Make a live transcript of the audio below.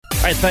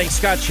All right, thanks,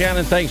 Scott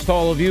Shannon. Thanks to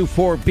all of you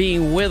for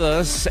being with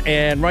us.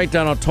 And write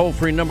down a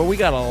toll-free number. We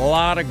got a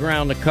lot of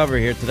ground to cover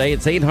here today.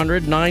 It's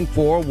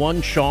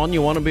 800-941-SEAN.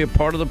 You want to be a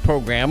part of the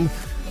program.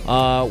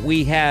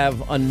 We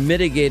have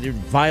unmitigated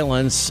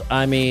violence.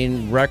 I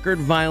mean, record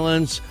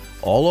violence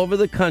all over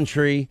the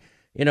country.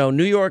 You know,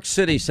 New York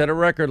City set a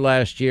record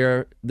last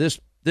year. This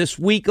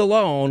week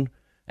alone,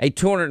 a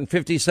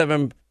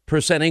 257%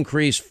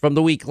 increase from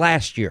the week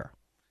last year.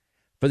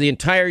 For the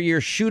entire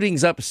year,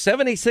 shootings up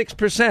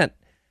 76%.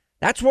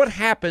 That's what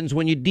happens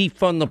when you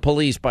defund the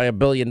police by $1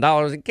 billion.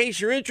 In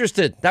case you're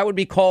interested, that would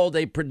be called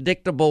a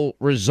predictable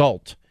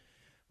result.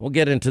 We'll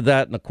get into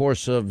that in the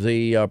course of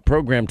the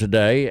program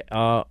today,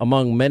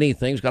 among many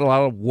things. Got a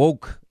lot of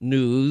woke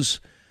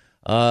news.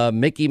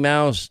 Mickey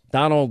Mouse,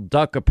 Donald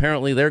Duck,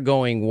 apparently they're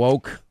going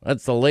woke.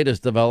 That's the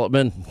latest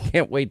development.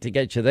 Can't wait to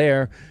get you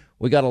there.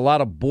 We got a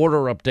lot of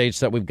border updates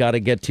that we've got to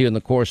get to in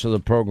the course of the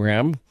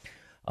program.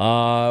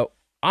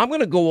 I'm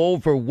going to go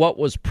over what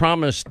was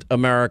promised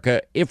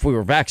America if we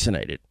were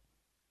vaccinated.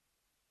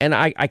 And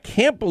I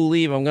can't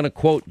believe I'm going to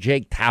quote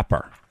Jake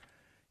Tapper.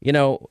 You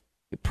know,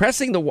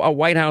 pressing the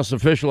White House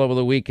official over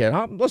the weekend.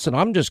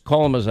 I'm just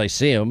calling him as I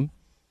see him.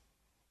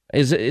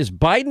 Is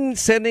Biden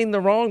sending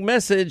the wrong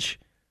message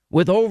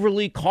with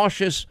overly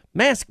cautious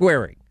mask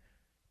wearing?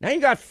 Now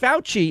you got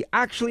Fauci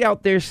actually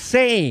out there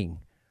saying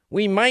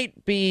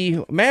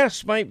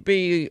masks might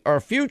be our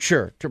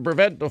future to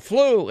prevent the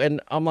flu. And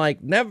I'm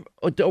like, never,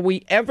 are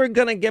we ever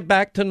going to get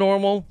back to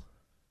normal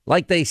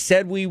like they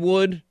said we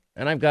would?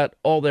 And I've got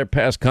all their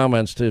past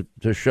comments to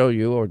show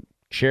you or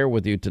share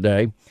with you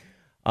today.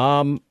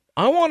 I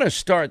want to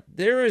start.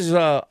 There is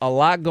a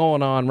lot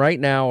going on right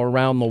now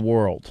around the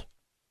world.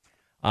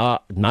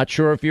 Not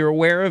sure if you're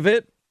aware of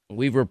it.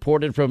 We've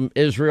reported from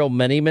Israel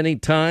many, many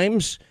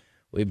times.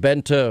 We've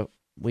been to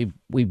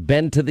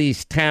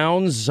these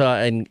towns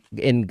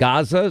in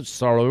Gaza.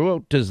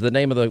 Sarut is the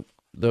name of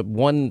the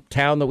one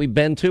town that we've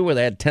been to where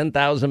they had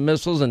 10,000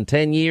 missiles in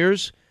 10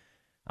 years.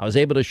 I was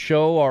able to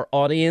show our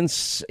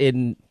audience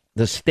in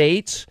the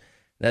States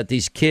that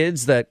these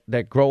kids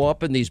that grow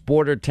up in these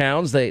border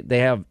towns, they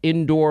have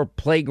indoor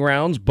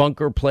playgrounds,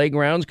 bunker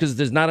playgrounds, because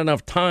there's not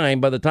enough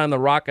time by the time the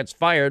rocket's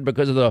fired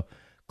because of the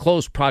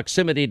close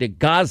proximity to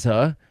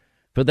Gaza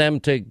for them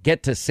to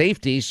get to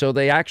safety, so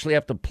they actually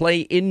have to play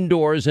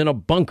indoors in a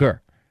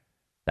bunker.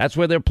 That's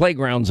where their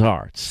playgrounds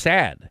are. It's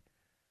sad.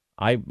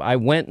 I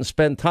went and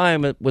spent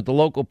time with the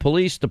local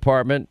police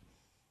department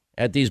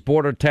at these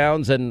border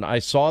towns, and I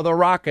saw the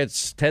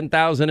rockets,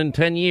 10,000 in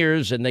 10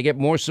 years, and they get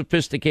more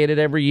sophisticated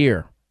every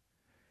year.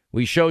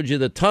 We showed you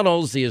the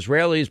tunnels, the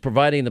Israelis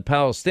providing the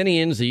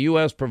Palestinians, the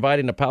U.S.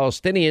 providing the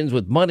Palestinians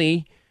with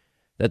money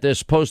that they're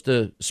supposed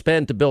to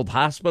spend to build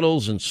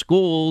hospitals and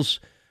schools,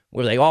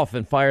 where they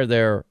often fire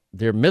their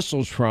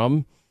missiles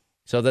from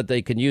so that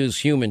they can use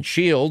human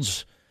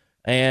shields.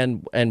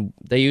 And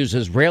they use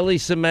Israeli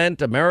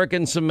cement,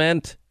 American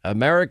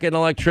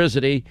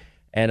electricity,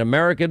 and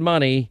American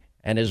money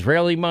and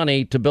Israeli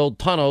money to build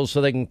tunnels so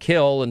they can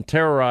kill and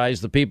terrorize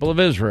the people of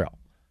Israel.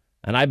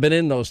 And I've been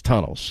in those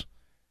tunnels.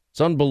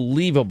 It's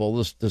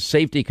unbelievable, the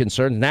safety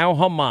concerns. Now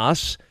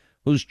Hamas,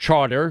 whose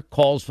charter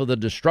calls for the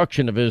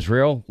destruction of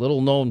Israel, little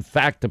known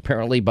fact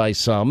apparently by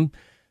some,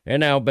 they've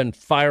now been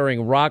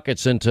firing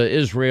rockets into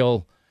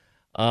Israel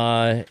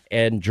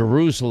and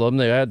Jerusalem.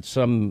 They had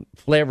some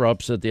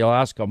flare-ups at the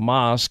Al-Aqsa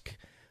Mosque.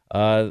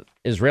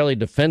 Israeli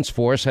Defense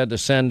Force had to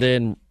send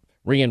in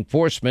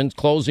reinforcements,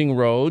 closing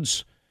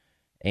roads,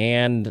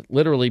 and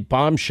literally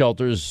bomb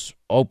shelters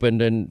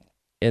opened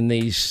in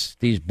these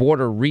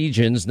border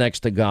regions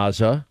next to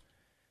Gaza.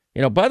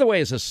 You know, by the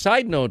way, as a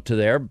side note to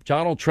there,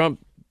 Donald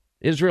Trump,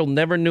 Israel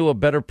never knew a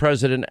better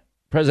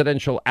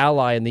presidential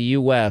ally in the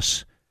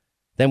U.S.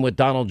 than with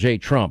Donald J.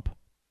 Trump,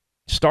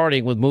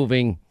 starting with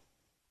moving,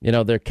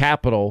 their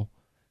capital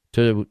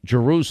to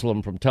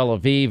Jerusalem from Tel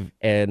Aviv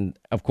and,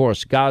 of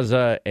course,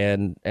 Gaza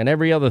and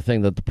every other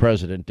thing that the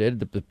president did,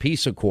 the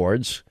peace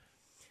accords.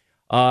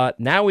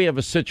 Now we have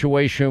a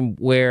situation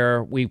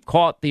where we've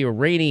caught the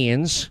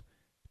Iranians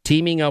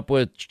teaming up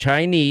with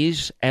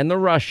Chinese and the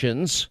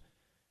Russians,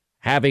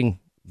 having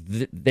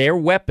their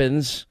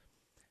weapons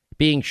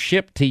being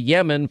shipped to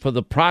Yemen for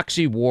the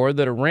proxy war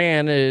that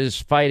Iran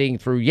is fighting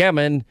through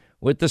Yemen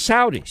with the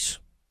Saudis.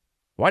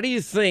 Why do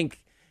you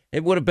think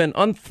it would have been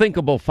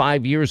unthinkable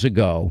 5 years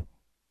ago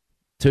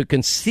to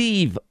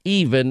conceive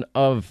even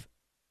of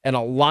an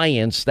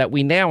alliance that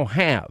we now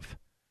have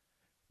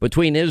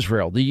between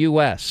Israel, the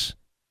U.S.,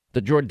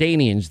 the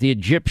Jordanians, the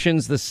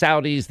Egyptians, the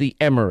Saudis, the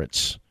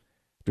Emirates?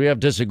 Do we have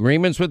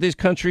disagreements with these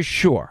countries?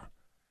 Sure.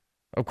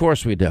 Of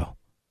course we do.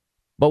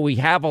 But we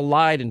have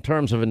allied in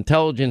terms of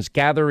intelligence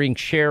gathering,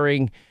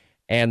 sharing,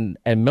 and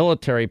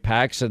military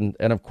pacts, and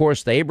of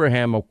course the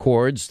Abraham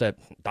Accords that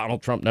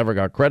Donald Trump never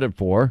got credit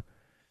for.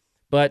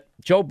 But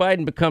Joe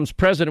Biden becomes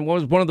president. What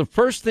was one of the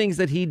first things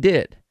that he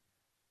did?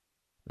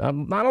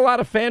 Not a lot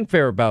of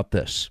fanfare about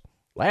this.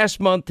 Last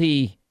month,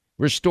 he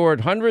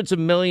restored hundreds of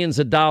millions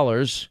of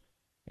dollars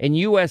in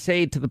U.S.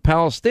 aid to the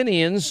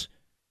Palestinians,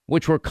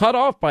 which were cut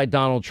off by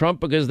Donald Trump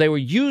because they were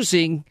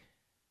using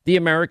the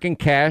American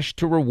cash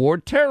to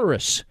reward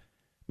terrorists.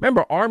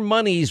 Remember, our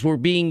monies were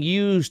being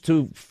used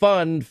to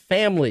fund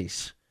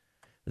families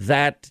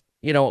that,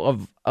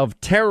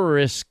 of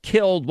terrorists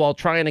killed while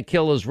trying to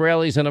kill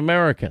Israelis and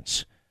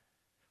Americans.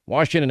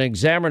 Washington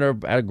Examiner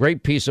had a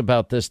great piece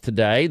about this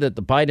today, that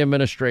the Biden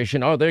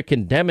administration, they're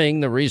condemning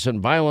the recent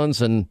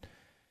violence and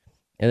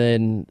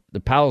then the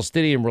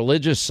Palestinian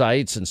religious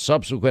sites and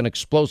subsequent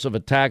explosive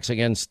attacks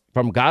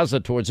from Gaza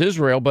towards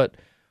Israel. But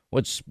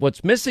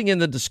what's missing in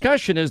the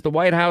discussion is the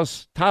White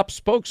House top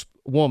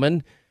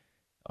spokeswoman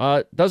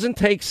doesn't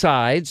take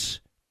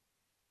sides,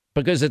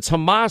 because it's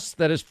Hamas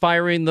that is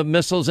firing the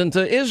missiles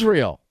into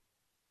Israel.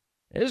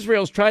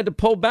 Israel's tried to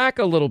pull back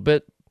a little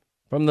bit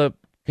from the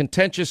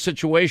contentious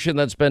situation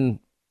that's been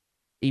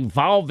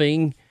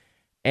evolving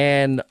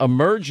and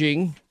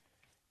emerging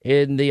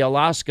in the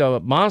Alaska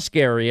Mosque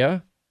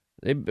area,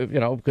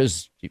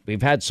 because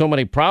we've had so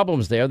many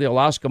problems there. The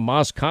Alaska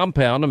Mosque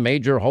compound, a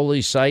major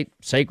holy site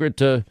sacred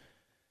to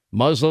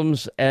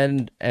Muslims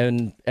and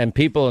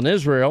people in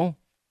Israel.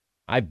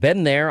 I've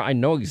been there. I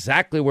know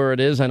exactly where it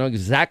is. I know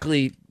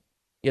exactly,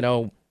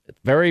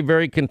 very,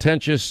 very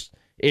contentious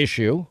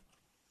issue.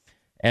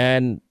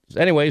 And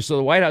anyway, so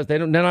the White House,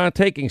 they're not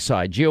taking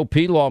side.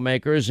 GOP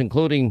lawmakers,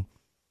 including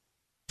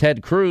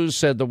Ted Cruz,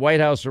 said the White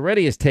House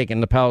already has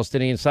taken the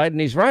Palestinian side,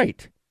 and he's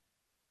right,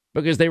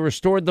 because they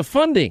restored the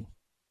funding.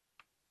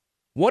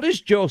 What is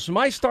Joe? So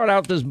I start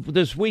out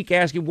this week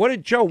asking, what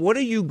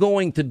are you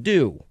going to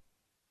do?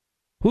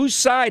 Whose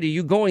side are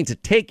you going to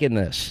take in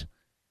this?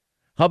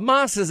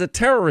 Hamas is a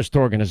terrorist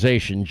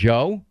organization,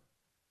 Joe.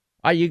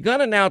 Are you going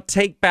to now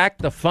take back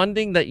the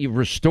funding that you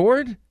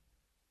restored?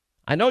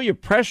 I know you're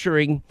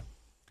pressuring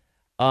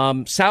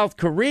South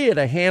Korea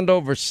to hand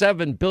over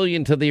 $7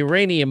 billion to the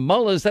Iranian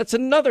mullahs. That's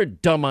another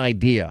dumb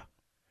idea.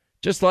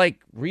 Just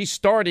like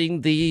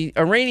restarting the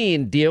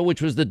Iranian deal,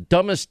 which was the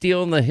dumbest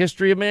deal in the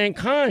history of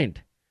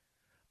mankind.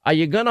 Are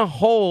you going to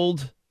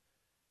hold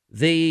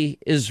the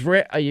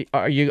Are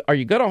you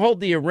going to hold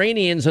the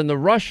Iranians and the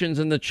Russians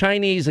and the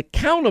Chinese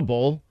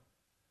accountable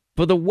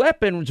for the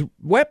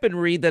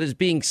weaponry that is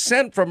being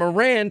sent from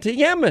Iran to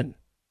Yemen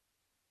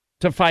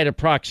to fight a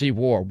proxy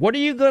war? What are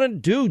you going to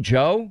do,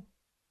 Joe?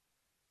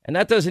 And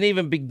that doesn't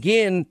even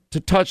begin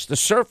to touch the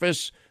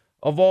surface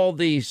of all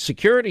the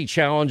security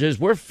challenges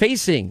we're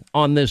facing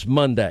on this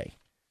Monday.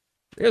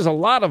 There's a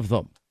lot of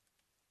them.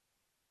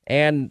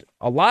 And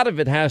a lot of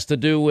it has to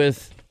do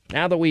with,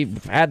 now that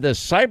we've had this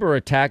cyber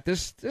attack,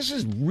 this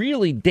is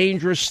really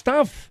dangerous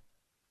stuff.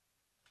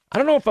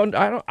 I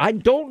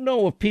don't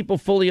know if people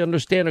fully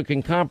understand or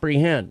can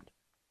comprehend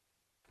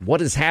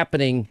what is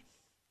happening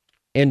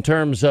in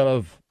terms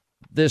of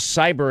this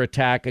cyber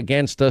attack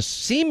against us,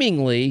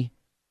 seemingly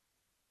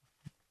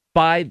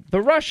by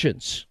the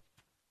Russians.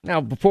 Now,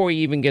 before we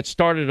even get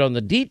started on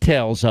the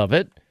details of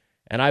it,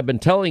 and I've been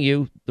telling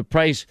you the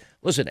price,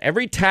 listen,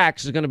 every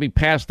tax is going to be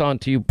passed on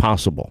to you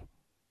possible.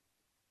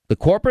 The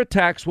corporate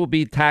tax will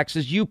be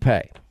taxes you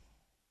pay.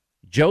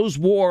 Joe's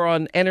war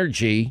on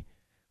energy,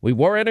 we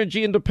were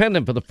energy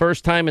independent for the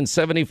first time in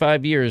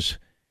 75 years.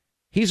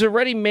 He's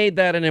already made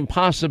that an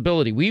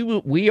impossibility.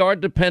 We are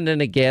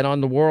dependent again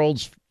on the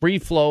world's free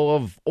flow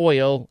of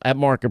oil at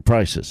market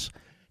prices.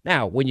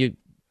 Now, when you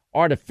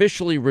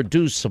artificially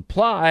reduce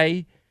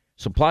supply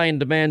and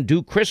demand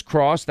do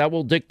crisscross, that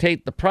will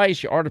dictate the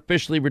price. You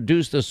artificially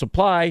reduce the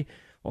supply.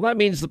 Well, that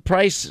means the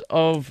price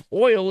of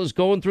oil is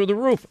going through the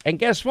roof. And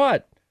guess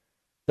what?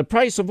 The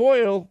price of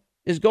oil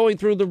is going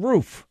through the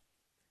roof.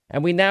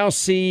 And we now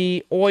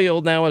see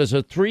oil now at a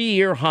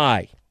 3-year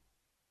high.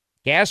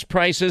 Gas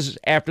prices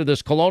after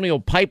this Colonial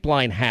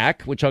Pipeline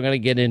hack, which I'm going to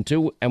get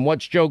into, and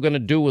what's Joe going to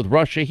do with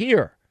Russia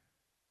here?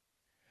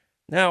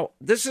 Now,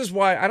 this is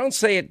why I don't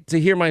say it to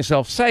hear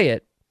myself say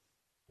it,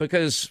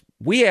 because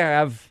we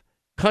have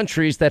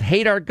countries that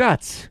hate our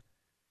guts.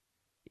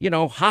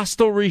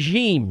 Hostile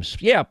regimes.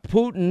 Yeah,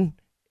 Putin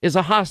is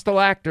a hostile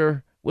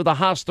actor with a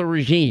hostile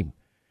regime.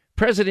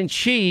 President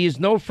Xi is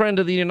no friend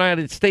of the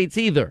United States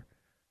either.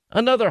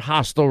 Another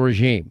hostile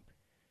regime.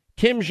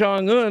 Kim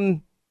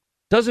Jong-un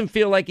doesn't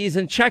feel like he's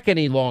in check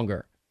any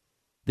longer.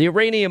 The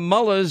Iranian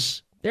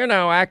mullahs, they're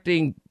now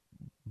acting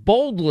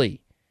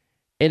boldly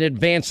in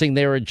advancing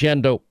their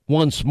agenda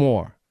once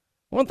more.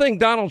 One thing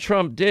Donald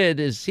Trump did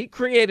is he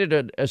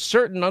created a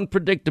certain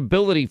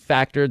unpredictability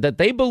factor that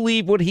they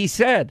believed what he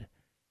said.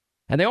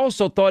 And they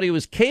also thought he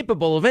was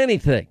capable of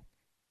anything.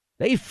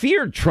 They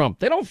feared Trump.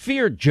 They don't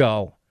fear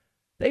Joe.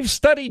 They've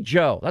studied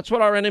Joe. That's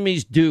what our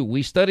enemies do.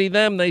 We study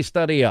them. They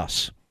study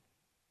us.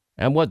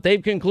 And what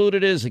they've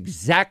concluded is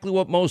exactly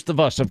what most of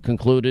us have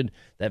concluded,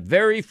 that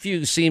very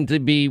few seem to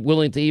be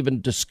willing to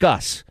even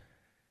discuss.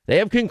 They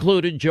have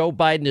concluded Joe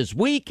Biden is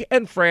weak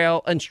and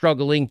frail and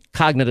struggling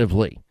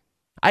cognitively.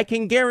 I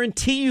can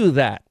guarantee you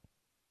that.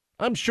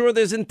 I'm sure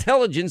there's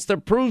intelligence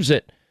that proves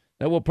it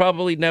that we'll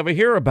probably never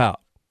hear about.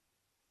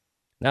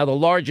 Now, the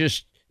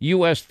largest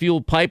U.S.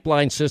 fuel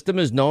pipeline system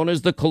is known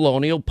as the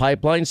Colonial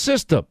Pipeline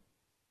System.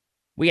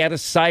 We had a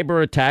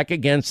cyber attack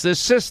against this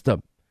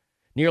system.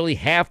 Nearly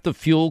half the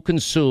fuel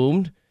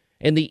consumed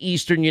in the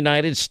eastern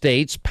United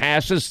States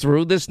passes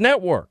through this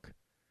network.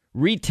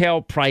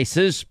 Retail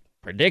prices,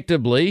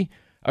 predictably,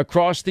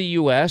 across the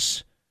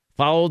U.S.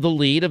 follow the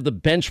lead of the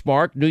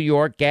benchmark New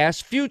York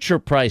gas future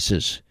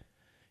prices.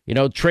 You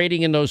know,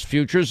 trading in those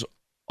futures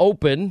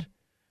opened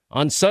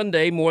on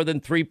Sunday more than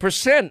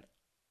 3%,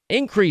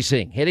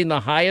 increasing, hitting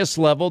the highest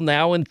level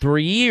now in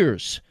 3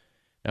 years.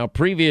 Now,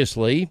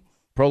 previously,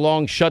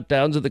 prolonged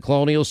shutdowns of the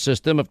colonial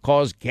system have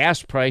caused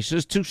gas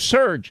prices to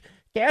surge.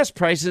 Gas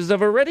prices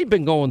have already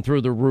been going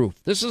through the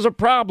roof. This is a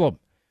problem.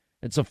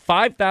 It's a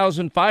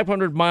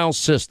 5,500-mile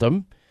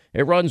system.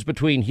 It runs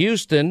between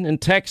Houston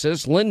and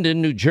Texas,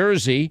 Linden, New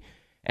Jersey,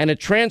 and it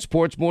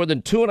transports more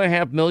than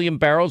 2.5 million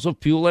barrels of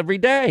fuel every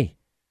day.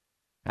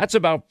 That's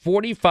about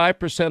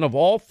 45% of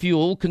all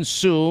fuel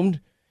consumed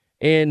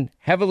in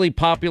heavily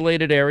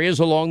populated areas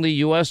along the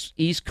U.S.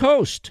 East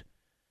Coast.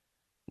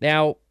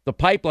 Now, the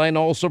pipeline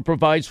also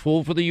provides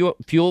fuel for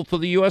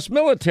the U.S.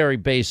 military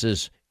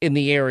bases in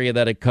the area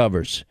that it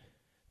covers.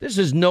 This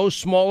is no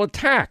small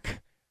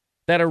attack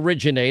that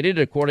originated,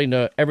 according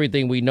to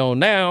everything we know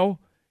now,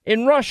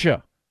 in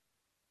Russia.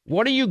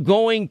 What are you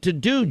going to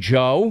do,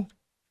 Joe?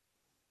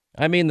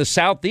 I mean, the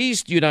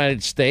southeast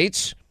United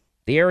States,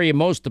 the area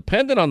most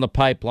dependent on the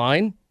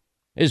pipeline,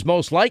 is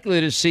most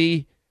likely to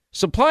see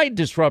supply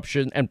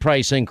disruption and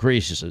price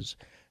increases.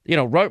 You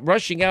know,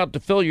 rushing out to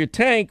fill your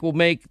tank will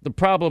make the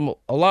problem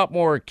a lot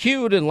more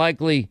acute and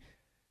likely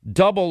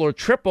double or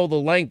triple the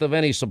length of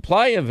any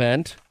supply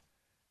event.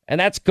 And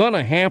that's going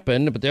to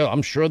happen, but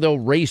I'm sure they'll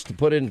race to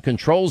put in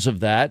controls of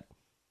that.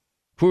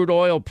 Crude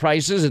oil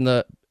prices in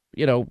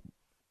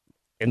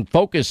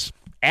focus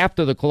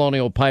after the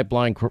Colonial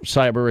Pipeline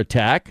cyber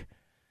attack.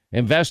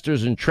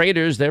 Investors and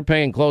traders, they're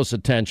paying close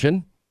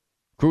attention.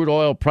 Crude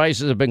oil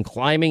prices have been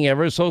climbing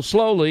ever so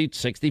slowly,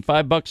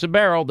 $65 a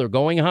barrel. They're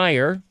going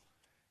higher.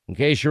 In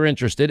case you're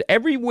interested,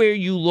 everywhere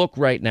you look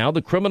right now,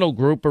 the criminal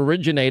group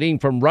originating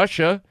from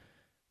Russia,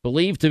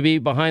 believed to be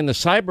behind the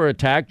cyber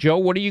attack. Joe,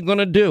 what are you going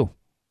to do?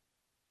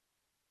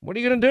 What are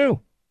you going to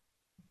do?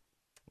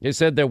 They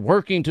said they're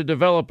working to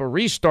develop a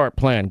restart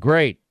plan.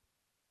 Great.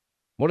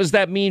 What does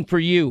that mean for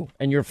you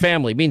and your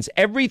family? It means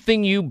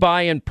everything you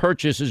buy and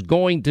purchase is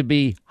going to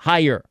be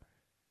higher.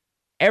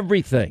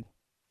 Everything.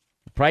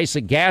 The price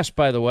of gas,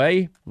 by the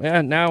way,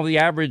 now the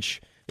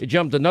average, it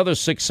jumped another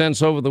 6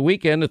 cents over the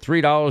weekend to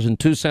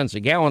 $3.02 a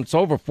gallon. It's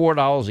over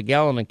 $4 a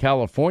gallon in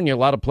California, a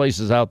lot of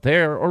places out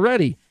there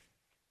already.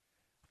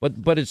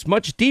 But it's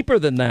much deeper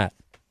than that.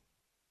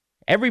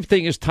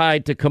 Everything is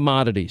tied to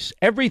commodities.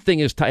 Everything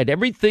is tied.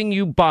 Everything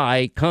you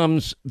buy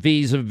comes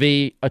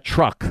vis-a-vis a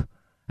truck,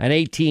 an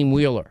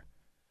 18-wheeler.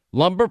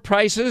 Lumber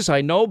prices,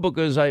 I know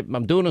because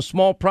I'm doing a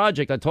small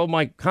project. I told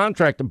my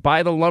contractor,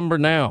 buy the lumber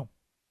now.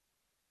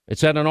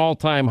 It's at an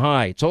all-time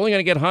high. It's only going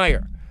to get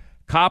higher.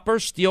 Copper,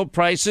 steel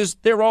prices,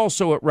 they're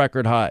also at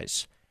record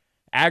highs.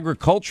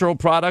 Agricultural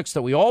products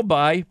that we all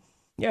buy,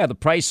 the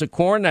price of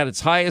corn at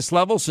its highest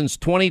level since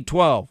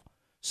 2012.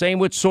 Same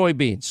with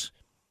soybeans.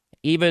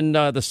 Even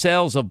the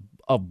sales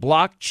of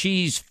block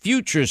cheese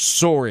futures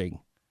soaring.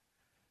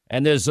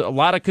 And there's a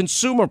lot of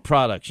consumer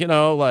products,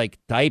 like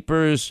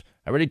diapers.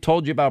 I already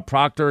told you about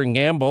Procter &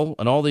 Gamble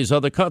and all these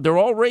other companies. They're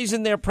all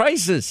raising their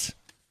prices.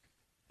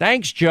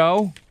 Thanks,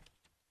 Joe.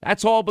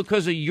 That's all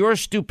because of your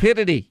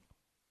stupidity.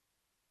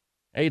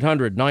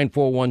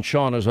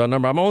 800-941-SEAN is our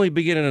number. I'm only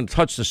beginning to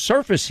touch the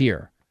surface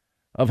here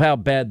of how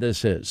bad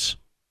this is.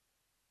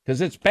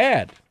 Because it's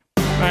bad.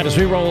 All right, as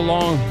we roll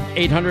along,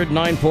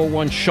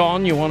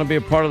 800-941-SEAN, you want to be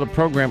a part of the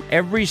program.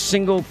 Every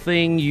single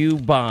thing you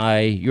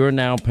buy, you're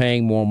now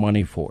paying more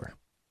money for.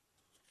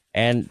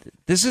 And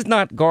this is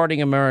not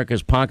guarding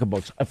America's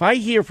pocketbooks. If I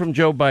hear from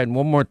Joe Biden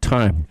one more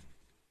time,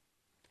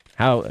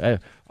 how,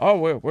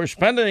 we're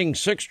spending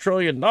 $6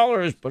 trillion,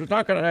 but it's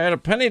not going to add a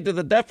penny to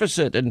the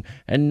deficit, and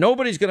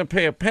nobody's going to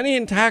pay a penny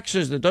in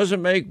taxes that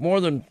doesn't make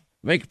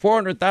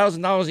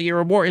 $400,000 a year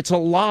or more. It's a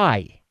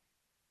lie.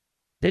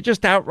 They're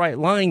just outright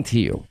lying to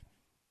you.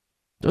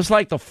 Just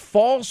like the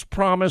false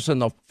promise and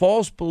the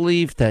false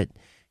belief that,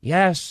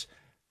 yes,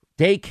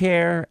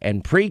 daycare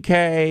and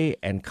pre-K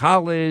and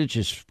college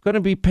is going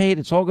to be paid.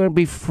 It's all going to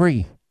be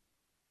free.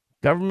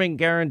 Government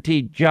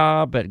guaranteed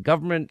job, at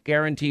government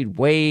guaranteed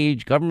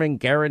wage, government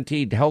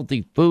guaranteed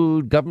healthy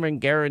food, government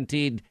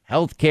guaranteed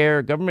health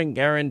care, government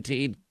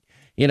guaranteed,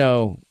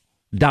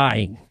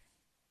 dying.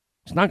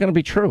 It's not going to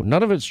be true.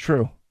 None of it's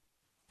true.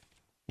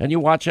 And you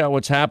watch out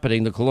what's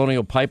happening, the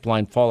Colonial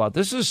Pipeline fallout.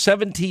 This is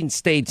 17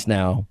 states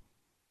now.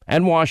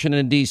 And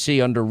Washington,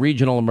 D.C. under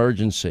regional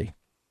emergency.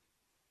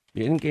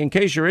 In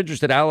case you're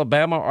interested,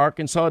 Alabama,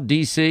 Arkansas,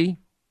 D.C.,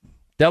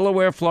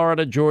 Delaware,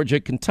 Florida, Georgia,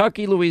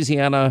 Kentucky,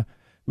 Louisiana,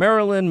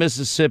 Maryland,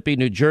 Mississippi,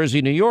 New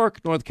Jersey, New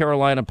York, North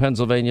Carolina,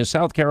 Pennsylvania,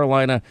 South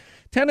Carolina,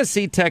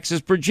 Tennessee, Texas,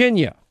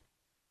 Virginia.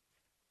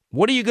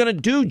 What are you going to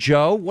do,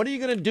 Joe? What are you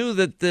going to do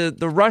that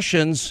the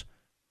Russians,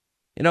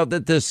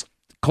 that this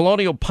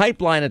Colonial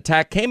Pipeline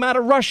attack came out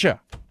of Russia?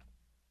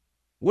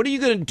 What are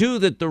you going to do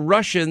that the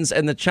Russians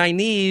and the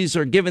Chinese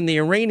are giving the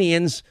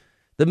Iranians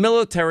the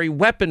military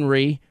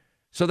weaponry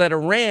so that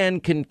Iran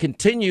can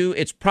continue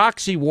its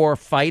proxy war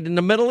fight in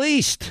the Middle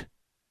East.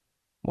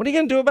 What are you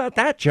going to do about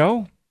that,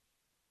 Joe?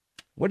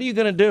 What are you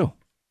going to do?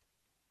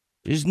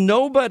 There's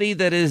nobody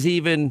that is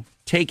even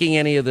taking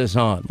any of this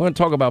on. We're going to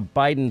talk about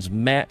Biden's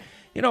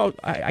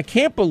I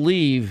can't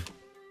believe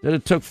that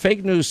it took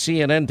fake news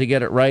CNN to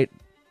get it right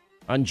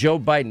on Joe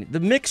Biden. The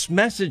mixed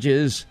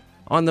messages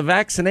on the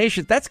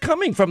vaccination, that's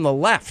coming from the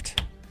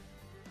left.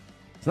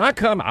 It's not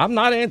coming. I'm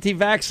not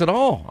anti-vax at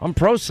all. I'm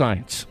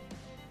pro-science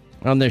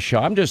on this show.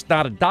 I'm just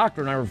not a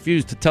doctor, and I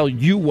refuse to tell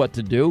you what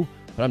to do.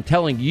 But I'm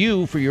telling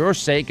you, for your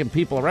sake and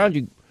people around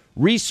you,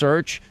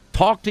 research,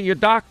 talk to your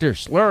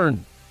doctors,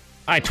 learn.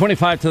 All right,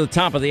 25 to the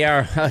top of the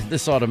hour.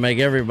 This ought to make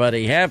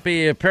everybody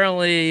happy.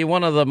 Apparently,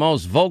 one of the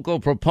most vocal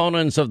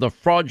proponents of the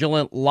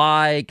fraudulent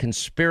lie,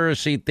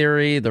 conspiracy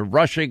theory, the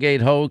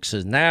Russiagate hoax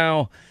is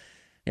now,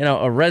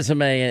 a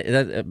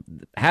resume,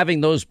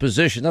 having those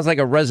positions. That's like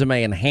a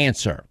resume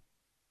enhancer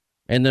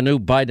in the new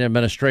Biden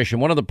administration.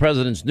 One of the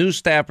president's new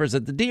staffers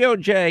at the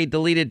DOJ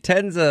deleted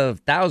tens of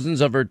thousands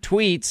of her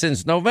tweets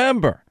since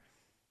November,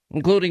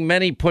 including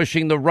many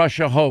pushing the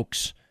Russia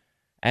hoax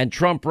and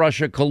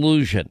Trump-Russia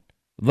collusion.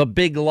 The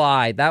big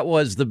lie. That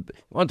was the,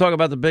 want to talk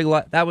about the big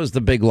lie? That was the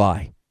big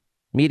lie.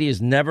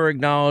 Media's never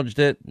acknowledged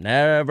it.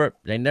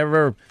 They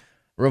never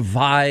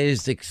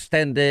revised,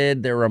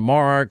 extended their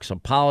remarks,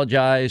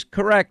 apologized,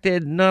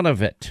 corrected, none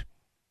of it.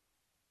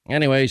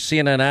 Anyway,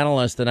 CNN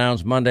analyst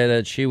announced Monday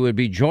that she would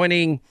be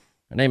joining,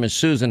 her name is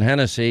Susan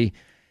Hennessy,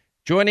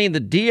 joining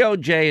the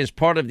DOJ as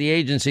part of the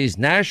agency's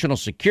National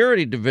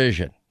Security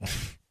Division.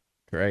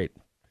 Great.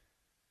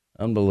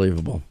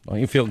 Unbelievable. Don't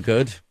you feel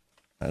good?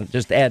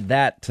 Just add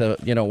that to,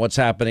 what's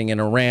happening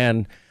in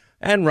Iran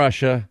and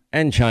Russia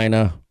and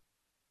China.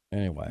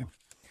 Anyway,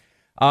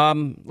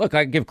 look,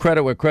 I give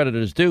credit where credit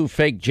is due.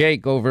 Fake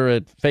Jake over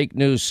at Fake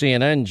News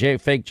CNN,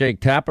 Fake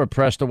Jake Tapper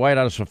pressed the White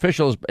House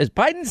officials. Is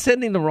Biden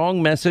sending the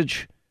wrong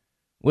message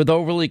with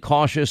overly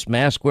cautious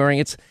mask wearing?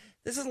 This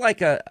is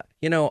like a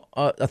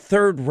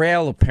third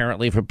rail,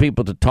 apparently, for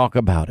people to talk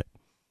about it.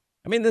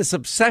 I mean, this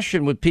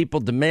obsession with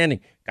people demanding,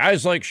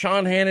 guys like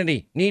Sean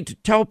Hannity need to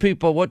tell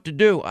people what to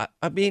do.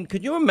 I mean,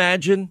 could you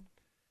imagine?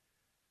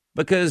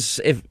 Because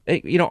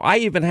I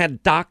even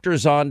had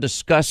doctors on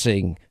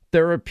discussing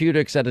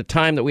therapeutics at a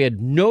time that we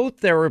had no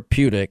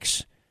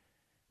therapeutics.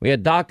 We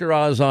had Dr.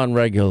 Oz on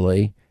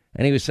regularly,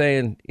 and he was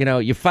saying,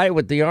 you fight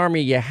with the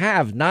army you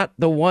have, not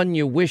the one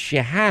you wish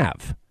you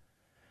have.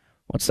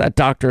 What's that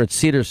doctor at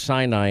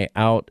Cedars-Sinai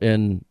out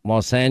in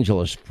Los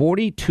Angeles?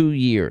 42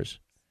 years.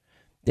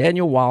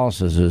 Daniel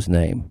Wallace is his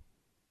name.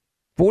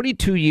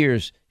 42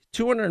 years,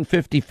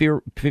 250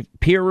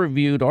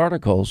 peer-reviewed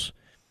articles.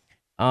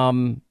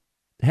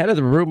 Head of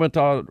the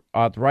rheumatoid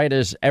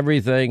arthritis,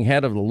 everything.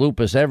 Head of the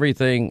lupus,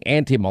 everything.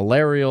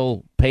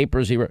 Anti-malarial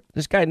papers.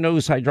 This guy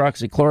knows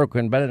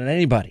hydroxychloroquine better than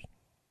anybody.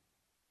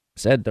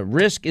 Said the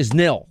risk is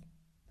nil.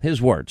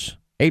 His words.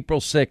 April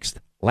 6th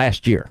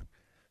last year.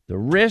 The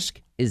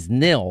risk is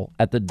nil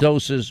at the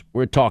doses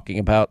we're talking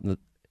about. And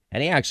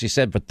he actually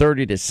said for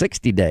 30 to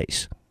 60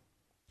 days.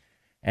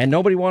 And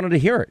nobody wanted to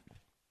hear it.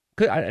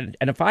 And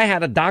if I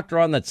had a doctor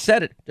on that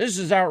said it, this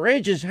is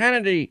outrageous,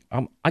 Hannity.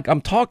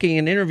 I'm talking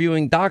and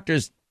interviewing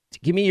doctors.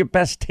 Give me your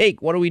best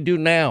take. What do we do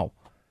now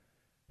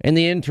in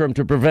the interim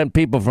to prevent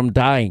people from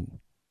dying?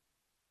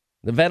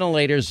 The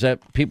ventilators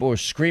that people were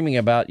screaming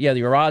about,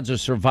 your odds of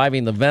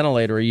surviving the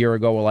ventilator a year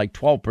ago were like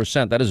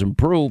 12%. That has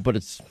improved, but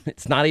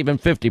it's not even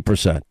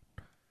 50%.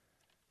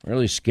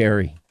 Really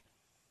scary.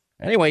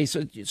 Anyway,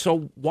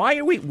 so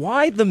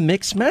why the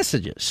mixed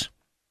messages?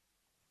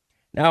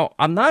 Now,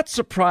 I'm not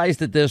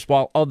surprised at this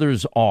while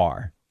others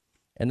are,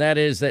 and that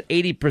is that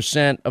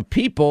 80% of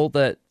people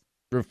that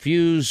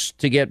refuse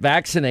to get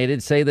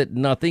vaccinated say that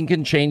nothing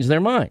can change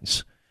their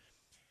minds.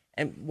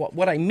 And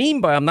what I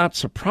mean by I'm not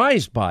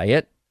surprised by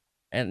it,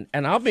 and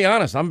I'll be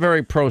honest, I'm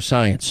very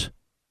pro-science.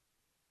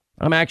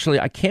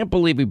 I can't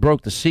believe we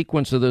broke the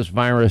sequence of this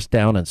virus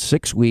down in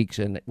 6 weeks,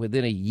 and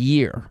within a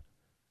year,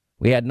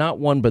 we had not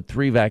one but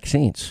 3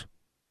 vaccines.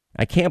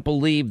 I can't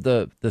believe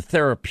the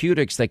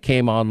therapeutics that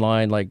came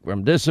online, like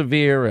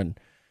remdesivir and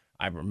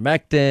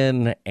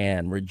ivermectin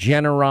and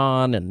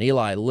Regeneron and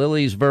Eli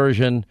Lilly's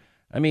version.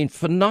 I mean,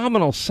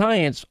 phenomenal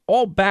science,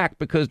 all back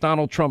because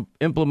Donald Trump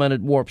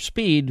implemented warp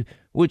speed,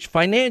 which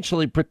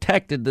financially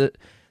protected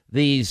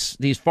these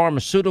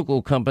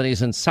pharmaceutical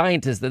companies and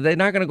scientists that they're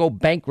not going to go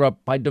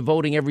bankrupt by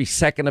devoting every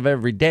second of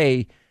every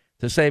day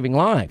to saving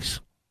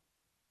lives.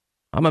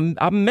 I'm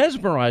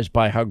mesmerized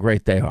by how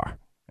great they are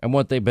and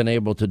what they've been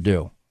able to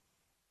do.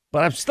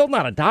 But I'm still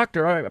not a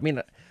doctor. I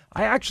mean,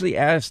 I actually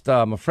asked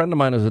a friend of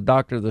mine who's a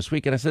doctor this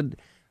week, and I said,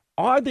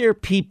 are there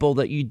people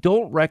that you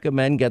don't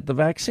recommend get the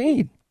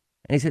vaccine?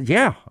 And he said,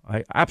 yeah,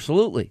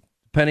 absolutely.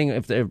 Depending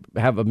if they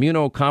have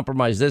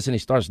immunocompromised this, and he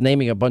starts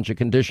naming a bunch of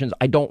conditions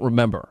I don't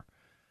remember.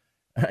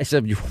 And I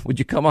said, would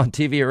you come on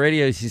TV or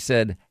radio? He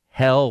said,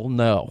 hell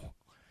no.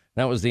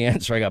 That was the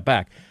answer I got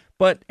back.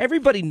 But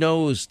everybody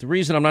knows, the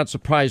reason I'm not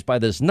surprised by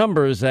this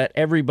number is that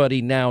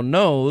everybody now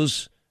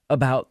knows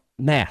about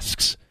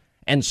masks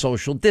and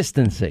social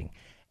distancing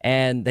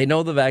and they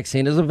know the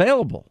vaccine is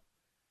available.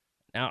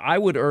 Now, I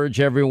would urge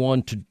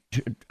everyone to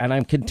and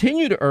I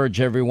continue to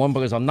urge everyone,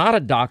 because I'm not a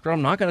doctor,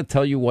 I'm not going to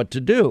tell you what to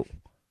do.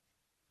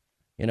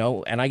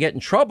 And I get in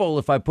trouble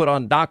if I put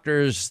on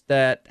doctors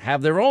that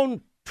have their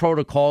own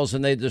protocols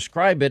and they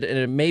describe it, and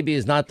it maybe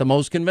is not the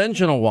most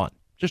conventional one.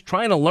 Just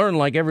trying to learn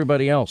like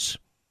everybody else.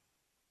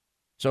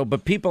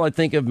 But people, I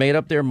think, have made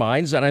up their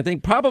minds, and I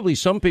think probably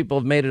some people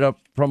have made it up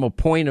from a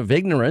point of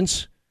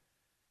ignorance.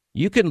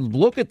 You can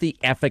look at the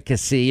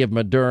efficacy of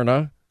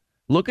Moderna,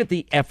 look at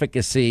the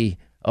efficacy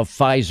of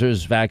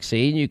Pfizer's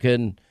vaccine. You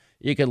can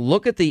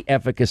look at the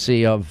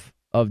efficacy of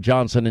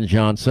Johnson &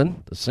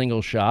 Johnson, the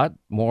single shot.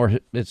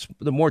 It's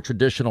the more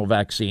traditional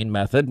vaccine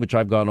method, which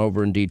I've gone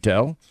over in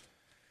detail.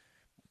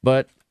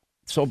 But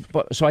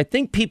I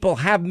think people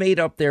have made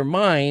up their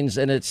minds,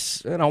 and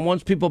it's,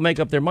 once people make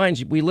up their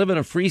minds, we live in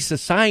a free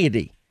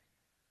society.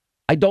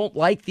 I don't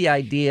like the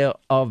idea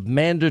of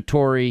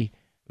mandatory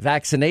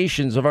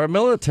vaccinations of our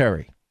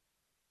military.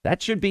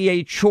 That should be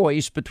a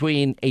choice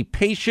between a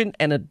patient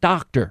and a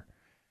doctor.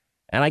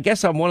 And I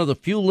guess I'm one of the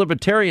few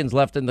libertarians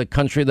left in the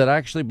country that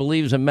actually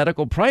believes in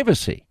medical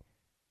privacy.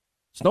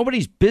 It's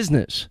nobody's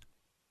business.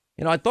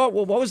 I thought,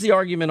 well, what was the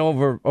argument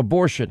over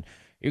abortion?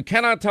 You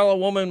cannot tell a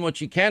woman what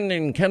she can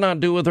and cannot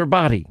do with her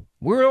body.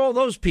 Where are all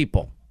those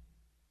people?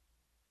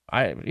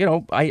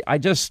 I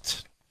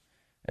just,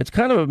 it's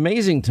kind of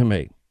amazing to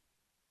me.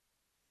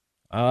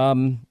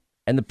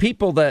 And the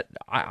people that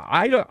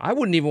I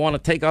wouldn't even want to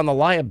take on the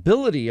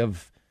liability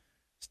of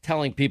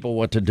telling people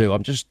what to do.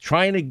 I'm just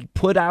trying to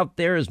put out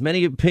there as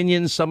many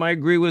opinions, some I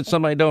agree with,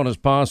 some I don't, as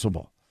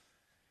possible.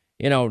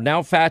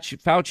 Now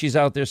Fauci's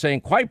out there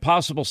saying quite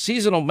possible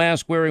seasonal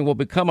mask wearing will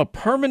become a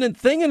permanent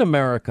thing in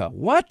America.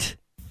 What?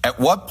 At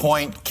what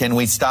point can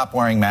we stop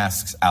wearing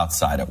masks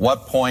outside? At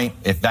what point,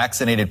 if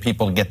vaccinated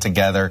people get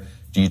together,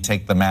 do you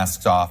take the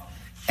masks off?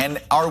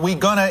 And are we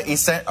going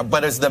to,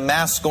 but is the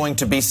mask going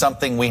to be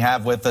something we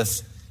have with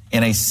us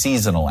in a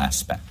seasonal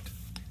aspect?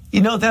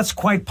 That's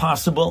quite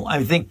possible.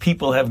 I think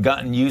people have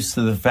gotten used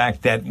to the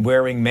fact that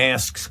wearing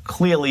masks,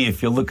 clearly,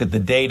 if you look at the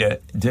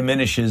data,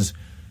 diminishes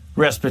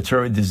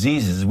respiratory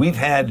diseases. We've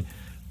had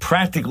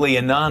practically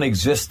a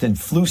non-existent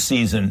flu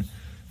season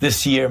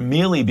this year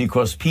merely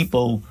because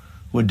people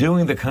were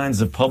doing the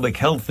kinds of public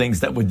health things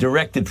that were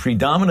directed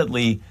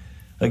predominantly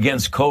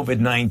against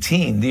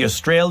COVID-19. The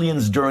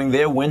Australians during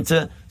their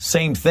winter,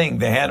 same thing.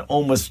 They had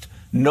almost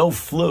no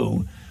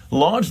flu,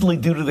 largely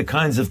due to the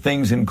kinds of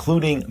things,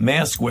 including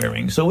mask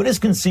wearing. So it is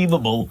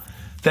conceivable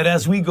that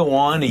as we go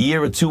on a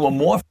year or two or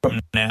more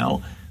from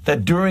now,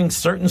 that during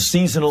certain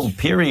seasonal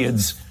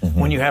periods,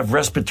 when you have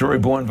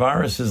respiratory-borne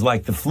viruses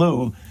like the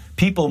flu,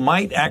 people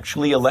might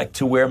actually elect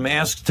to wear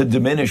masks to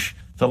diminish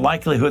the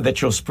likelihood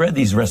that you'll spread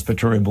these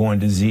respiratory-borne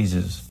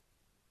diseases.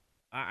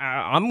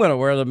 I'm going to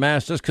wear the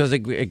mask just because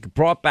it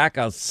brought back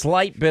a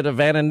slight bit of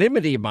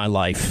anonymity in my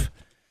life.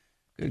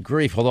 Good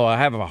grief. Although I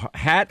have a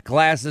hat,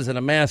 glasses, and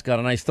a mask on,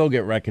 and I still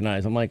get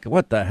recognized. I'm like,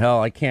 what the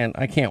hell? I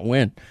can't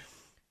win.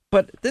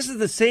 But this is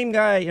the same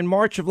guy in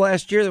March of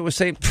last year that was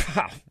saying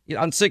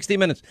on 60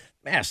 Minutes,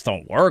 masks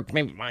don't work.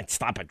 Maybe it might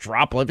stop a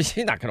droplet. It's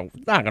not going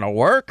to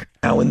work.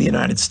 Now in the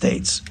United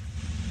States,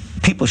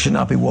 people should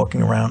not be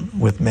walking around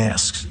with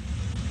masks.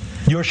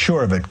 You're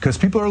sure of it? Because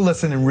people are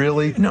listening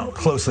really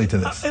closely to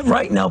this.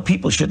 Right now,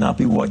 people should not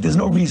be walking. There's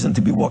no reason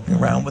to be walking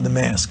around with a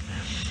mask.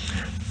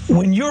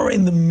 When you're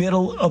in the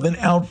middle of an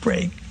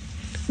outbreak,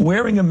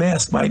 wearing a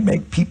mask might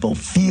make people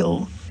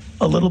feel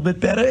a little bit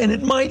better, and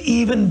it might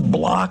even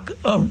block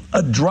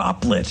a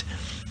droplet,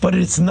 but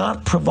it's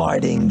not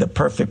providing the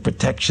perfect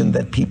protection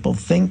that people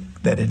think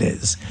that it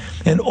is.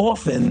 And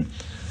often,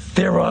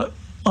 there are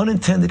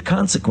unintended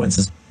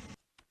consequences.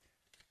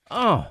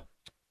 Oh.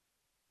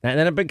 And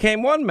then it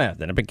became one mask,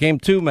 then it became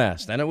two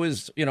masks. Then it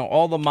was,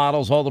 all the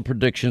models, all the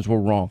predictions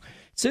were wrong.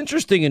 It's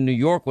interesting in New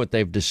York what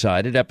they've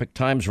decided. Epoch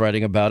Times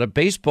writing about it.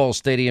 Baseball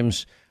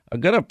stadiums are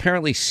going to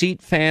apparently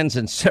seat fans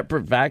in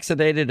separate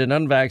vaccinated and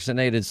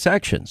unvaccinated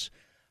sections.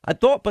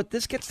 But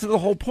this gets to the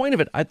whole point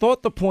of it. I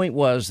thought the point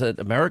was that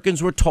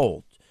Americans were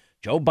told,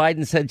 Joe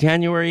Biden said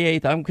January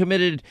 8th, I'm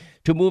committed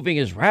to moving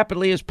as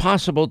rapidly as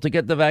possible to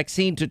get the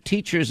vaccine to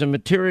teachers and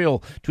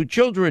material to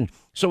children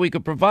so we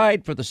could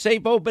provide for the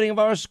safe opening of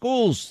our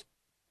schools.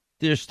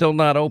 They're still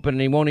not open,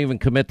 and he won't even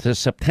commit to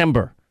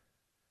September.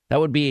 That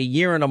would be a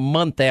year and a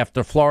month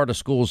after Florida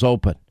schools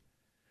open.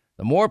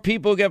 The more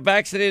people get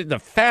vaccinated, the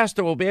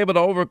faster we'll be able to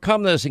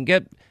overcome this and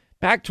get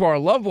back to our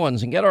loved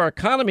ones and get our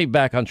economy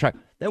back on track.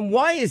 Then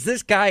why is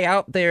this guy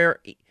out there,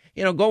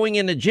 going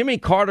into Jimmy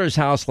Carter's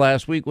house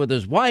last week with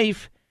his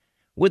wife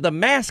with a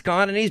mask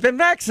on, and he's been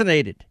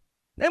vaccinated?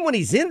 Then when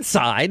he's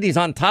inside, he's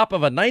on top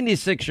of a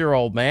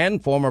 96-year-old man,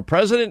 former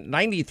president,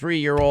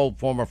 93-year-old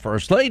former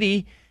first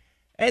lady,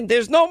 and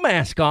there's no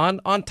mask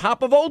on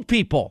top of old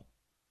people.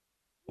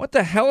 What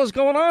the hell is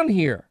going on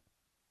here?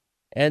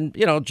 And,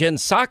 Jen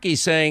Psaki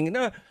saying,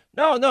 no,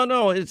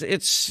 this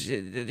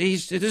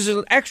is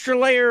an extra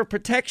layer of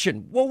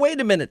protection. Well, wait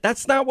a minute.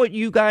 That's not what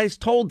you guys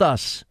told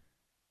us.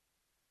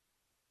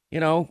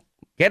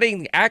 Get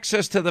Getting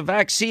access to the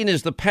vaccine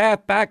is the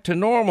path back to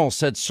normal,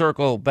 said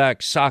Circleback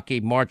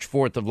Psaki March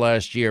 4th of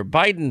last year.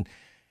 Biden,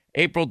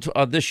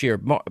 this year.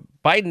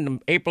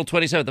 Biden, April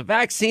 27th. The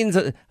vaccine's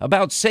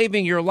about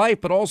saving your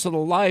life, but also the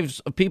lives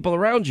of people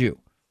around you.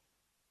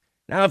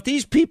 Now, if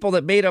these people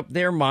that made up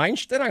their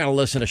minds, they're not going to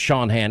listen to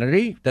Sean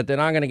Hannity, that they're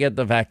not going to get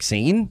the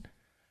vaccine.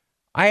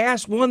 I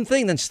ask one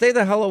thing, then stay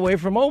the hell away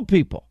from old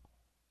people.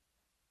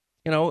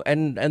 You know,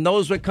 and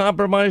those with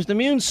compromised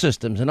immune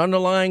systems and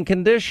underlying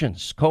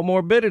conditions,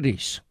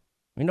 comorbidities.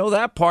 We know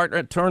that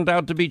part turned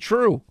out to be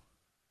true.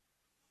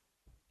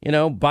 You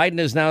know, Biden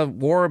has now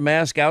wore a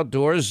mask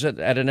outdoors at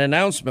an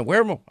announcement.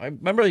 I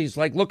remember he's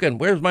like, looking,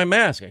 where's my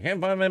mask? I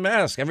can't find my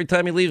mask. Every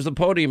time he leaves the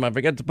podium, I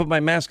forget to put my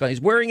mask on. He's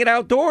wearing it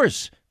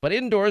outdoors, but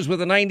indoors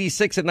with a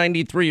 96 and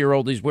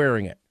 93-year-old, he's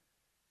wearing it.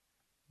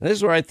 And this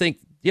is where I think,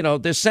 you know,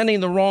 they're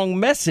sending the wrong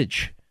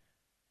message.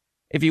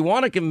 If you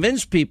want to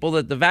convince people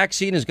that the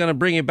vaccine is going to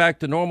bring you back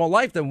to normal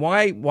life, then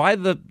why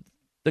the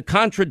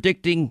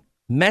contradicting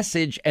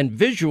message and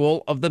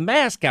visual of the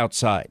mask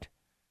outside?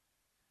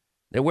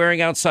 They're wearing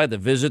outside the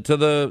visit to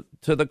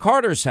the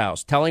Carter's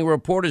house, telling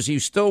reporters he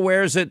still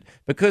wears it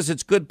because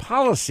it's good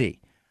policy.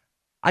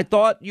 I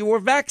thought you were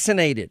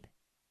vaccinated.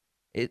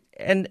 It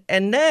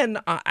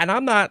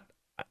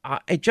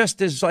just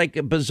is like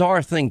a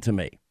bizarre thing to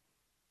me.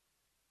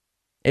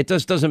 It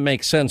just doesn't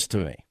make sense to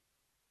me.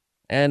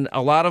 And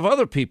a lot of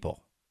other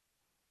people.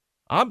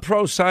 I'm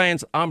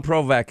pro-science. I'm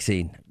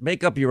pro-vaccine.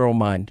 Make up your own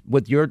mind.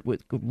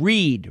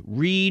 Read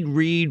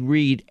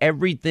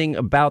everything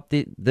about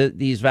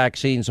these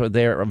vaccines are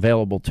there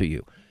available to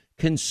you.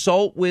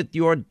 Consult with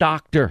your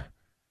doctor.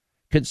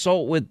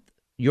 Consult with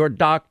your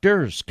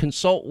doctors.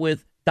 Consult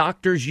with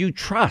doctors you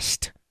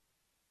trust.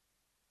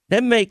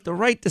 Then make the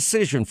right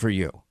decision for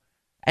you.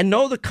 And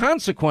know the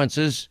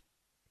consequences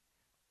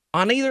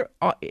on either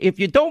if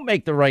you don't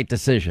make the right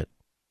decision.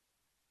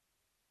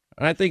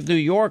 And I think New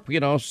York, you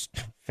know,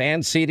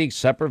 fan seating,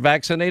 separate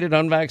vaccinated,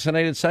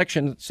 unvaccinated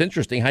section. It's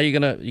interesting. How you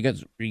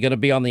gonna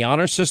be on the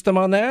honor system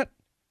on that?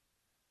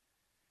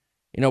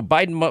 You know,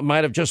 Biden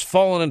might have just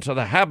fallen into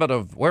the habit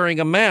of wearing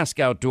a mask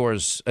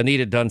outdoors.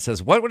 Anita Dunn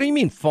says, What do you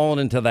mean fallen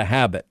into the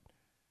habit?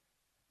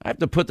 I have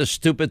to put the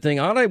stupid thing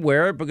on. I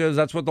wear it because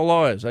that's what the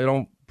law is. I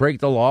don't break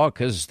the law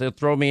because they'll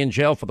throw me in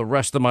jail for the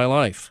rest of my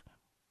life.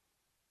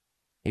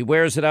 He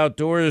wears it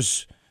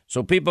outdoors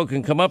so people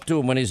can come up to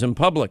him when he's in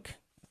public.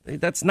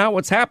 That's not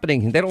what's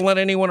happening. They don't let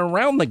anyone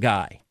around the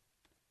guy.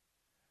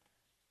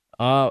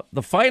 He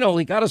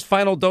got his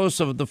final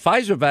dose of the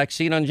Pfizer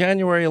vaccine on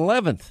January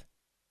 11th.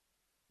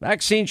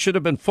 Vaccine should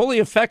have been fully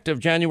effective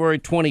January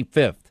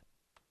 25th.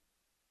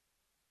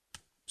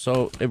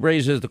 So it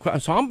raises the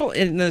question. So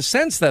in the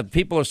sense that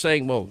people are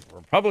saying, well,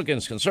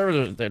 Republicans,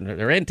 conservatives,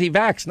 they're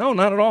anti-vax. No,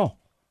 not at all.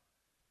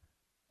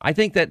 I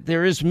think that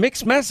there is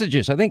mixed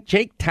messages. I think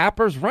Jake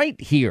Tapper's right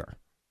here.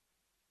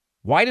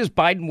 Why does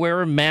Biden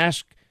wear a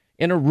mask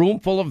in a room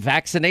full of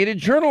vaccinated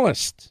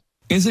journalists?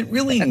 Is it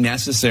really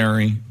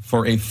necessary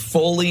for a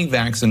fully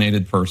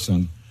vaccinated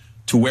person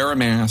to wear a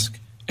mask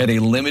at a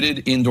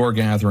limited indoor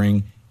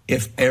gathering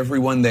if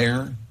everyone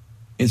there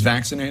is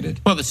vaccinated?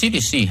 Well, the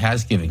CDC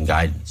has given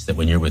guidance that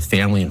when you're with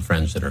family and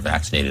friends that are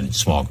vaccinated in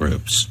small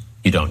groups,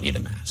 you don't need a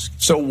mask.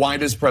 So why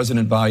does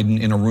President Biden,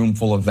 in a room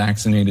full of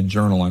vaccinated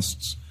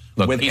journalists,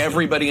 with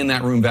everybody in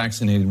that room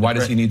vaccinated, why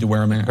does he need to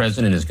wear a mask? The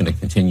president is going to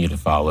continue to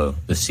follow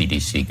the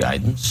CDC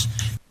guidance.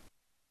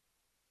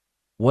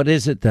 What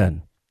is it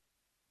then?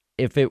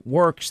 If it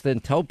works, then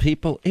tell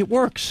people it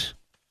works.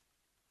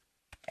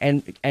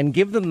 And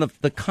give them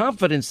the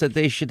confidence that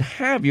they should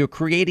have. You're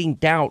creating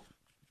doubt.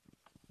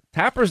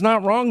 Tapper's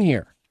not wrong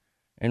here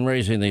in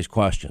raising these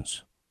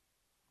questions.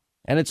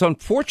 And it's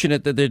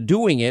unfortunate that they're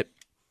doing it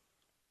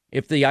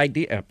if the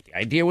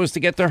idea was to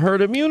get to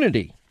herd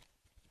immunity.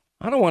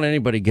 I don't want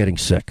anybody getting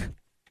sick.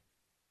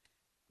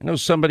 I know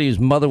somebody whose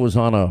mother was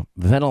on a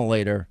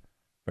ventilator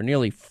for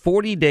nearly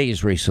 40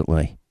 days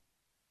recently.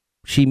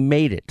 She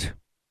made it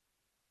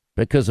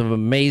because of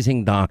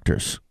amazing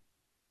doctors.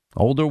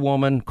 Older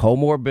woman,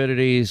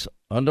 comorbidities,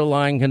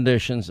 underlying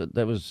conditions.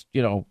 That was,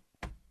 you know,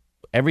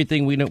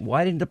 everything we knew.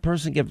 Why didn't the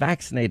person get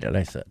vaccinated?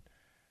 I said,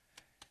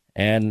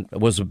 and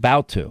was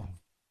about to.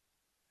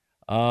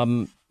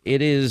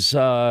 It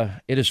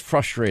is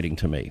frustrating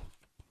to me.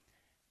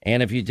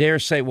 And if you dare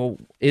say, well,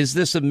 is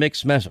this a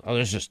mixed message? Oh,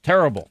 this is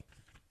terrible.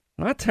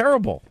 Not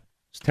terrible.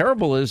 What's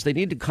terrible is they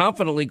need to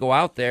confidently go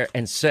out there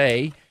and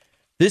say,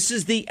 this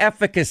is the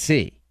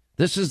efficacy.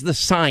 This is the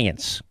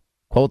science.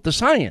 Quote the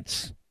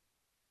science.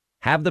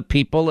 Have the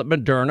people at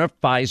Moderna,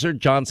 Pfizer,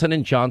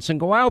 Johnson & Johnson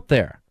go out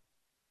there.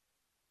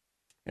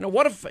 You know,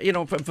 what if, you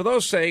know, for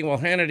those saying, well,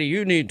 Hannity,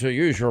 you need to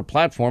use your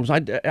platforms.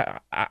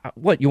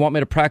 What, you want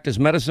me to practice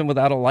medicine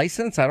without a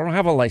license? I don't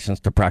have a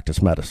license to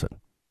practice medicine.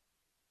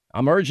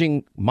 I'm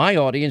urging my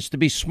audience to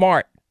be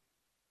smart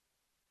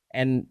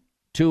and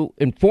to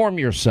inform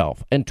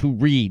yourself and to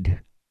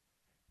read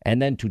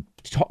and then to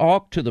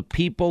talk to the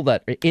people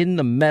that are in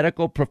the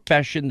medical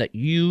profession that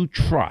you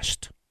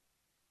trust.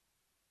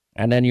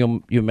 And then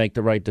you make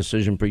the right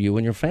decision for you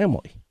and your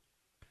family.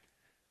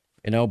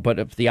 But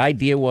if the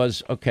idea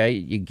was, okay,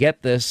 you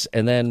get this,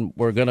 and then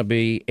we're going to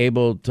be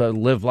able to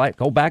live life,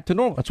 go back to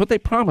normal. That's what they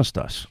promised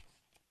us.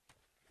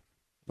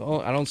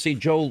 Well, I don't see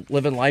Joe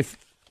living life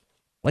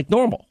like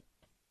normal.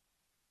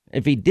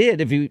 If he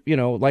did,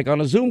 like on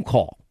a Zoom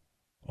call,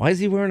 why is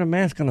he wearing a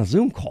mask on a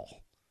Zoom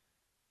call?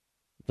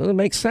 Doesn't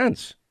make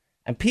sense.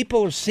 And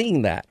people are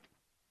seeing that.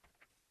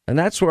 And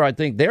that's where I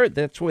think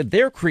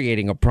they're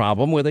creating a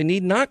problem where they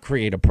need not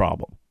create a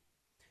problem.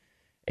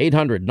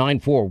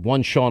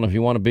 800-941-SEAN if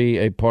you want to be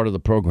a part of the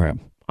program.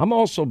 I'm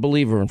also a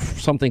believer in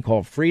something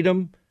called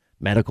freedom,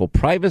 medical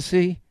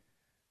privacy,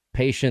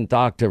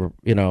 patient-doctor,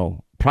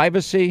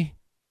 privacy.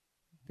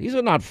 These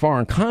are not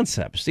foreign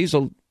concepts. These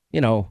are,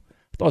 I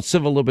thought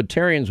civil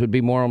libertarians would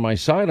be more on my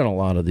side on a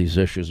lot of these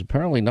issues.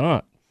 Apparently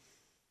not.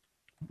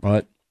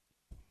 But,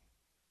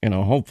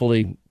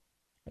 hopefully,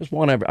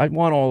 I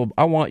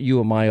want you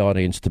and my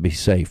audience to be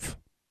safe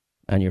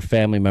and your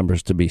family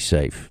members to be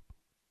safe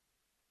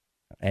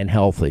and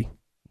healthy.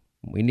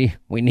 We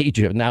need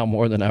you now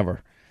more than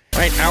ever. All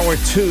right, hour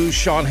 2,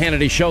 Sean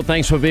Hannity Show.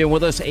 Thanks for being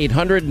with us.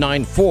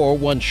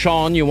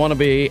 800-941-SEAN. You want to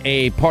be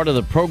a part of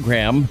the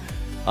program.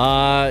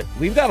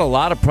 We've got a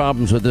lot of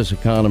problems with this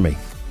economy,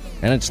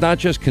 and it's not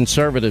just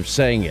conservatives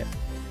saying it.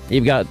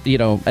 You've got,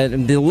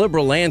 and the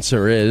liberal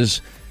answer is,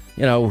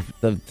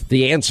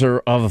 the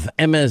answer of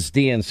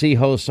MSDNC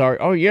hosts are,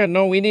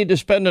 we need to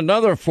spend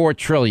another $4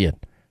 trillion.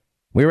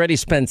 We already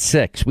spent $6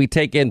 trillion. We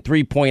take in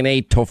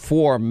 3.8 to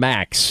 4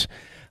 max.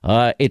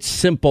 It's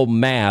simple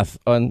math.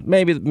 And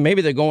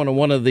maybe they're going to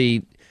one of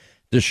the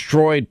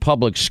destroyed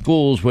public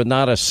schools where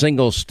not a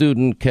single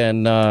student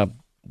can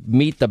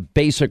meet the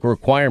basic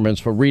requirements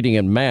for reading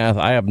and math.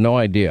 I have no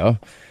idea.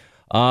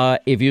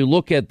 If you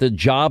look at the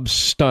job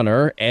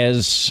stunner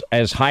as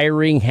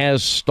hiring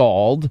has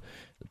stalled,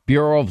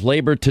 Bureau of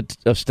Labor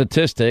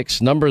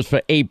Statistics numbers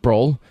for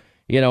April,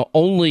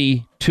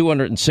 only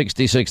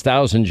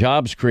 266,000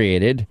 jobs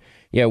created,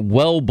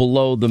 well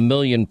below the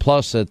million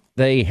plus that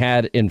they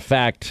had, in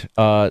fact,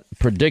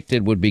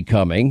 predicted would be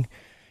coming.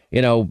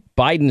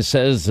 Biden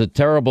says the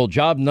terrible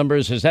job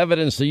numbers is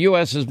evidence the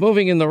U.S. is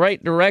moving in the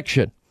right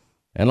direction.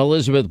 And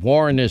Elizabeth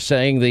Warren is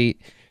saying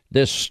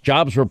this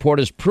jobs report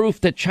is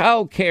proof that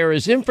child care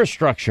is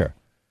infrastructure.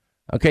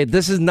 Okay,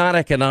 this is not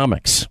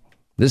economics.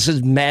 This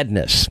is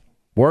madness.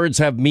 Words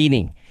have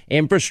meaning.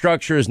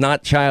 Infrastructure is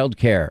not child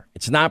care.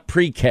 It's not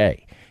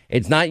pre-K.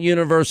 It's not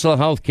universal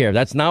health care.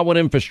 That's not what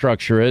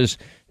infrastructure is.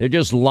 They're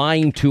just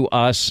lying to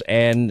us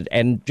and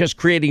just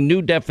creating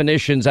new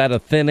definitions out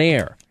of thin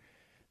air.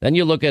 Then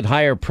you look at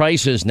higher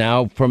prices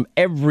now from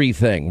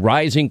everything.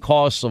 Rising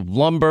costs of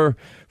lumber,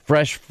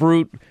 fresh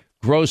fruit,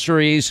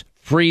 groceries,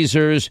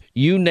 freezers,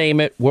 you name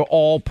it, we're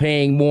all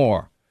paying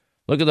more.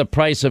 Look at the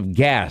price of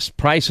gas.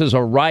 Prices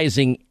are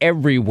rising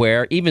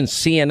everywhere. Even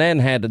CNN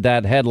had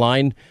that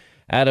headline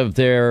out of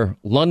their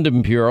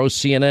London bureau,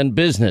 CNN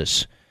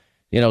Business.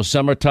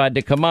 Some are tied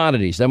to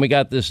commodities. Then we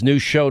got this new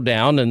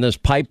showdown and this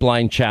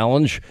pipeline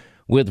challenge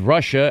with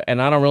Russia,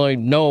 and I don't really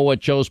know what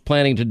Joe's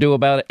planning to do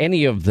about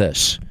any of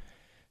this.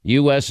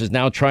 U.S. is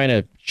now trying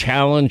to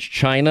challenge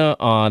China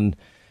on,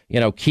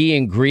 key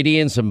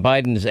ingredients in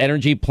Biden's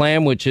energy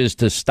plan, which is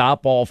to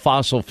stop all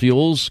fossil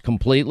fuels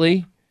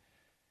completely.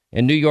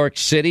 In New York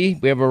City,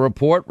 we have a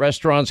report.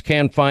 Restaurants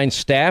can't find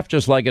staff,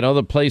 just like in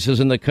other places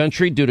in the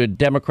country, due to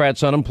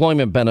Democrats'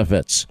 unemployment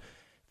benefits.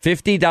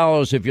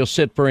 $50 if you'll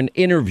sit for an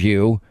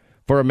interview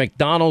for a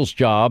McDonald's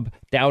job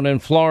down in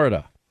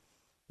Florida.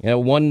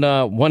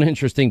 One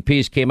interesting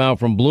piece came out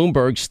from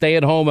Bloomberg.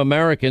 Stay-at-home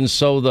Americans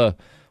sow the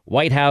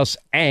White House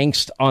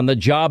angst on the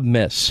job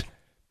miss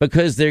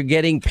because they're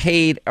getting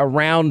paid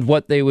around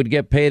what they would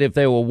get paid if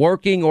they were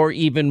working or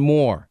even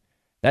more.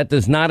 That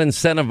does not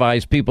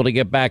incentivize people to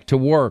get back to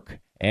work.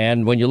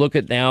 And when you look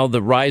at now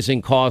the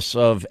rising costs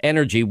of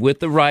energy, with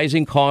the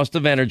rising cost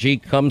of energy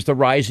comes the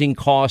rising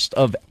cost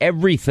of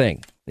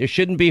everything. It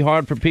shouldn't be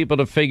hard for people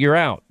to figure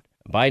out.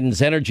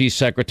 Biden's energy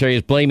secretary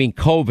is blaming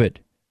COVID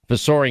for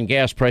soaring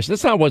gas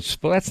prices.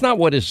 That's not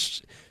what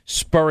is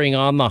spurring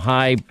on the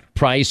high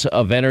price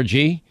of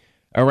energy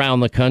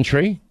around the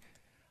country.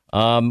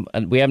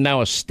 And we have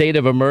now a state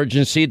of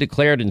emergency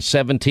declared in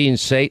 17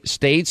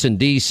 states and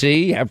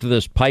D.C. after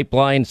this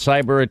pipeline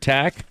cyber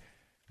attack.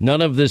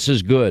 None of this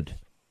is good.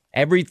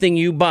 Everything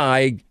you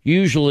buy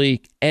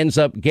usually ends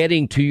up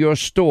getting to your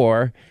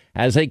store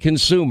as a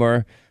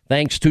consumer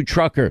thanks to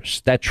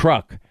truckers. That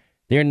truck,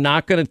 they're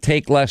not going to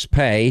take less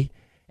pay.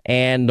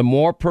 And the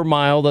more per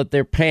mile that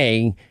they're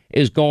paying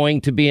is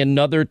going to be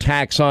another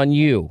tax on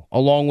you,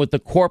 along with the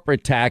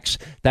corporate tax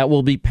that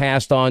will be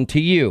passed on to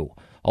you,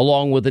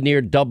 along with the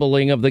near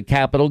doubling of the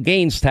capital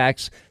gains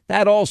tax.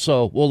 That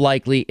also will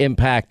likely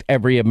impact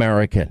every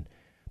American.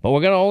 But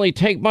we're going to only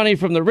take money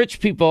from the rich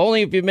people.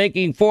 Only if you're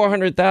making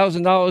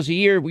 $400,000 a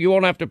year, you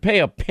won't have to pay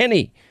a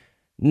penny.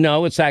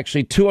 No, it's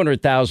actually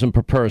 $200,000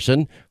 per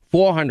person,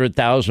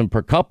 $400,000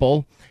 per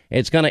couple.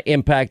 It's going to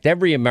impact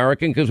every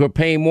American because we're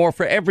paying more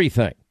for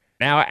everything.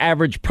 Now,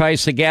 average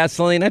price of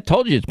gasoline, I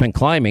told you it's been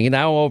climbing.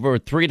 Now over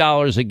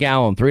 $3 a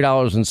gallon,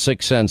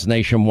 $3.06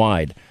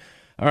 nationwide.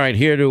 All right,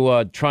 here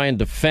to try and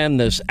defend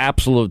this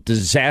absolute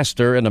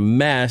disaster and a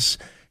mess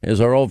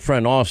is our old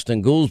friend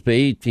Austin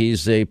Goolsbee.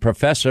 He's a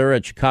professor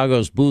at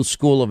Chicago's Booth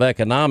School of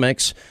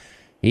Economics.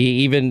 He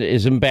even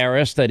is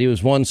embarrassed that he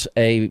was once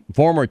a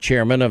former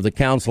chairman of the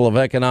Council of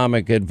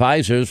Economic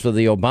Advisors for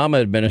the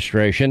Obama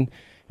administration.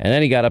 And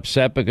then he got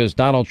upset because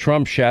Donald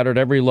Trump shattered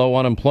every low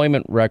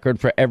unemployment record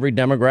for every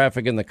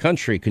demographic in the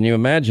country. Can you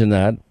imagine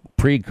that?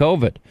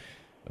 Pre-COVID.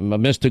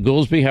 Mr.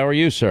 Goolsbee, how are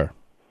you, sir?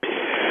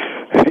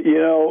 You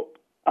know,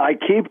 I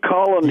keep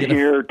calling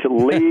here to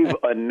leave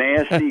a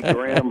nasty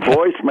Graham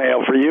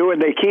voicemail for you,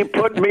 and they keep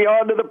putting me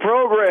onto the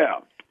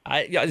program.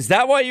 Is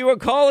that why you were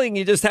calling?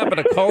 You just happened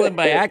to call in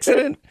by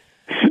accident?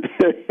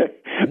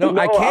 No,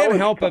 I can't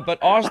help it,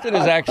 but Austin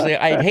is actually,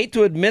 I'd hate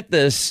to admit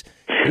this,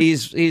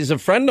 he's a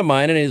friend of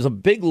mine, and he's a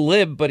big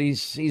lib, but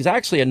he's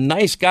actually a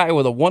nice guy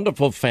with a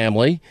wonderful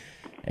family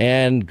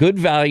and good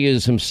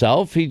values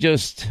himself. He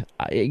just,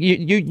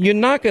 you're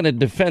not going to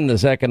defend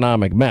this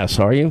economic mess,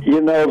 are you?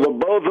 You know, the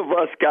both of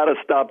us got to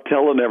stop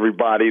telling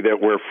everybody that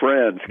we're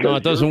friends. No,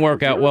 it doesn't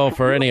work out well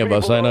for any of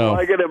us, I know.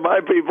 Like it, and my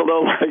people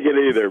don't like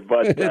it either.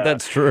 But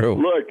that's true.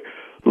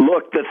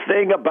 Look, the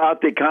thing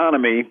about the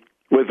economy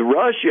with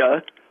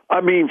Russia,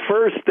 I mean,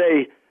 first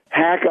they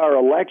hack our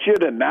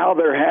election, and now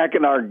they're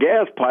hacking our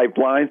gas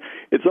pipeline.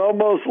 It's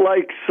almost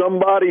like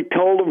somebody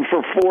told them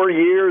for 4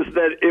 years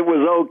that it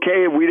was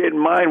okay and we didn't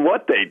mind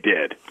what they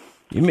did.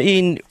 You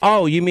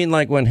mean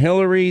like when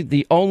Hillary,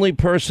 the only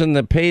person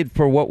that paid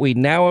for what we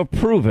now have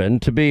proven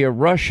to be a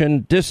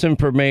Russian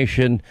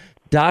disinformation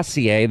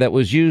dossier that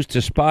was used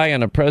to spy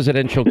on a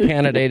presidential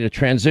candidate, a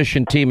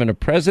transition team, and a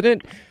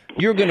president?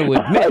 You're going to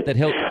admit that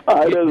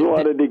I just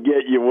wanted to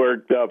get you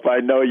worked up. I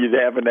know you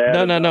haven't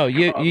had. No.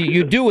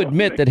 You do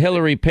admit that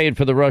Hillary paid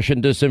for the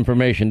Russian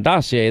disinformation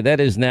dossier. That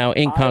is now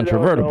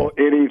incontrovertible.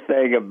 I don't know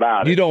anything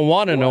about it. You don't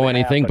want to know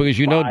anything because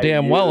you know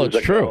damn well it's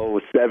true.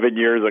 7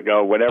 years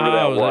ago, whenever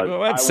that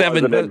was. That's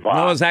seven. No, it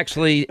was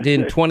actually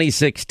in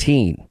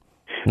 2016,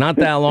 not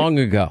that long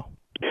ago.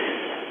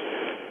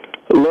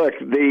 Look,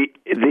 the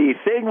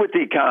thing with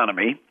the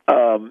economy,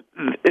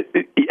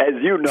 as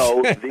you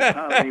know, the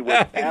economy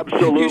was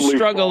absolutely. You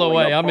struggle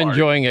away. Apart. I'm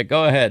enjoying it.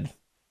 Go ahead.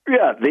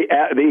 Yeah,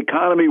 the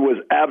economy was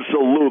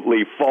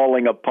absolutely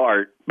falling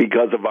apart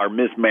because of our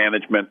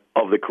mismanagement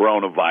of the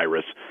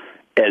coronavirus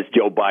as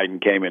Joe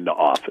Biden came into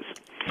office.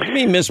 What do you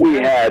mean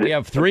mismanagement? We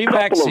have three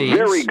vaccines. Of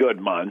very good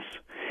months.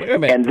 Wait a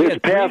minute. And this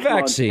past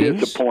month,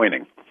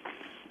 disappointing.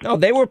 No,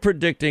 they were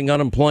predicting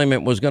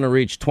unemployment was going to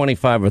reach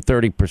 25 or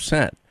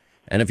 30%.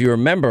 And if you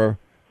remember,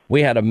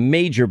 we had a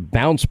major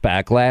bounce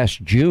back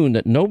last June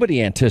that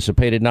nobody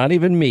anticipated, not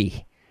even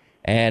me.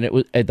 And it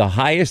was the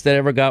highest that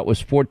ever got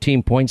was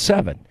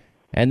 14.7.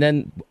 And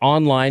then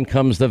online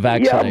comes the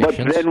vaccinations.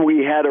 Yeah, but then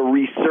we had a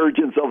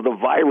resurgence of the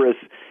virus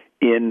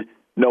in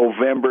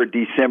November,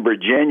 December,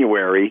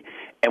 January,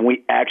 and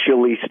we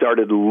actually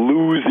started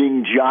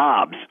losing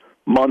jobs,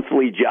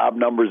 monthly job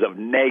numbers of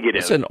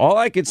negative. Listen, all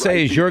I could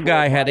say is your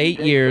guy had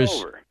 8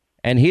 years,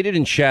 and he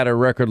didn't shatter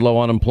record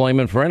low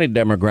unemployment for any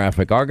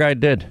demographic. Our guy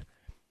did.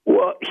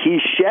 Well, he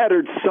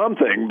shattered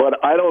something, but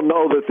I don't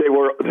know that they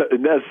were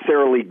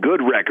necessarily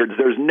good records.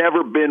 There's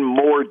never been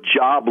more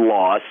job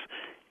loss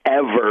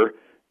ever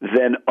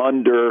than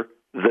under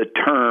the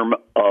term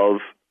of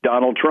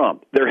Donald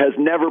Trump. There has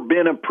never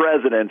been a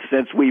president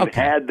since we've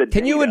had the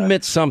Can you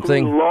admit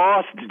something? Who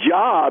lost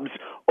jobs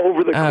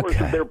over the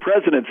course of their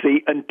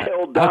presidency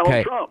until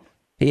Donald Trump.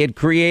 He had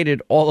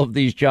created all of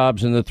these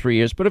jobs in the 3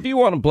 years. But if you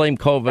want to blame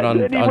COVID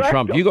on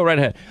Trump, you go right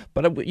ahead.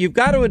 But you've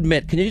got to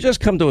admit, can you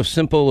just come to a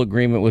simple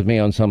agreement with me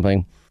on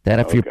something? That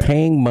if you're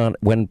paying money,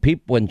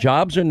 when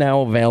jobs are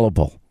now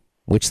available,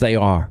 which they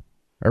are,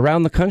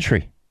 around the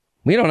country,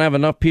 we don't have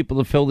enough people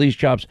to fill these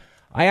jobs.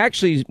 I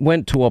actually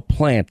went to a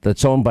plant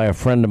that's owned by a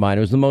friend of mine.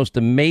 It was the most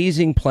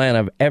amazing plant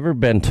I've ever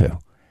been to.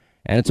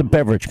 And it's a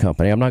beverage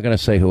company. I'm not going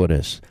to say who it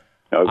is.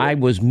 Okay. I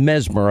was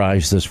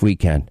mesmerized this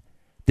weekend.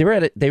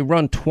 They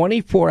run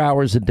 24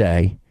 hours a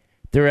day.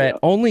 They're at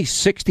only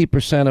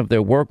 60% of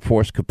their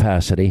workforce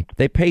capacity.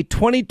 They pay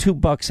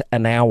 $22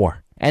 an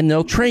hour, and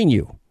they'll train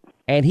you.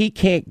 And he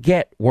can't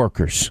get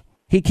workers.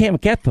 He can't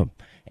get them.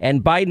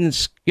 And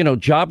Biden's,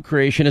 job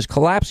creation is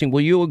collapsing.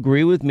 Will you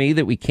agree with me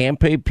that we can't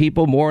pay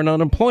people more in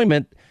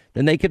unemployment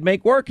than they could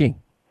make working?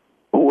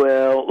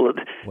 Well,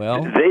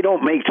 they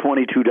don't make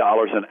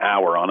 $22 an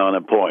hour on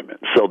unemployment.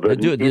 So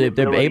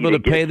they're able to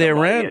pay their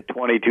rent.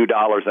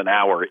 $22 an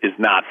hour is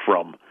not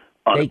from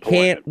unemployment. They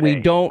can't. We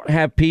don't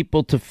have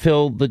people to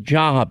fill the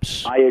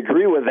jobs. I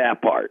agree with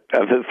that part.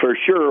 For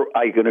sure,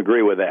 I can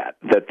agree with that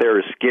there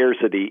is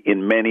scarcity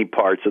in many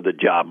parts of the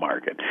job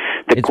market.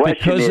 It's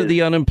because of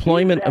the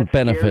unemployment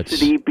benefits.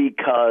 Scarcity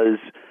because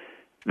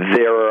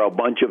there are a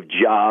bunch of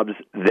jobs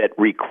that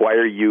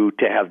require you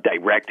to have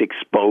direct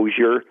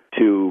exposure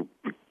to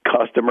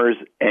customers,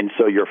 and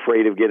so you're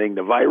afraid of getting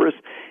the virus?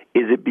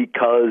 Is it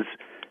because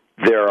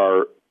there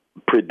are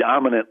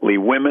predominantly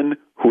women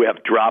who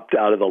have dropped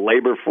out of the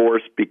labor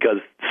force because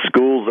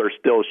schools are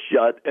still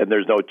shut and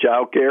there's no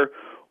child care?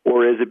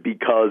 Or is it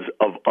because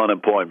of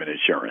unemployment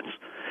insurance?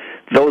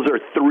 Those are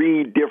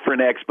three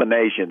different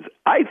explanations.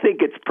 I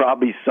think it's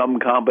probably some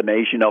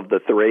combination of the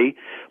three,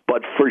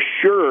 but for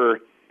sure,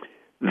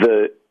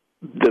 the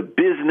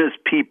business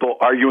people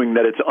arguing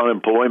that it's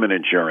unemployment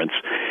insurance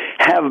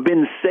have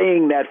been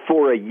saying that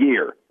for a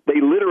year. They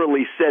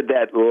literally said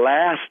that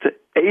last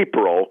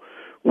April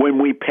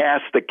when we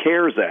passed the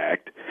CARES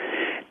Act,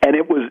 and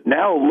it was,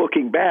 now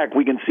looking back,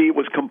 we can see it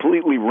was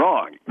completely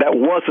wrong. That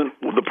wasn't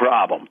the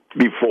problem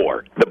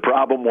before. The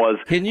problem was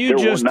can you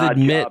just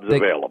admit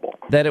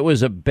that it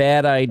was a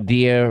bad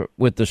idea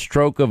with the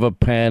stroke of a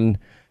pen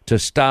to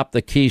stop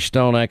the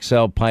Keystone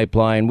XL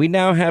pipeline? We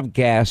now have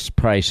gas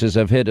prices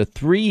have hit a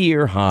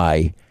 3-year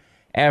high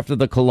after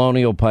the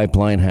Colonial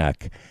Pipeline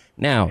hack.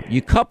 Now,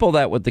 you couple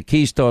that with the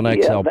Keystone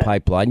XL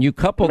pipeline. You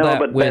couple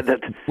that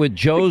with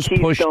Joe's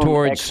push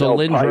towards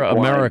Solyndra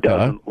America.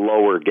 Doesn't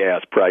lower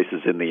gas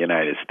prices in the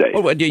United States.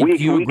 Oh, do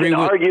you agree can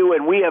with... argue,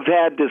 and we have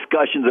had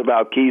discussions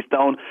about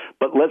Keystone,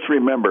 but let's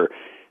remember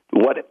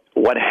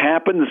what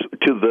happens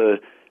to the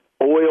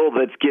oil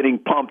that's getting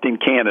pumped in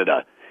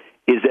Canada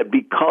is that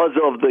because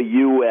of the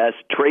U.S.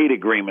 trade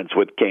agreements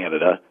with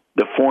Canada,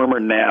 the former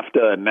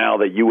NAFTA and now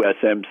the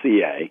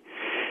USMCA,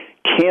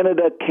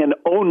 Canada can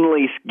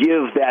only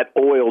give that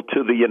oil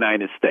to the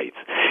United States.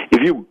 If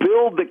you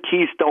build the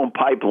Keystone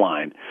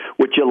Pipeline,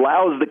 which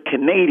allows the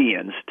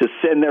Canadians to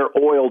send their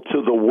oil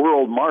to the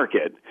world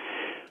market,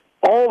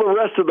 all the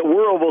rest of the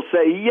world will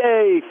say,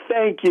 yay,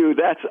 thank you,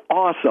 that's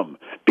awesome,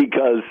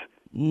 because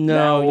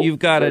you've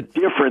got a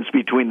difference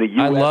between the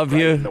U.S. I love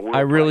you. And the world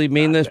I really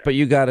mean this, there. but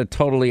you got it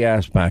totally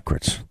ass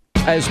backwards.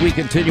 As we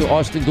continue,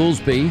 Austin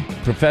Goolsbee,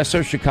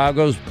 professor,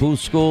 Chicago's Booth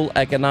School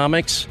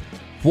Economics,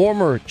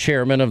 former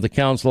chairman of the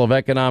Council of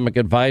Economic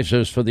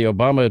Advisors for the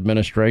Obama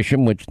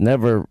administration, which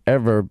never,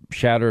 ever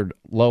shattered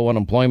low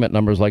unemployment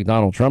numbers like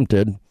Donald Trump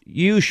did.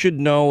 You should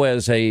know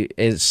as a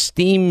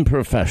esteemed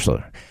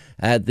professor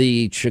at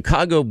the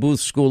Chicago Booth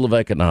School of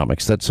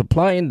Economics that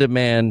supply and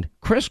demand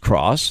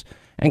crisscross,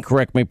 and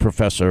correct me,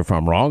 Professor, if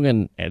I'm wrong,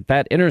 and at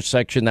that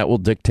intersection that will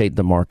dictate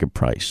the market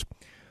price.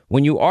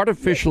 When you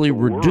artificially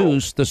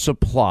reduce the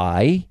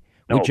supply,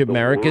 which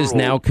America is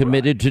now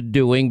committed to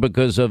doing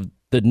because of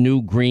the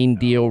new Green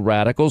Deal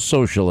radical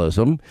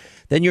socialism,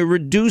 then you're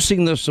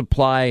reducing the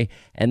supply,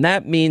 and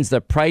that means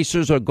that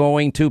prices are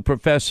going to,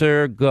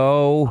 Professor,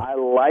 go... I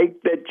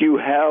like that you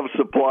have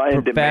supply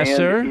and demand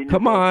in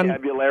come your on.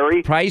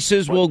 vocabulary.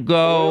 Prices will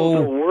go...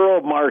 It's a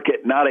world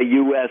market, not a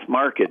U.S.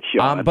 market,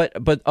 Sean.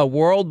 But a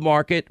world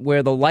market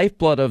where the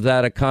lifeblood of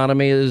that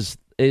economy is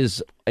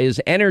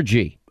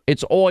energy.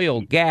 It's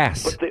oil,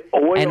 gas. But the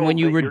oil and when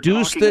you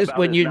reduce this,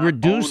 when you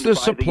reduce the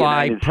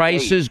supply,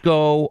 prices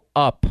go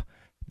up.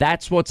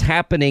 That's what's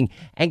happening.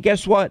 And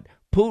guess what?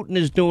 Putin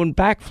is doing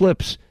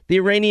backflips. The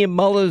Iranian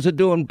mullahs are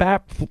doing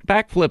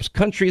backflips.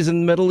 Countries in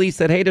the Middle East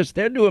that hate us,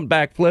 they're doing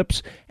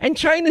backflips. And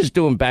China's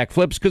doing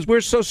backflips because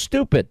we're so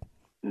stupid.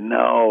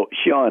 No,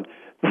 Sean,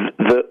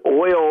 the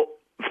oil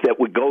that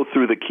would go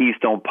through the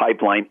Keystone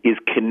Pipeline is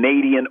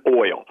Canadian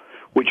oil,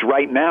 which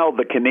right now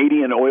the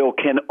Canadian oil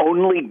can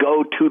only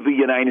go to the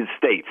United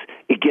States.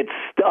 It gets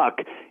stuck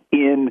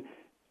in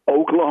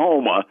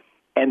Oklahoma.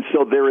 And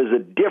so there is a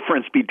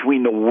difference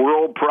between the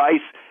world price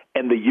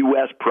and the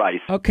U.S. price.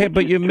 Okay,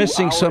 but you're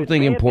missing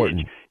something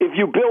important. If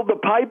you build the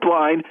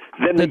pipeline,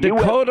 then the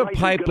Dakota US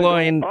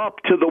pipeline is go up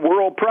to the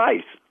world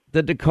price.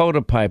 The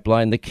Dakota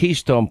pipeline, the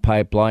Keystone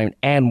pipeline,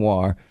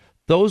 ANWR,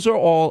 those are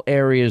all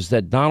areas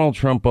that Donald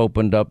Trump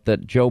opened up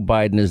that Joe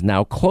Biden is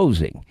now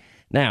closing.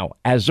 Now,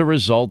 as a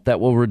result,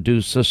 that will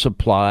reduce the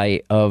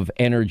supply of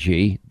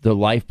energy, the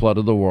lifeblood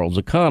of the world's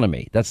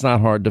economy. That's not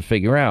hard to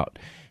figure out.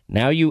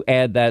 Now you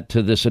add that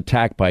to this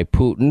attack by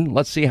Putin.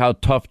 Let's see how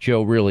tough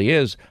Joe really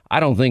is. I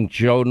don't think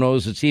Joe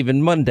knows it's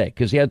even Monday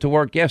because he had to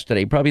work yesterday.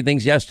 He probably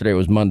thinks yesterday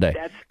was Monday.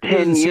 That's 10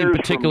 doesn't seem years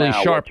particularly from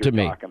now, sharp what you're to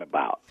me. Talking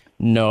about.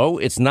 No,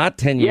 it's not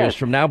 10 years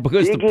from now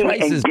because the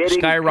price is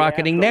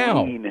skyrocketing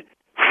now.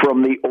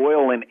 From the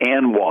oil in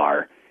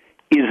ANWR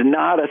is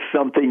not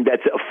something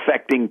that's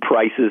affecting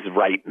prices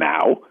right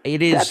now.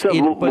 It is. Did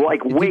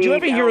you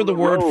ever hear of the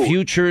word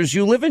futures?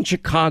 You live in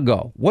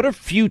Chicago. What are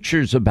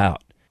futures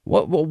about?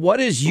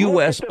 What is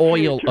U.S.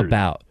 oil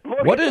about?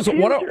 What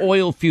are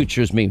oil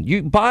futures mean?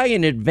 You buy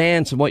in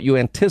advance of what you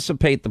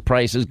anticipate the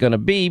price is going to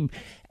be,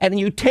 and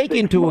you take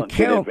into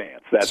account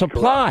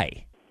supply.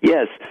 Correct.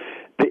 Yes.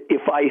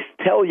 If I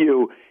tell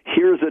you,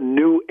 here's a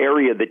new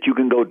area that you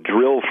can go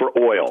drill for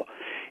oil,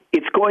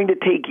 it's going to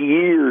take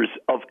years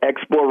of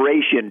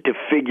exploration to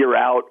figure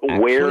out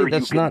where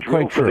you can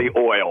drill for the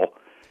oil.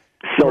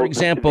 So for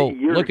example,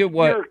 look at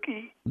what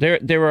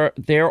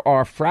there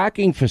are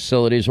fracking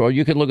facilities, or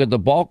you can look at the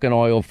Balkan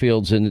oil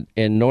fields in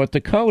North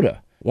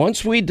Dakota.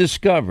 Once we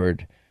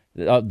discovered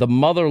the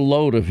mother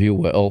lode, if you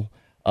will,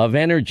 of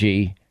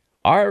energy,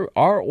 our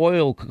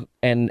oil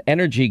and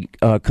energy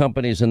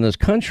companies in this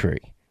country,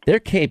 their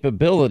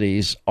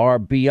capabilities are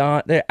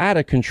beyond, they're out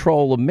of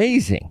control,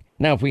 amazing.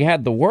 Now, if we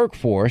had the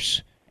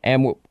workforce,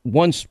 and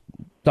once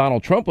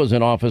Donald Trump was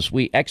in office,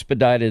 we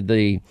expedited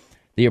the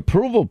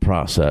approval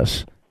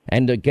process.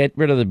 and to get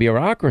rid of the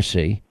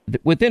bureaucracy,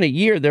 within a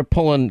year, they're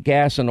pulling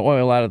gas and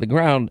oil out of the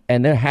ground,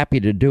 and they're happy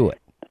to do it.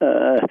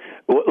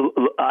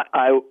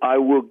 I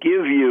will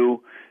give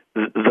you,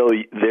 though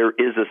there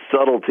is a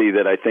subtlety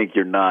that I think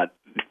you're not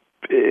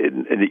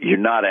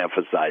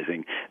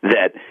emphasizing,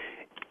 that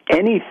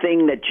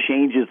anything that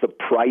changes the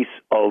price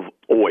of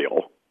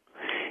oil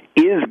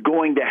is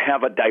going to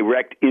have a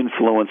direct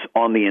influence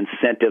on the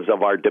incentives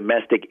of our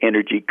domestic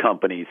energy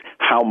companies,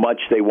 how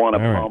much they want to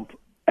pump.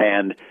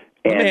 And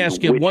let me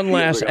ask you one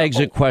last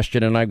exit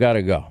question, and I've got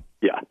to go.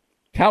 Yeah.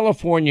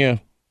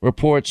 California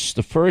reports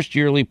the first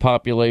yearly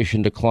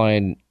population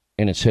decline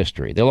in its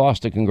history. They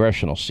lost a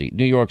congressional seat.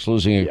 New York's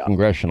losing a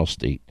congressional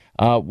seat.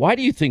 Why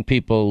do you think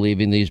people are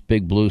leaving these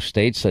big blue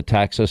states that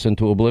tax us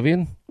into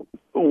oblivion?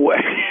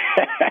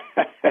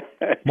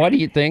 Why do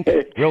you think?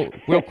 Real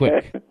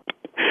quick.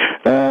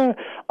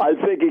 I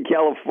think in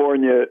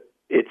California,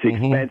 it's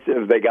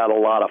expensive. They got a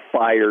lot of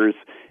fires,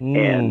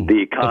 and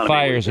the economy. The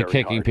fires are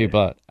kicking people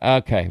out.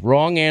 Okay,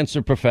 wrong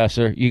answer,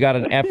 Professor. You got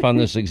an F on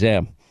this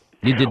exam.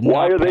 You did not.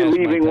 Why are they pass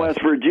leaving my West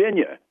test.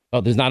 Virginia?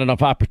 Oh, there's not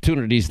enough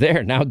opportunities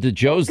there. Now that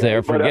Joe's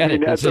there, forget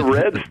it. That's a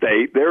red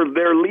state.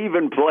 They're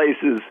leaving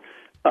places.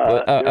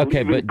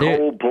 Okay, but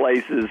coal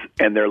places,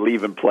 and they're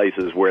leaving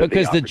places where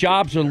because the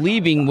jobs are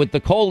leaving with the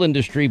coal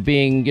industry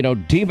being,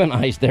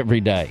 demonized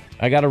every day.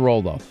 I got to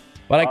roll though,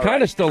 but I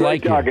kind of still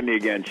like talking to you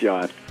again,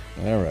 Sean.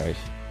 All right,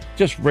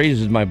 just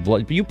raises my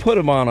blood. You put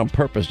them on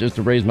purpose just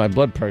to raise my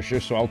blood pressure,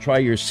 so I'll try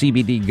your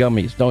CBD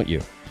gummies, don't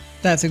you?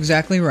 That's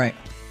exactly right.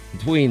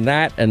 Between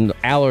that and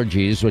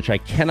allergies, which I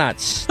cannot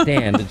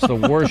stand, it's the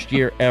worst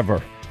year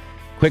ever.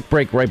 Quick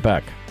break, right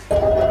back.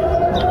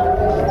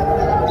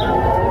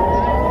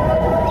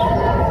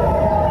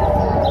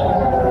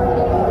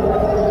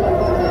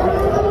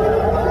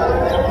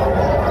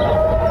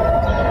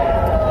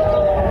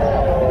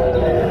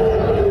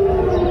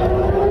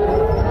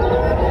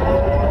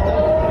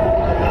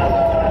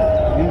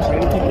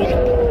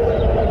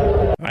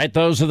 Right,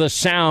 those are the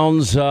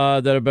sounds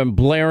that have been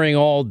blaring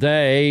all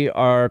day.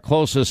 Our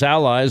closest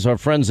allies, our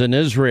friends in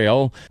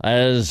Israel,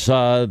 as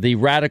the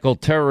radical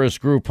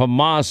terrorist group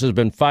Hamas has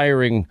been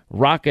firing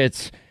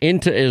rockets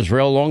into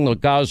Israel along the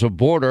Gaza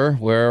border,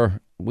 where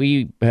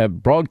we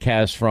have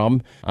broadcast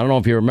from. I don't know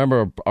if you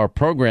remember our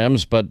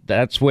programs, but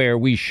that's where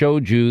we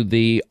showed you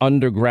the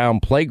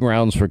underground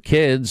playgrounds for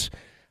kids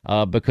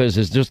because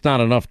there's just not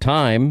enough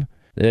time.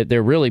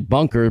 They're really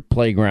bunker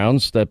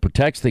playgrounds that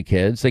protects the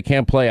kids. They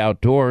can't play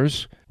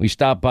outdoors. We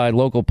stopped by a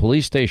local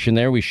police station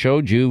there. We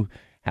showed you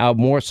how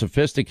more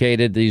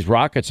sophisticated these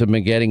rockets have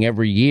been getting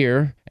every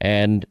year.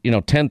 And,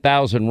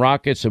 10,000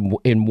 rockets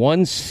in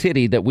one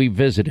city that we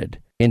visited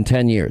in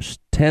 10 years.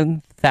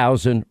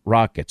 10,000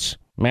 rockets.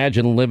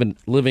 Imagine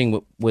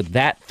living with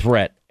that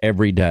threat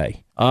every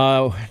day.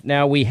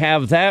 Now we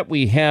have that.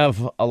 We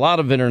have a lot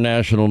of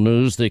international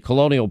news. The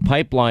Colonial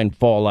Pipeline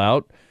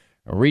fallout.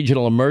 A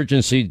regional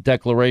emergency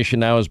declaration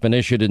now has been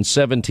issued in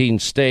 17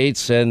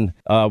 states and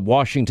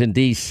Washington,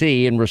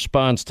 D.C. in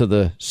response to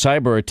the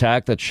cyber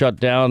attack that shut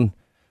down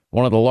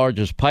one of the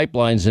largest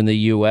pipelines in the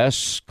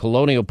U.S.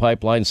 Colonial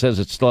Pipeline says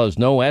it still has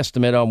no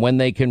estimate on when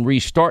they can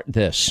restart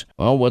this.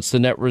 Well, what's the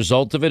net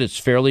result of it? It's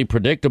fairly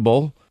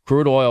predictable.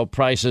 Crude oil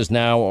prices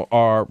now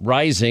are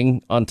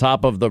rising on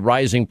top of the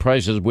rising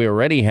prices we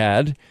already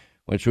had,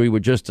 which we were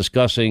just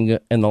discussing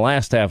in the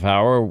last half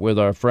hour with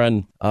our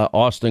friend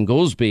Austin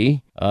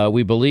Goolsbee.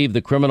 We believe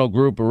the criminal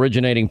group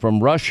originating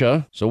from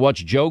Russia. So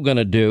what's Joe going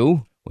to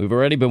do? We've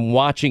already been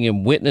watching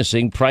and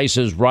witnessing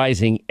prices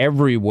rising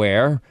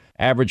everywhere.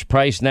 Average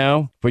price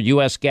now for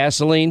U.S.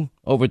 gasoline,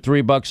 over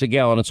 $3 a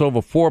gallon. It's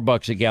over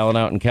 $4 a gallon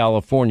out in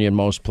California in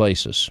most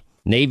places.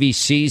 Navy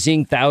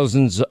seizing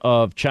thousands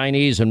of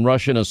Chinese and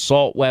Russian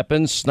assault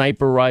weapons,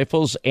 sniper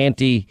rifles,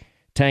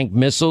 anti-tank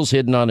missiles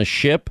hidden on a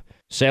ship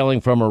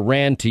sailing from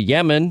Iran to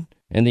Yemen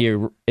in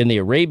the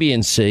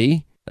Arabian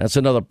Sea. That's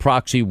another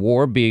proxy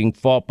war being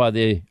fought by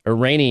the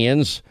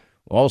Iranians,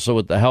 also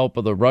with the help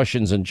of the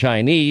Russians and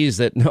Chinese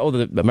that know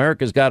that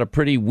America's got a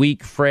pretty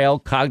weak, frail,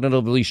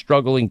 cognitively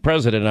struggling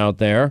president out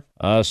there.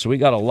 So we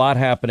got a lot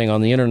happening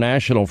on the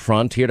international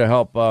front. Here to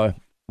help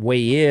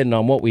weigh in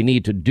on what we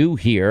need to do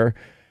here,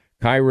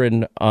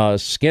 Kyron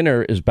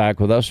Skinner is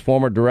back with us,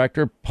 former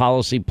director,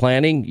 policy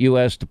planning,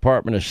 U.S.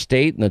 Department of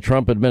State in the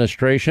Trump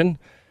administration.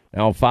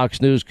 Now a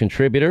Fox News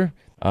contributor.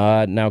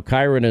 Now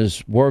Kyron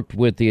has worked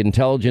with the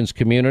intelligence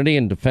community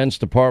and Defense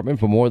Department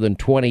for more than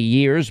 20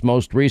 years,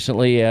 most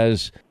recently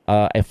as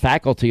a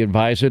faculty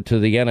advisor to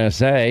the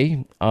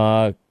NSA.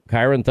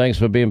 Kyron, thanks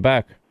for being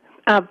back.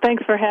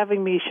 Thanks for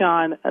having me,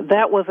 Sean.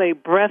 That was a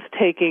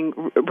breathtaking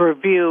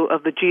review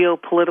of the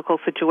geopolitical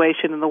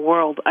situation in the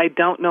world. I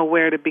don't know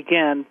where to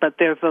begin, but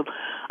there's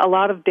a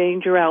lot of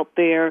danger out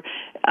there,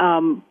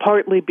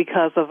 partly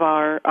because of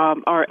our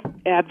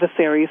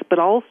adversaries, but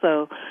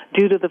also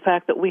due to the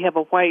fact that we have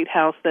a White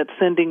House that's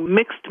sending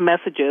mixed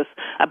messages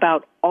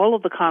about all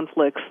of the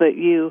conflicts that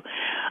you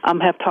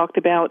have talked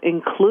about,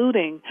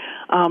 including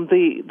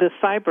the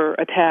cyber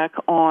attack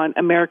on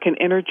American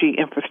energy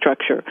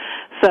infrastructure.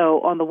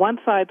 So on the one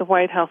one side, the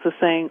White House is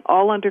saying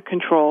all under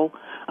control.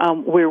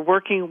 We're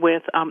working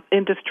with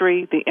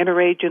industry, the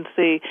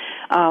interagency.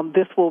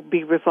 This will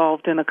be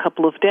resolved in a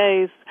couple of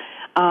days.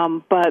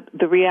 But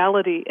the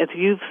reality, as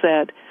you've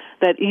said,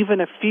 that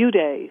even a few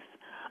days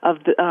of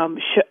the,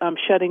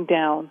 shutting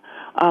down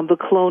the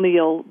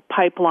Colonial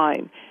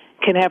Pipeline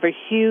can have a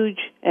huge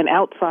and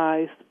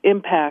outsized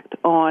impact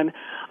on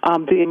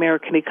the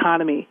American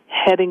economy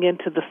heading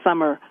into the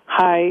summer,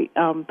 high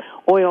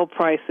oil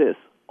prices,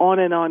 on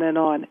and on and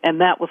on.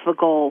 And that was the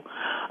goal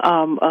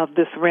of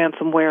this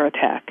ransomware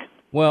attack.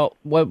 Well,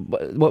 what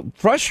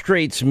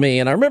frustrates me,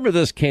 and I remember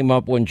this came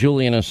up when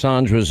Julian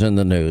Assange was in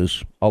the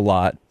news a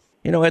lot.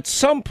 You know, at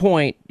some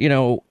point, you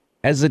know,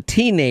 as a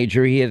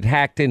teenager, he had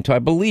hacked into, I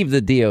believe, the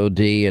DOD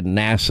and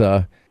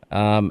NASA.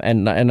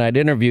 And I'd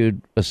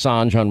interviewed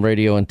Assange on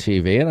radio and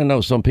TV, and I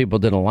know some people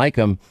didn't like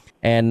him,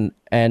 and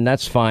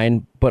that's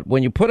fine. But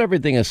when you put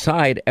everything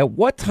aside, at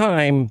what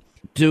time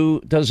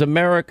does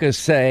America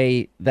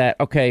say that,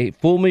 okay,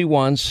 fool me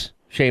once,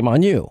 shame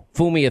on you.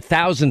 Fool me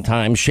 1,000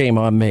 times, shame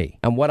on me.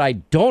 And what I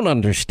don't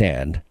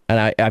understand,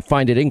 and I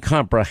find it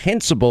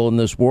incomprehensible in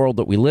this world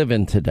that we live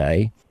in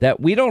today, that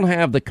we don't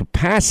have the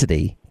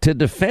capacity to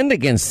defend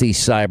against these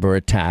cyber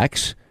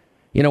attacks.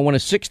 You know, when a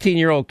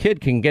 16-year-old kid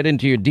can get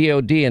into your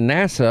DOD and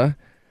NASA,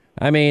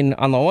 I mean,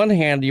 on the one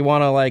hand, you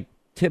want to, like,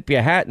 tip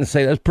your hat and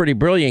say, that's pretty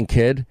brilliant,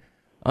 kid.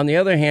 On the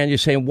other hand, you're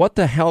saying, what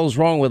the hell's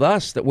wrong with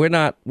us that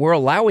we're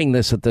allowing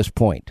this at this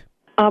point?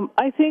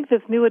 I think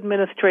this new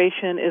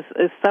administration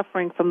is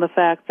suffering from the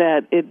fact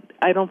that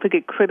I don't think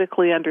it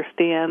critically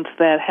understands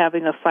that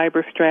having a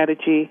cyber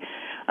strategy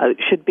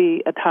should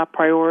be a top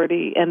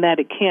priority and that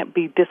it can't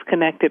be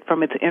disconnected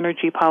from its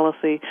energy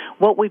policy.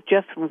 What we've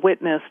just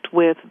witnessed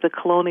with the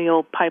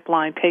Colonial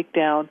Pipeline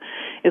takedown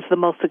is the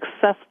most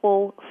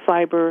successful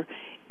cyber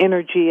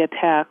energy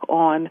attack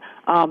on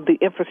the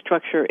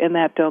infrastructure in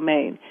that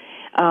domain.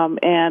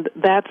 And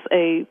that's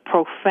a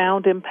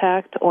profound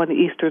impact on the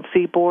Eastern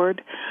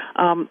Seaboard.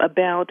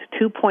 About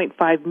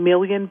 2.5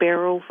 million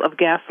barrels of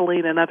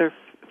gasoline and other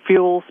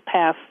fuels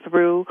pass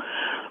through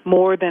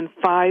more than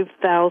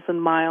 5,000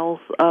 miles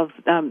of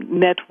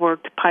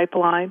networked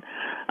pipeline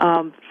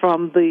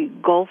from the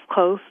Gulf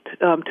Coast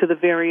to the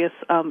various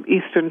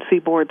Eastern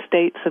Seaboard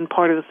states and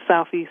part of the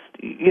Southeast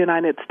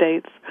United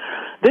States.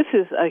 This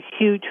is a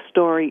huge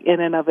story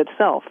in and of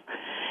itself.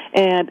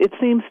 And it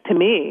seems to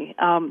me,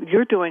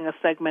 you're doing a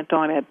segment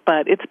on it,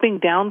 but it's being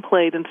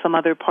downplayed in some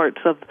other parts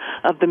of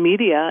the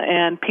media,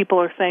 and people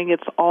are saying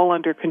it's all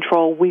under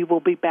control. We will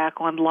be back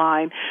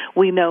online.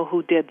 We know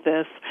who did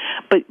this.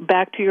 But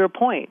back to your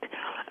point,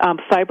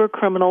 cyber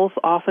criminals,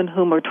 often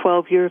whom are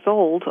 12 years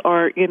old,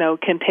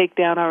 can take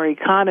down our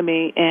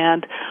economy,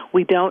 and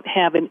we don't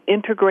have an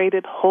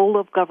integrated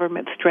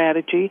whole-of-government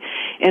strategy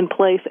in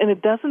place. And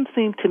it doesn't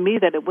seem to me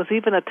that it was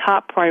even a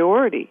top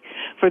priority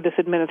for this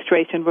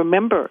administration.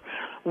 Remember,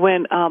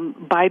 when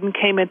Biden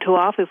came into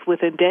office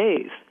within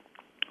days,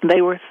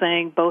 they were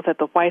saying both at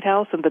the White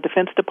House and the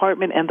Defense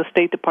Department and the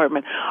State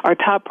Department, our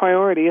top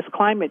priority is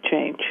climate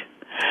change.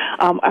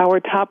 Our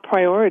top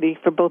priority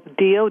for both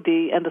DOD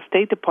and the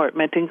State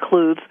Department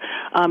includes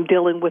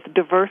dealing with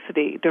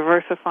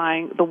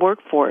diversifying the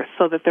workforce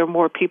so that there are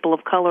more people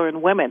of color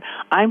and women.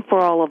 I'm for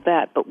all of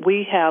that, but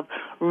we have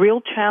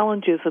real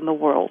challenges in the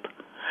world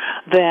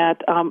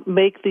that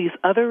make these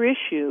other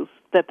issues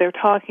that they're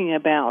talking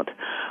about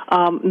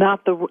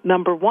not the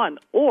number one.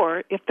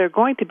 Or if they're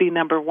going to be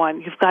number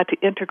one, you've got to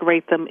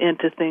integrate them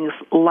into things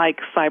like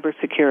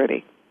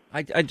cybersecurity.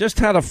 I just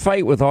had a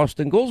fight with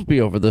Austin Goolsbee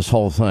over this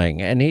whole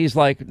thing, and he's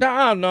like,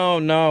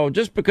 no,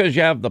 just because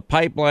you have the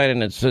pipeline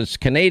and it's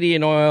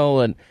Canadian oil.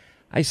 And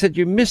I said,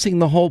 you're missing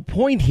the whole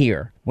point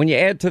here. When you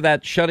add to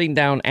that shutting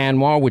down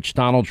ANWR, which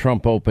Donald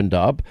Trump opened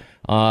up,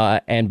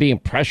 and being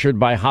pressured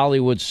by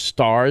Hollywood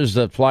stars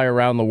that fly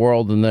around the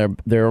world in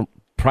their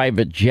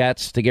private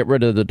jets to get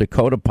rid of the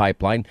Dakota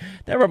pipeline,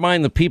 never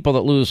mind the people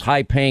that lose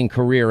high-paying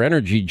career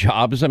energy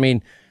jobs. I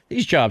mean,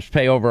 these jobs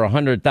pay over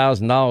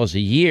 $100,000 a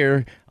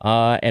year,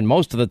 and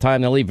most of the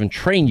time they'll even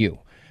train you.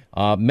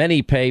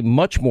 Many pay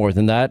much more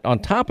than that on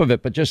top of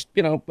it, but just,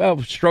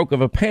 stroke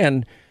of a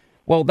pen.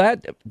 Well,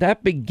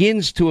 that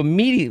begins to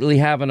immediately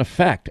have an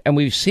effect, and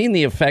we've seen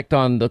the effect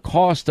on the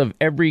cost of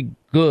every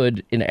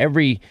good in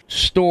every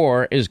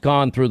store is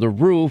gone through the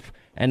roof,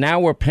 and now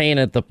we're paying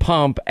at the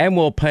pump, and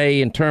we'll pay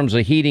in terms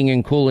of heating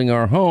and cooling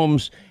our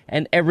homes,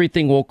 and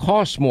everything will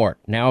cost more.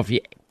 Now, if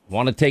you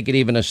want to take it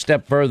even a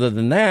step further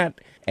than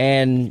that,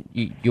 and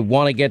you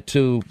want to get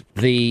to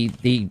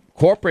the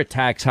corporate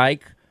tax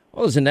hike,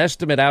 well, there's an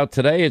estimate out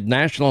today at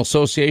National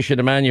Association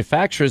of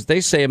Manufacturers.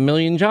 They say 1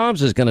 million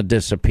jobs is going to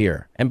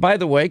disappear. And by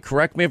the way,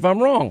 correct me if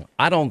I'm wrong,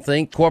 I don't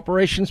think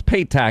corporations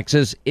pay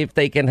taxes if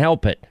they can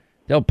help it.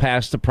 They'll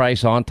pass the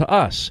price on to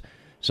us.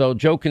 So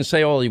Joe can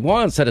say all he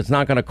wants that it's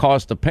not going to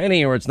cost a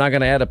penny or it's not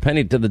going to add a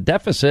penny to the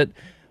deficit.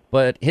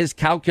 but his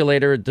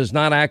calculator does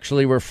not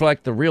actually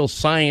reflect the real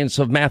science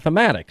of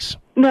mathematics.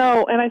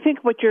 No, and I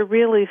think what you're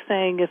really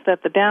saying is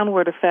that the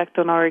downward effect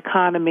on our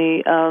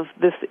economy of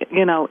this,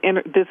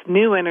 this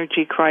new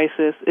energy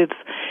crisis,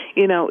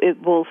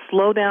 it will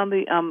slow down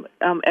the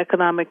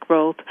economic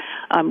growth.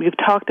 You've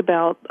talked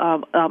about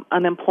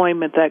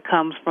unemployment that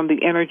comes from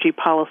the energy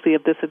policy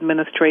of this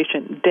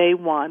administration, day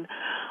one.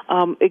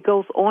 It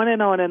goes on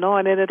and on and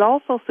on, and it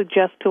also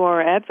suggests to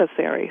our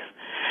adversaries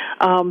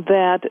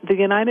that the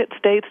United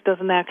States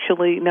doesn't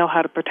actually know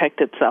how to protect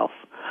itself.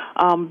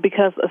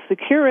 Because a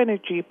secure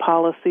energy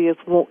policy is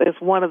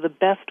one of the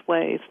best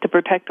ways to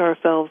protect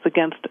ourselves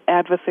against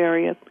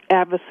adversaries.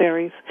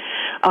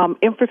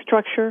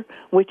 Infrastructure,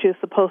 which is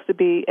supposed to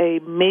be a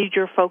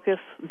major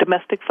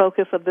domestic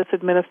focus of this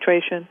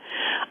administration,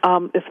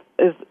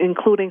 is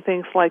including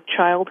things like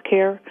child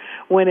care,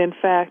 when in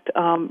fact,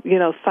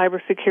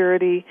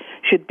 cybersecurity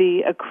should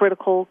be a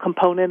critical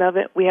component of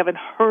it. We haven't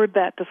heard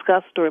that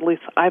discussed, or at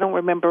least I don't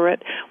remember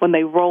it, when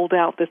they rolled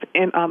out this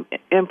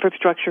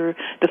infrastructure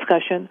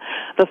discussion.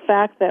 The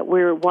fact that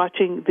we're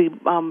watching the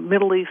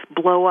Middle East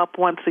blow up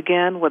once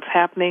again, what's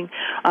happening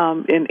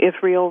in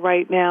Israel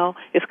right now,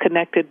 is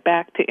connected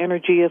back to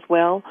energy as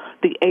well.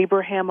 The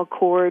Abraham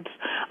Accords,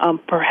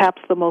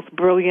 perhaps the most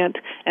brilliant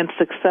and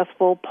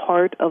successful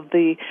part of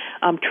the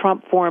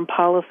Trump foreign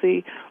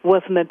policy,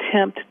 was an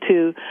attempt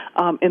to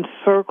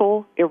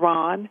encircle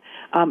Iran,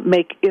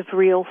 make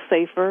Israel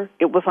safer.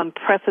 It was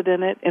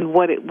unprecedented in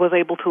what it was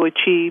able to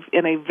achieve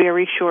in a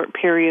very short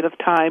period of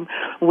time,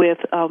 with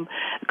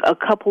a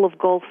couple of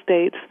Gulf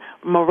states,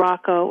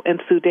 Morocco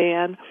and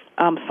Sudan,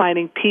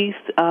 signing peace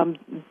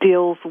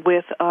deals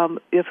with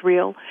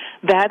Israel.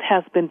 That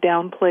has been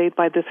downplayed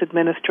by this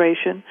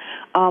administration.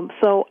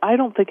 So I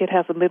don't think it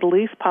has a Middle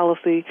East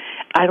policy.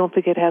 I don't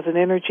think it has an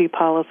energy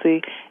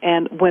policy.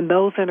 And when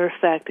those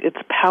intersect, it's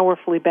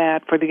powerfully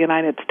bad for the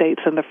United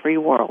States and the free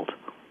world.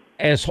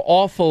 As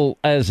awful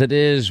as it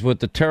is with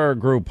the terror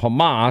group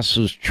Hamas,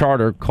 whose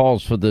charter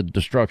calls for the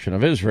destruction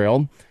of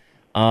Israel,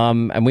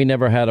 and we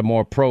never had a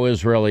more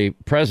pro-Israeli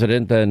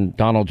president than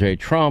Donald J.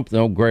 Trump,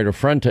 no greater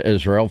friend to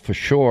Israel for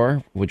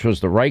sure, which was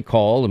the right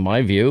call in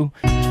my view.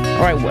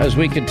 All right, as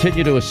we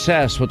continue to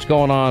assess what's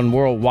going on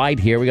worldwide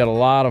here, we got a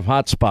lot of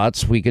hot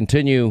spots. We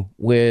continue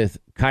with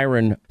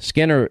Kyron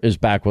Skinner is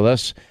back with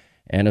us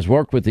and has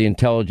worked with the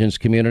intelligence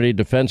community,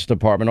 Defense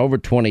Department over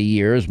 20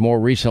 years, more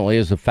recently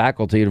as a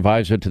faculty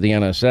advisor to the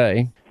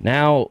NSA.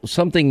 Now,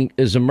 something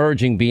is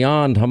emerging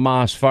beyond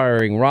Hamas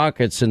firing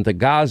rockets into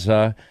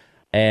Gaza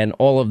and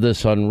all of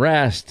this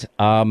unrest.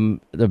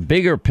 The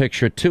bigger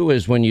picture, too,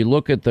 is when you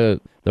look at the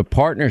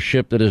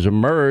partnership that has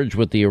emerged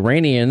with the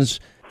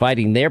Iranians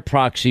fighting their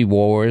proxy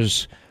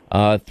wars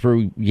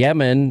through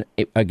Yemen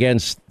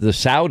against the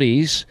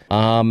Saudis,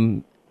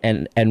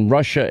 and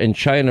Russia and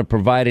China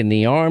providing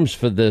the arms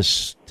for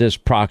this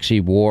proxy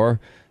war.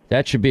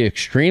 That should be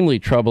extremely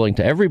troubling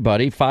to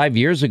everybody. 5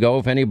 years ago,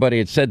 if anybody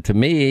had said to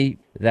me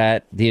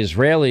that the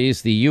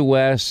Israelis, the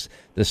U.S.,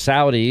 the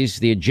Saudis,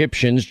 the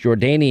Egyptians,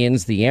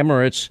 Jordanians, the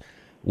Emirates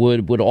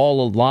would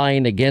all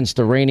align against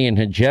Iranian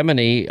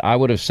hegemony, I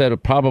would have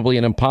said probably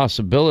an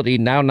impossibility.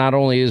 Now, not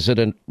only is it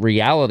a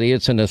reality,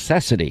 it's a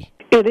necessity.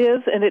 It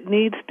is, and it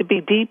needs to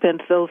be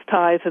deepened, those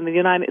ties, and the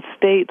United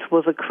States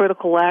was a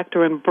critical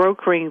actor in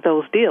brokering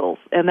those deals,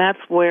 and that's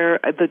where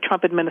the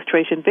Trump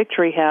administration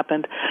victory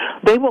happened.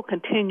 They will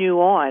continue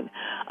on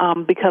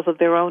because of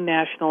their own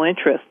national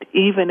interest,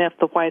 even if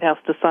the White House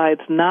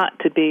decides not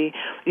to be,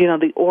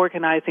 the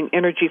organizing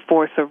energy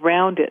force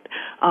around it.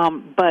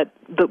 But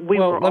we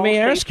were all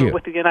safer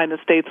with the United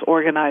States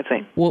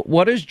organizing. Well,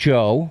 what is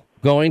Joe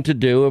going to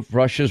do if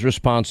Russia's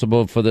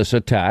responsible for this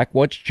attack?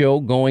 What's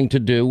Joe going to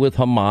do with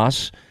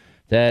Hamas,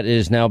 that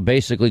is now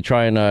basically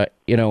trying to,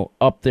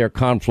 up their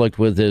conflict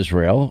with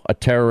Israel, a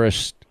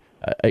terrorist,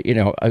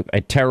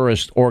 a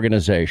terrorist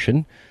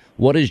organization?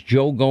 What is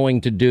Joe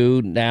going to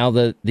do now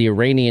that the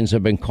Iranians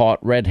have been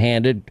caught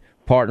red-handed,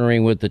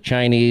 partnering with the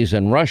Chinese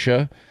and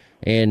Russia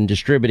in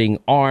distributing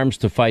arms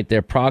to fight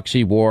their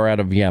proxy war out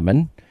of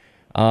Yemen?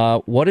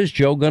 What is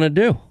Joe going to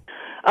do?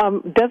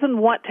 Doesn't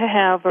want to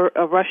have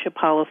a Russia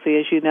policy,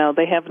 as you know.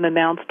 They haven't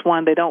announced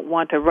one. They don't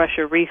want a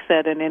Russia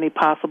reset in any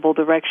possible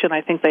direction. I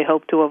think they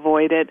hope to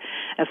avoid it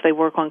as they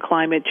work on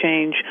climate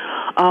change.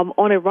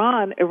 On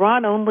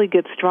Iran only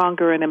gets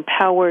stronger and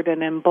empowered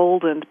and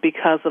emboldened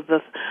because of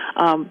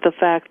the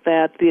fact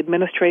that the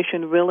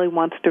administration really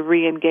wants to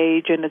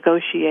re-engage and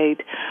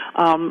negotiate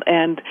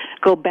and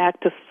go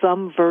back to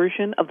some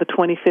version of the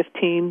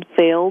 2015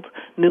 failed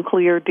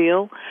nuclear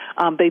deal.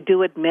 They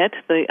do admit,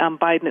 the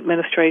Biden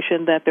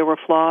administration, that there were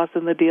flaws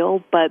in the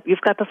deal, but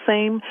you've got the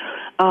same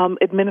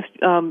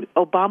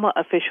Obama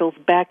officials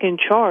back in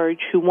charge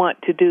who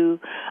want to do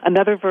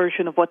another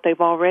version of what they've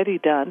already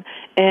done,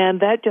 and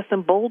that just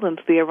emboldens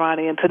the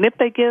Iranians. And if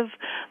they give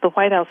the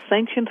White House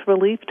sanctions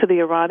relief to the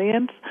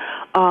Iranians,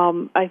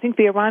 I think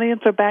the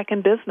Iranians are back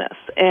in business.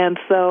 And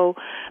so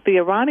the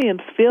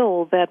Iranians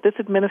feel that this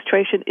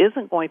administration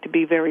isn't going to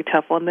be very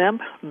tough on them.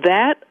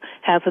 That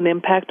has an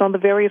impact on the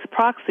various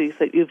proxies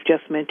that you've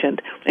just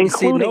mentioned,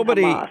 including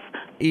Hamas.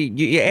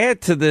 You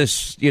add to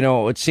this,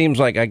 it seems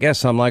like, I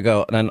guess I'm like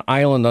an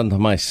island unto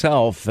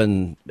myself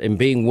and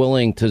being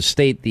willing to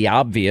state the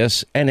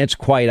obvious, and it's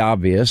quite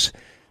obvious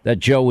that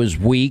Joe is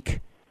weak,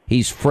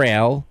 he's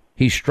frail,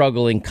 he's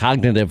struggling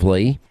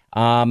cognitively.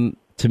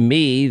 To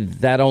me,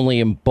 that only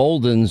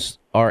emboldens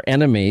our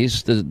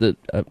enemies.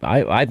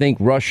 I think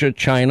Russia,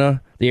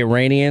 China, the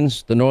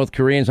Iranians, the North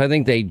Koreans, I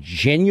think they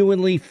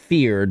genuinely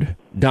feared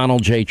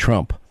Donald J.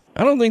 Trump.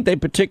 I don't think they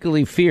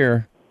particularly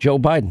fear Joe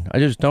Biden. I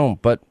just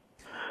don't. But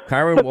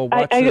Kyron, we'll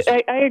watch this.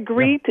 I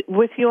agree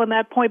with you on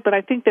that point, but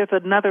I think there's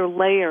another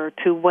layer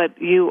to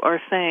what you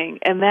are saying,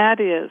 and that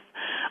is,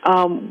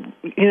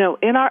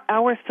 in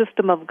our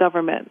system of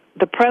government,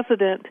 the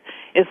president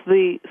is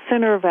the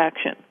center of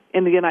action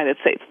in the United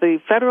States.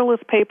 The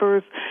Federalist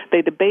Papers,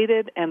 they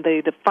debated and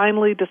they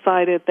finally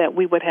decided that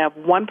we would have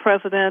one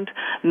president,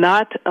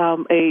 not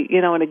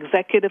an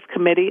executive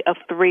committee of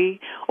three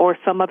or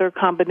some other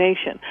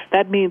combination.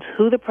 That means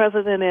who the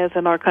president is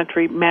in our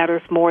country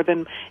matters more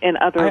than in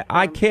other.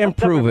 I can't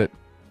prove it,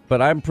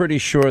 but I'm pretty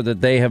sure that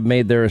they have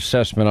made their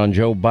assessment on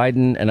Joe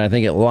Biden, and I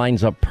think it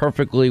lines up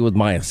perfectly with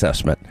my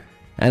assessment.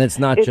 And it's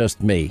not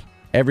just me.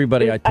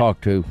 Everybody I talk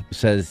to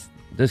says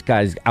this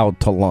guy's out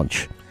to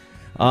lunch.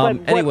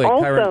 Anyway,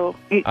 also,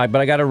 Kyron,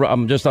 but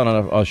I'm just on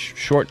a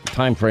short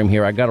time frame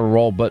here. I got to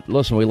roll. But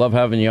listen, we love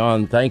having you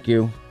on. Thank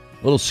you.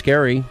 A little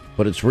scary,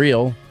 but it's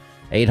real.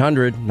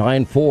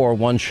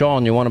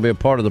 800-941-SEAN. You want to be a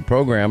part of the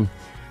program.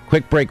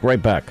 Quick break, right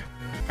back.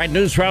 All right,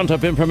 News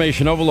Roundup,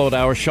 Information Overload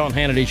Hour, Sean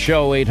Hannity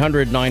Show,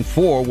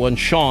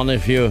 800-941-SEAN.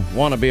 If you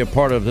want to be a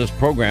part of this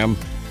program,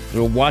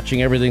 we're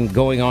watching everything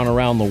going on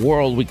around the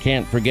world. We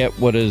can't forget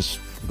what is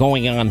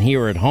going on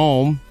here at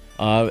home.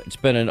 It's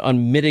been an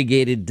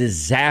unmitigated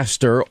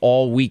disaster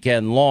all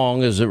weekend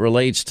long as it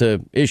relates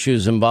to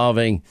issues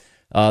involving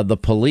the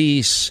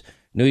police.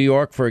 New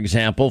York, for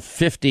example,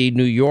 50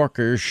 New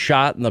Yorkers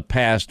shot in the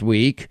past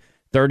week,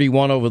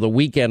 31 over the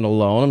weekend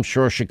alone. I'm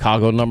sure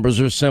Chicago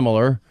numbers are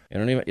similar.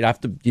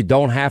 You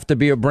don't have to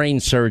be a brain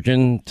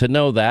surgeon to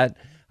know that.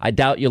 I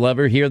doubt you'll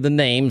ever hear the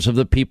names of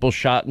the people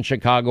shot in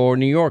Chicago or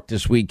New York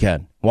this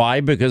weekend. Why?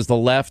 Because the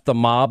left, the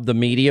mob, the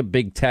media,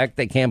 big tech,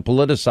 they can't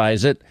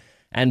politicize it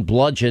and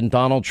bludgeon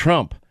Donald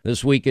Trump.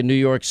 This week in New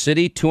York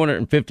City,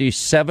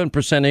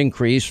 257%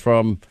 increase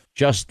from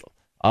just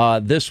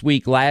this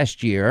week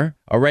last year.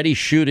 Already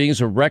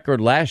shootings, a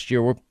record last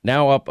year. We're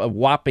now up a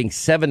whopping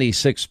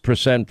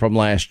 76% from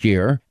last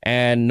year,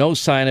 and no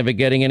sign of it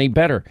getting any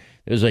better.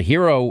 There's a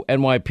hero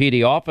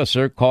NYPD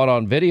officer caught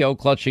on video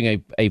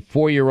clutching a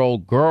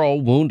 4-year-old girl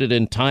wounded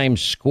in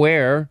Times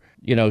Square,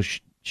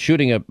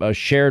 shooting a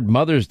shared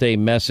Mother's Day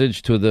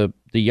message to the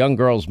young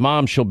girl's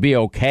mom. She'll be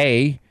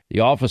okay. The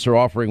officer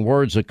offering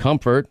words of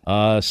comfort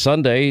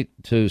Sunday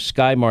to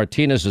Sky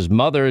Martinez's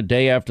mother, a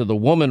day after the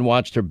woman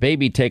watched her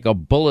baby take a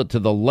bullet to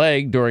the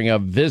leg during a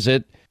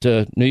visit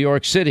to New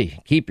York City.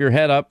 Keep your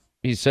head up,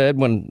 he said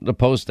when the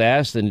Post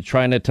asked, and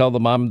trying to tell the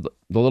mom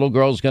the little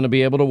girl's going to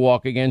be able to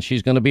walk again.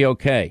 She's going to be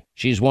okay.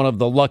 She's one of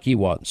the lucky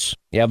ones.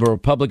 You have a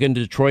Republican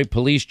Detroit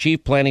police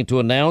chief planning to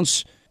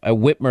announce a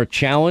Whitmer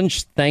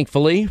challenge,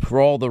 thankfully, for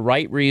all the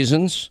right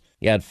reasons.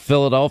 You had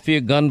Philadelphia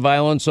gun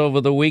violence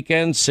over the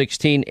weekend,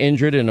 16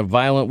 injured in a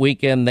violent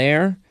weekend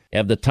there. You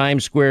have the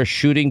Times Square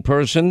shooting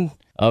person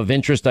of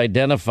interest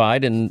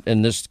identified.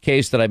 In this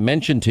case that I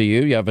mentioned to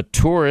you, you have a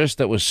tourist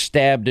that was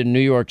stabbed in New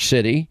York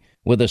City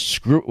with a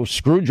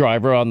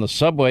screwdriver on the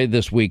subway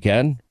this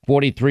weekend.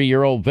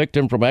 43-year-old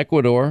victim from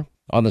Ecuador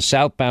on the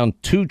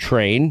southbound 2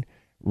 train,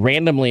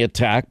 randomly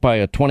attacked by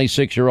a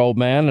 26-year-old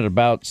man at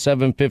about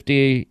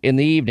 7:50 in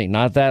the evening,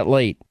 not that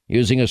late,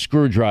 using a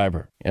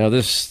screwdriver.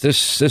 This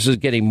is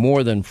getting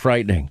more than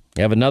frightening.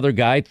 You have another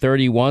guy,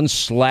 31,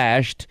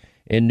 slashed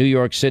in New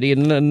York City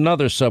in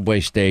another subway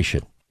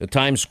station. The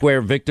Times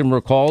Square victim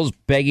recalls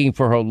begging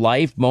for her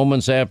life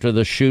moments after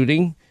the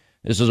shooting.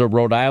 This is a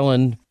Rhode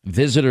Island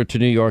visitor to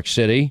New York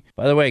City.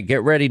 By the way,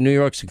 get ready. New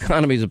York's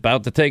economy is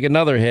about to take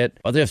another hit,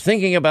 but they're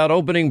thinking about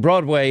opening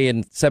Broadway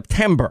in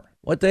September.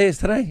 What day is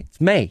today?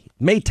 It's May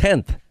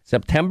 10th.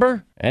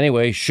 September?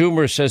 Anyway,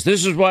 Schumer says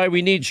this is why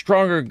we need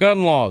stronger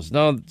gun laws.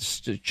 No,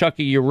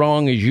 Chucky, you're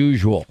wrong as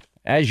usual.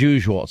 As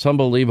usual. It's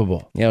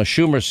unbelievable.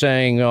 Schumer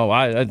saying,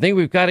 I think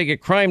we've got to get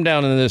crime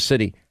down in this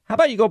city. How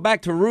about you go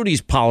back to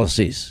Rudy's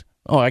policies?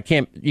 You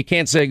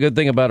can't say a good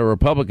thing about a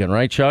Republican,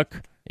 right,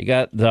 Chuck? You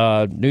got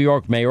the New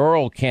York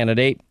mayoral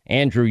candidate,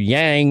 Andrew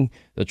Yang.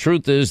 The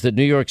truth is that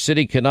New York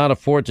City cannot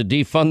afford to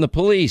defund the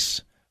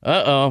police.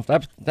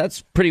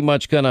 That's pretty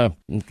much gonna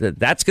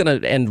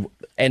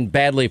end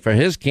badly for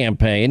his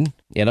campaign.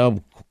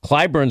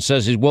 Clyburn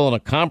says he's willing to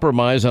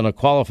compromise on a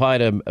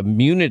qualified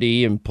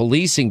immunity in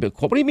policing. But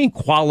what do you mean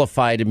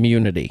qualified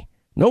immunity?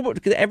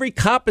 Nobody, every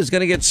cop is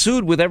going to get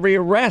sued with every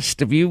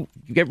arrest if you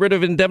get rid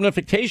of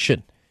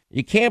indemnification.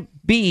 You can't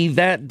be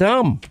that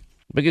dumb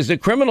because the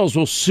criminals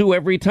will sue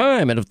every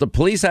time. And if the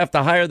police have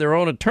to hire their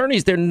own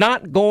attorneys, they're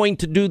not going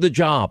to do the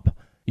job.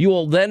 You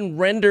will then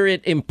render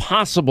it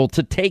impossible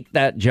to take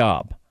that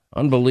job.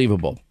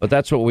 Unbelievable. But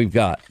that's what we've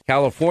got.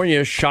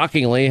 California,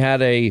 shockingly,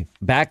 had a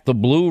Back the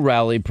Blue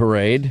rally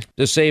parade.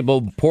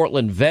 Disabled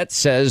Portland vet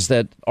says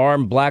that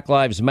armed Black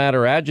Lives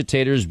Matter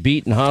agitators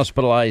beat and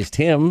hospitalized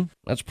him.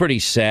 That's pretty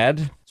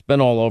sad. It's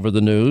been all over the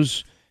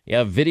news. You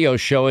have video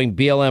showing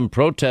BLM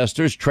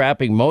protesters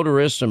trapping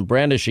motorists and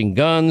brandishing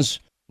guns.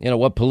 You know,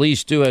 what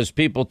police do as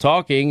people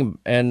talking.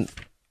 And,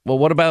 well,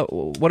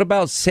 what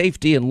about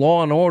safety and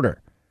law and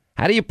order?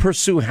 How do you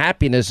pursue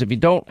happiness if you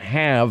don't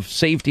have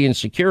safety and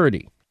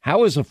security?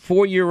 How is a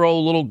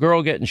 4-year-old little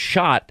girl getting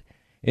shot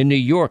in New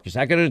York? Is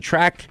that going to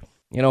attract,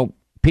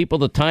 people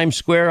to Times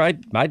Square?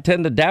 I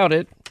tend to doubt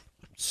it.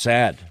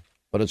 Sad,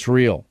 but it's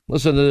real.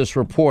 Listen to this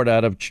report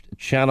out of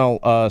Channel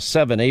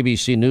 7,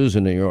 ABC News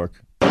in New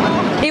York.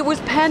 It was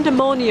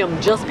pandemonium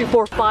just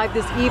before 5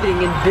 this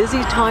evening in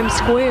busy Times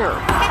Square.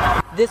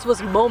 This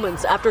was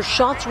moments after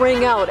shots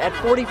rang out at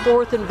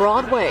 44th and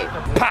Broadway.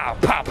 Pow,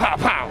 pow, pow,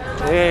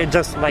 pow.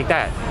 Just like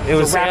that. It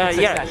was,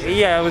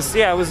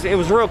 it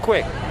was real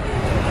quick.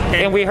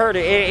 And we heard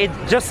it. It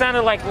just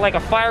sounded like a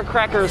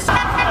firecracker.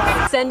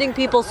 Sending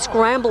people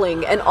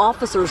scrambling and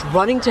officers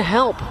running to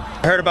help.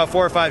 I heard about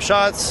 4 or 5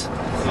 shots.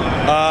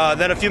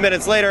 Then a few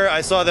minutes later,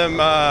 I saw them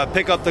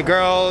pick up the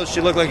girl.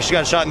 She looked like she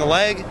got shot in the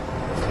leg.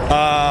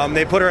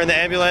 They put her in the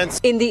ambulance.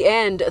 In the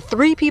end,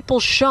 3 people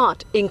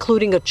shot,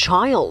 including a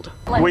child.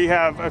 We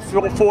have a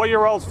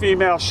 4-year-old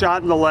female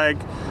shot in the leg,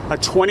 a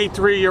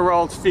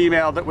 23-year-old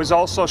female that was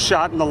also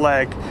shot in the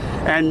leg,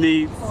 and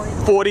the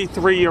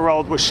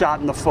 43-year-old was shot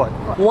in the foot.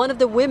 One of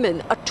the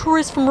women, a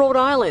tourist from Rhode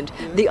Island,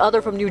 the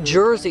other from New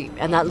Jersey,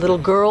 and that little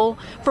girl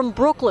from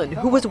Brooklyn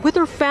who was with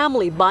her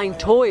family buying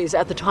toys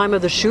at the time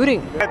of the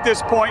shooting. At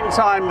this point in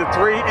time, the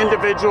 3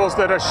 individuals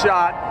that are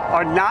shot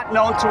are not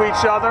known to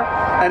each other,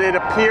 and it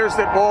appears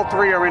that all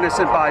 3 are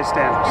innocent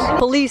bystanders.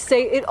 Police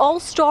say it all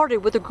started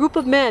with a group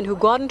of men who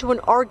got into an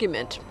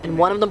argument, and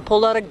one of them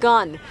pulled out a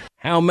gun.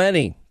 How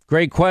many?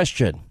 Great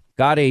question.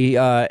 Gotti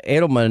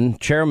Edelman,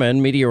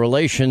 chairman, media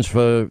relations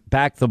for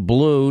Back the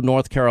Blue,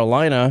 North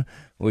Carolina,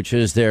 which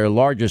is their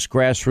largest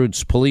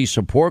grassroots police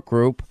support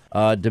group.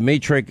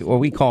 Dimitri, or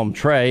we call him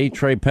Trey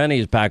Penny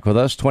is back with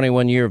us,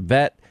 21-year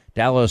vet,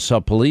 Dallas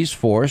Police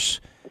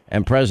Force,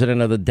 and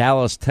president of the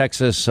Dallas,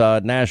 Texas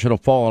National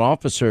Fallen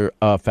Officer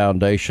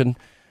Foundation.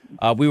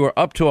 We were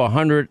up to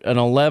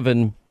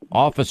 111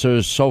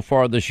 officers so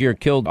far this year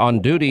killed on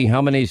duty.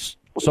 How many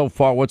so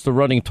far? What's the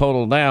running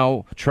total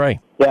now, Trey?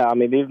 Yeah, I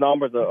mean, these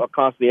numbers are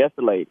constantly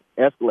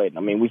escalating. I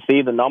mean, we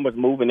see the numbers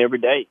moving every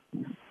day.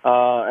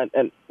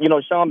 And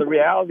Sean, the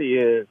reality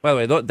is... By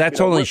the way,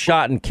 that's only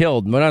shot and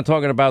killed. We're not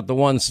talking about the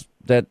ones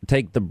that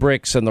take the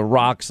bricks and the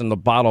rocks and the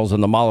bottles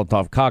and the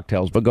Molotov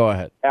cocktails, but go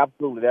ahead.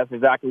 Absolutely. That's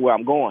exactly where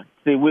I'm going.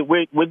 See,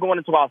 we're going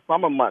into our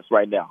summer months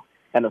right now.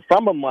 And the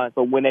summer months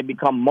are when they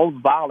become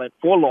most violent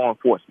for law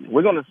enforcement.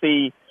 We're going to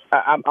see,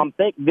 I'm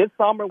thinking this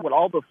summer with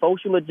all the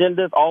social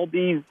agendas, all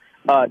these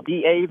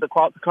DAs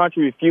across the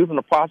country refusing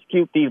to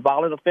prosecute these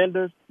violent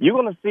offenders, you're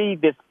going to see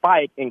this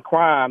spike in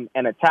crime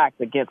and attacks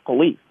against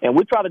police. And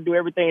we try to do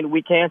everything that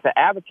we can to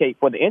advocate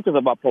for the interests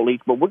of our police,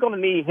 but we're going to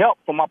need help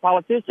from our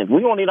politicians. We're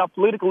going to need our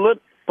political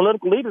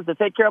leaders to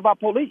take care of our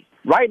police.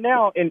 Right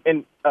now,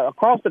 in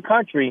across the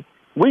country,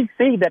 we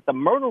see that the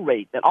murder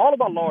rate in all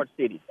of our large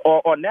cities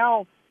are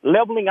now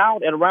leveling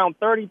out at around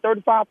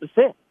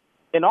 30-35%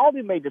 in all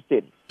the major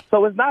cities.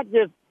 So it's not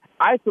just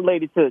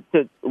isolated to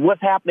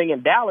what's happening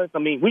in Dallas. I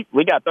mean,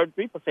 we got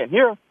 33%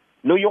 here.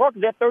 New York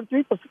is at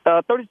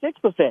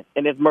 36%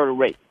 in its murder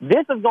rate.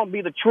 This is going to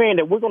be the trend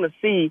that we're going to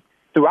see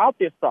throughout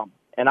this summer.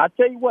 And I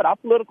tell you what, our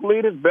political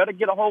leaders better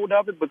get a hold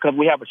of it because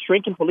we have a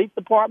shrinking police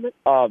department.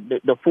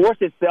 The force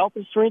itself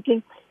is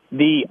shrinking.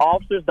 The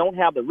officers don't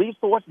have the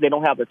resources, they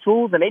don't have the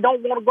tools, and they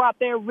don't want to go out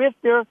there and risk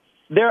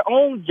their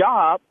own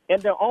job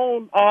and their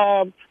own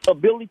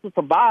ability to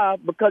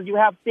survive because you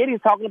have cities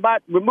talking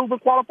about removing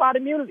qualified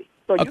immunity.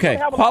 So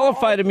okay,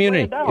 qualified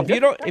immunity.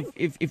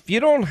 If you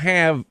don't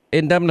have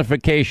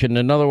indemnification,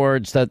 in other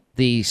words, that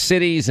the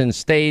cities and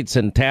states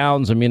and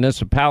towns and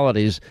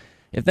municipalities,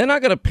 if they're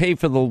not going to pay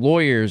for the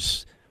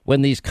lawyers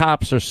when these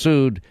cops are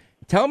sued,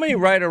 tell me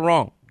right or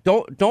wrong.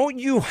 Don't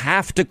you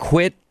have to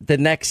quit the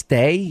next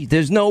day?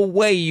 There's no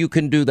way you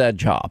can do that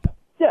job.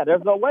 Yeah,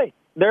 there's no way.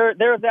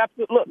 There's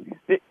absolutely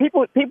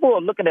look. People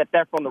are looking at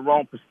that from the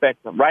wrong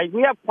perspective, right?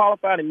 We have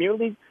qualified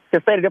immunity to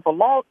say that if an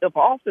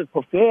officer is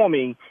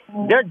performing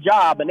their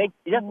job and they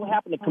just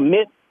happen to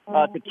commit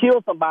to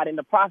kill somebody in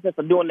the process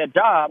of doing their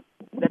job,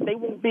 that they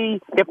won't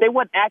be, if they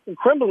weren't acting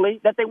criminally,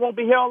 that they won't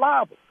be held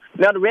liable.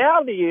 Now the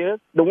reality is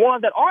the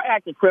ones that are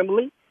acting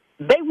criminally,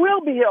 they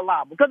will be held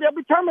liable because they'll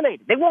be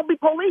terminated. They won't be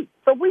policed.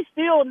 So we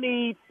still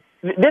need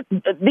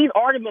these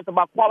arguments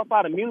about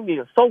qualified immunity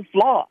are so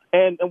flawed,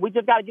 and we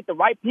just got to get the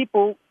right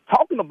people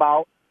talking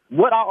about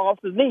what our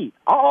officers need.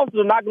 Our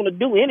officers are not going to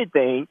do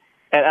anything,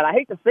 and I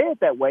hate to say it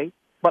that way,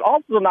 but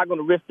officers are not going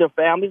to risk their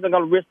families. They're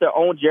going to risk their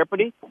own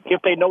jeopardy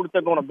if they know that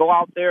they're going to go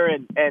out there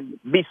and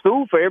be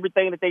sued for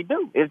everything that they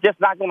do. It's just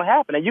not going to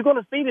happen. And you're going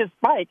to see this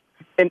spike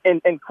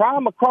in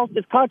crime across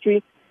this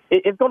country.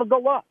 It's going to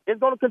go up. It's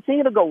going to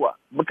continue to go up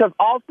because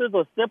officers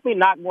are simply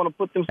not going to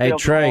put themselves. Hey,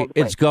 Trey,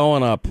 it's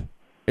going up.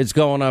 It's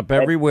going up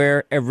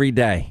everywhere, every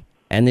day.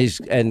 And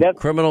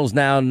criminals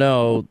now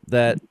know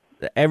that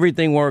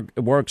everything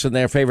works in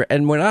their favor,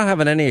 and we're not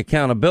having any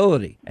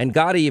accountability. And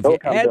Gotti, if you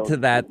add to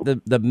that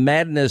the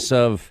madness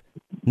of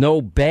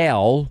no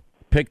bail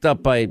picked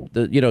up by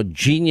the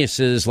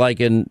geniuses like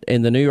in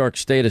the New York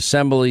State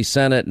Assembly,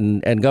 Senate,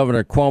 and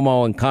Governor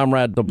Cuomo and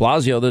Comrade de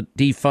Blasio that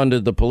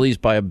defunded the police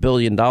by $1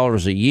 billion a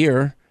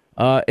year,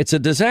 it's a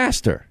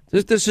disaster.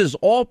 This is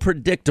all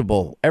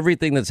predictable.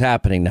 Everything that's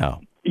happening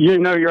now.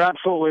 You're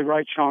absolutely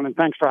right, Sean, and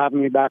thanks for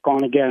having me back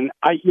on again.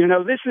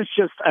 This is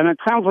just, and it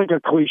sounds like a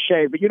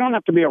cliche, but you don't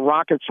have to be a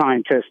rocket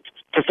scientist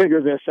to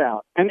figure this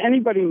out. And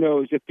anybody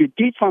knows if you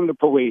defund the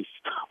police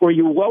or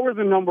you lower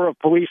the number of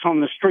police on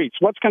the streets,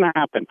 what's going to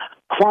happen?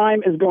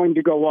 Crime is going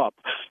to go up.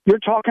 You're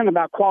talking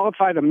about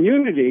qualified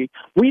immunity.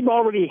 We've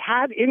already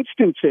had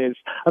instances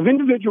of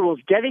individuals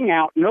getting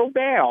out, no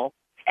bail,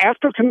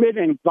 after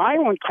committing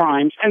violent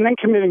crimes and then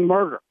committing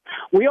murder.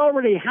 We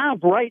already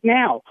have right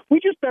now. We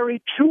just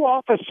buried 2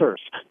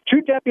 officers,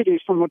 2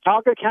 deputies from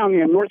Watauga County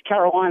in North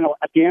Carolina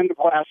at the end of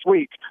last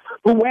week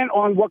who went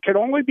on what could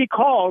only be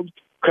called,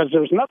 because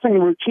there's nothing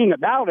routine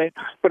about it,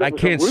 but it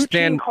was a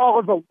routine call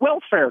of a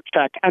welfare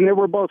check, and they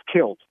were both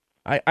killed.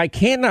 I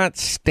cannot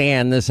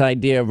stand this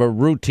idea of a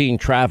routine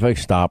traffic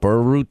stop or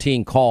a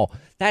routine call.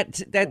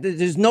 That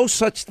there's no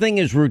such thing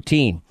as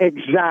routine.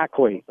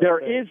 Exactly. There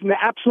is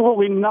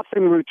absolutely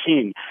nothing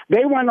routine.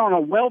 They went on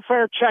a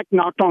welfare check,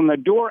 knocked on the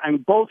door,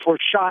 and both were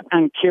shot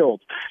and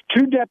killed.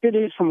 2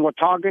 deputies from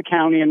Watauga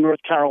County in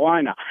North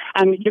Carolina.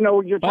 And,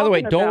 you're By the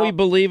way, don't we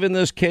believe in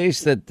this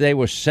case that they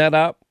were set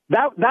up?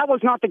 That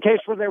was not the case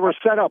where they were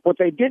set up. What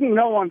they didn't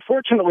know,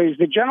 unfortunately, is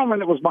the gentleman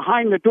that was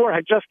behind the door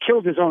had just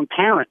killed his own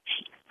parents.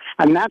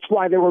 And that's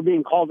why they were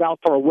being called out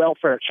for a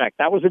welfare check.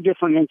 That was a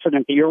different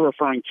incident that you're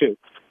referring to.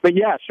 But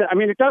yes,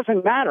 it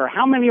doesn't matter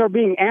how many are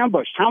being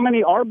ambushed, how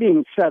many are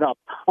being set up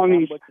on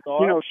these,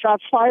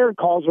 shots fired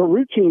calls or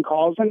routine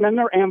calls, and then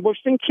they're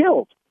ambushed and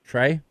killed.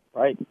 Trey?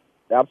 Right.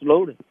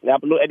 Absolutely.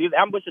 And these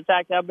ambush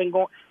attacks have been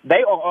going.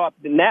 They are up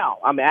now.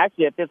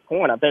 Actually, at this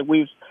point, I think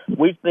we've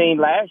seen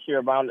last year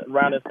around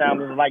this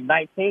time it was like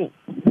 19.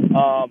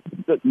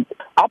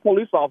 Our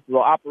police officers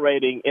are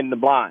operating in the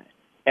blind.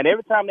 And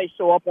every time they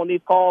show up on these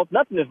calls,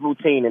 nothing is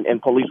routine in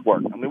police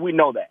work. We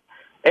know that.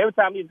 Every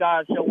time these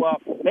guys show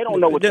up, they don't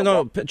know what they're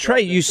doing.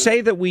 Trey, you say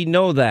that we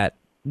know that.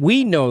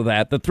 We know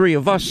that. The 3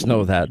 of us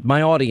know that.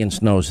 My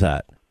audience knows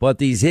that. But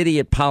these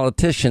idiot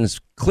politicians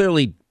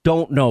clearly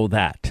don't know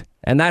that.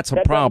 And that's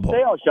a problem.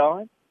 That doesn't sell,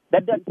 Sean.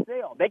 That doesn't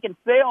sell. They can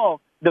sell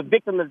the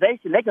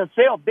victimization. They can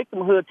sell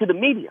victimhood to the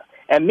media.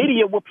 And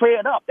media will play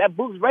it up. That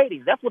boosts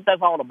ratings. That's what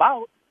that's all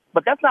about.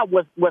 But that's not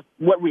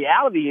what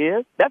reality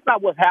is. That's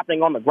not what's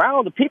happening on the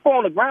ground. The people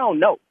on the ground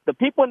know. The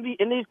people in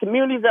these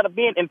communities that are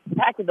being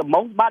impacted the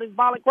most by this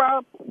violent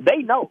crime,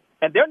 they know.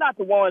 And they're not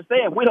the ones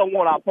saying we don't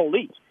want our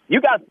police. You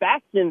got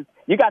factions.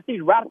 You got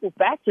these radical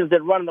factions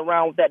that are running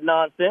around with that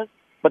nonsense.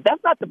 But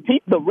that's not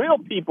the real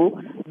people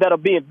that are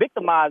being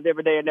victimized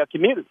every day in their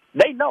community.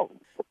 They know.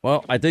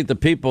 Well, I think the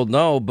people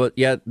know, but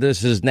yet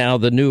this is now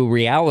the new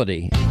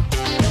reality.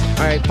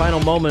 All right, final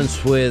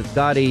moments with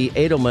Gotti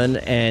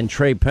Edelman and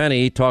Trey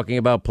Penny talking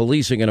about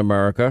policing in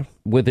America.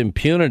 With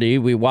impunity,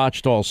 we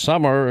watched all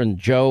summer, and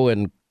Joe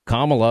and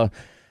Kamala,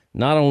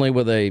 not only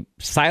were they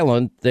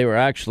silent, they were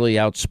actually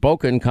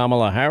outspoken.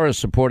 Kamala Harris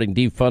supporting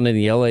defunding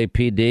the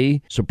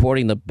LAPD,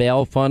 supporting the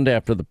bail fund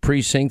after the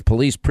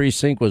police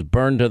precinct was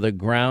burned to the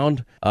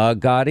ground,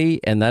 Gotti,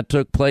 and that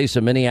took place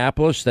in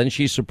Minneapolis. Then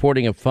she's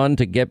supporting a fund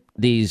to get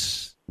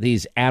these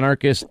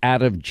anarchists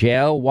out of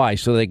jail. Why?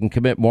 So they can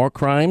commit more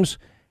crimes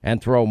and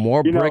throw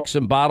more bricks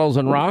and bottles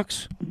and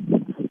rocks?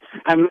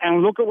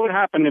 And look at what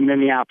happened in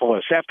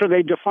Minneapolis. After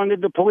they defunded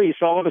the police,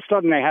 all of a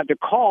sudden they had to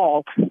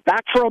call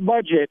back for a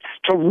budget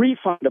to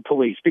refund the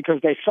police because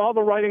they saw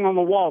the writing on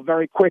the wall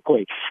very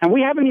quickly. And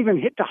we haven't even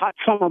hit the hot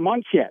summer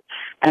months yet.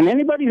 And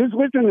anybody who's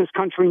lived in this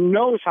country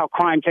knows how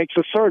crime takes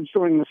a surge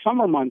during the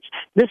summer months.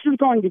 This is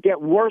going to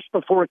get worse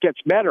before it gets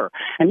better.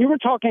 And you were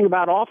talking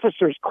about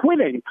officers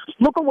quitting.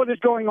 Look at what is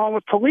going on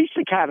with police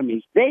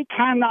academies. They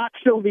cannot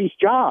fill these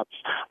jobs.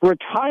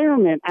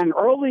 Retirement and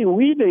early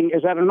leaving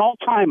is at an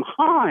all-time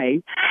high,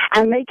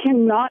 and they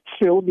cannot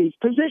fill these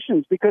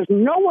positions because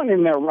no one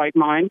in their right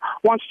mind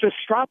wants to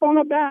strap on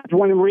a badge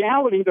when in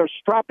reality they're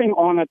strapping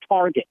on a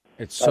target.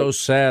 It's so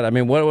sad. I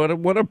mean,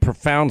 what a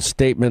profound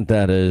statement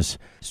that is.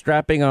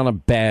 Strapping on a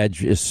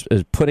badge is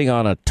putting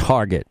on a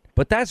target.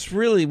 But that's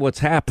really what's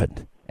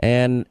happened.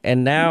 And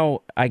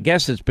now I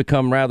guess it's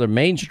become rather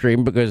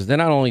mainstream because they're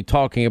not only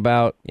talking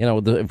about,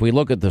 if we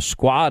look at the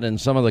squad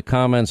and some of the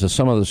comments of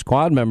some of the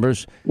squad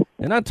members,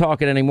 they're not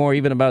talking anymore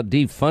even about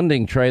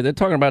defunding, Trey. They're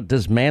talking about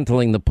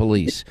dismantling the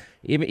police.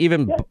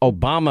 Even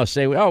Obama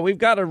say, we've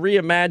got to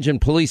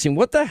reimagine policing.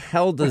 What the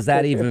hell does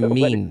that even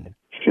mean?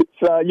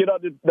 So,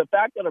 the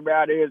fact of the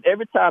matter is,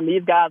 every time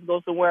these guys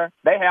go somewhere,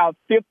 they got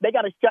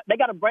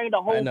to bring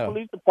the whole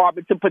police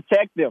department to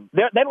protect them.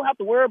 They don't have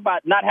to worry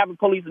about not having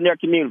police in their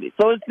community.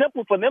 So it's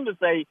simple for them to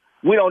say,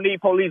 we don't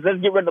need police. Let's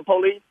get rid of the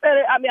police.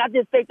 I mean, I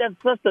just think that's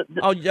such a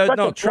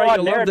Trey, flawed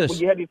you love narrative this. when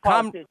you have these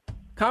politicians.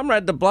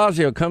 Comrade de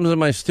Blasio comes in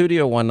my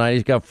studio one night.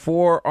 He's got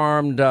 4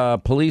 armed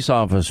police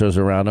officers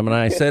around him. And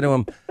I say to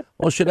him,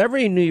 well, should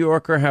every New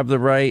Yorker have the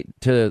right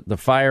to the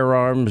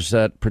firearms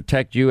that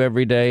protect you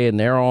every day in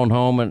their own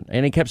home?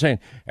 And he kept saying,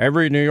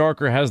 every New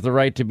Yorker has the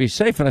right to be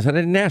safe. And I said,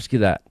 I didn't ask you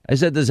that. I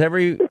said, does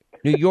every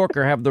New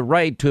Yorker have the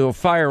right to a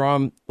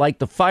firearm like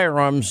the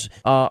firearms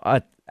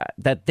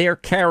that they're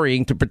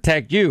carrying to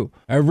protect you?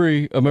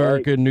 Every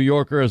American New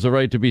Yorker has the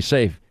right to be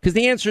safe. Because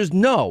the answer is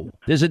no.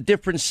 There's a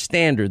different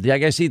standard. I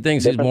guess he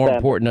thinks he's more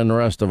important than the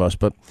rest of us.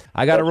 But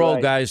I got to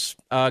roll, guys.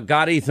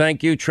 Gotti,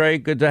 thank you. Trey,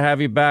 good to have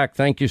you back.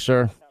 Thank you,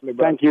 sir.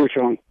 Thank you,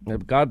 Sean.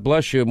 God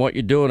bless you and what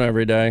you're doing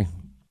every day.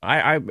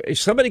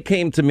 Somebody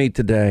came to me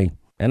today,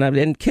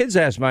 and kids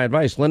ask my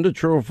advice. Linda,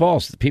 true or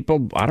false?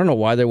 People, I don't know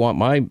why they want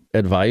my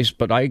advice,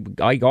 but I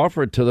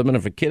offer it to them. And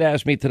if a kid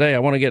asked me today, I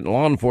want to get in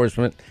law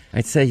enforcement,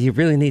 I'd say you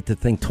really need to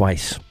think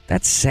twice.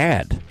 That's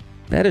sad.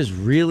 That is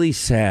really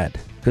sad.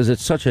 Because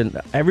it's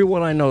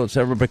everyone I know that's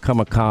ever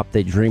become a cop,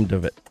 they dreamed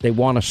of it. They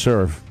want to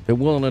serve. They're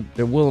willing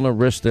to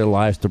risk their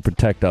lives to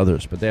protect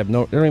others, but they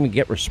don't even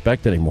get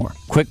respect anymore.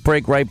 Quick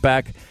break, right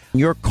back.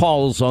 Your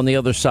calls on the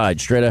other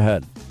side, straight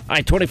ahead. All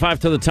right,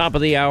 25 to the top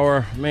of the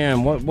hour.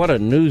 Man, what a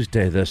news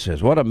day this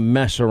is. What a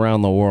mess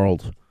around the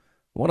world.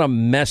 What a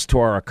mess to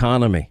our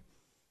economy.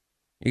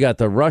 You got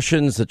the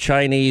Russians, the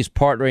Chinese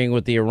partnering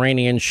with the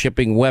Iranians,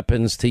 shipping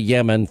weapons to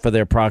Yemen for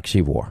their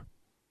proxy war.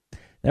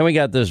 Then we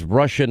got this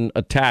Russian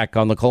attack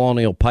on the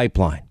Colonial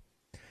Pipeline.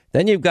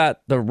 Then you've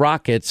got the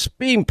rockets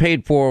being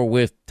paid for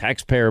with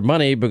taxpayer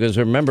money because,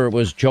 remember, it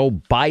was Joe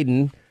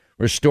Biden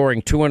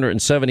restoring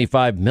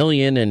 $275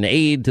 million in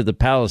aid to the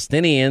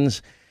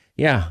Palestinians.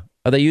 Yeah.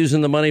 Are they using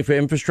the money for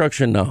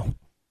infrastructure? No.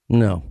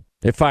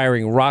 They're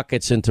firing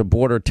rockets into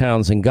border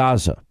towns in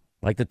Gaza,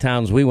 like the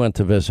towns we went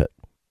to visit.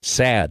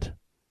 Sad.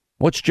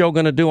 What's Joe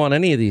going to do on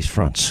any of these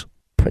fronts?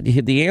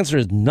 The answer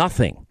is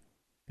nothing.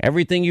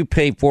 Everything you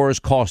pay for is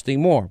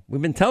costing more.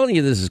 We've been telling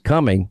you this is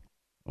coming.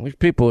 I wish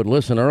people would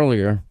listen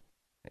earlier.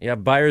 You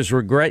have buyer's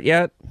regret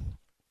yet?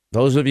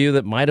 Those of you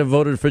that might have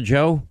voted for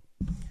Joe?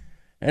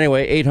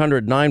 Anyway,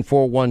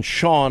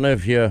 800-941-SEAN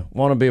if you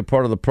want to be a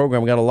part of the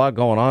program. We got a lot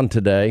going on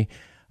today.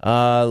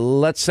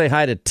 Let's say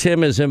hi to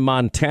Tim is in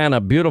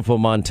Montana, beautiful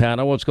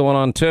Montana. What's going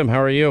on, Tim?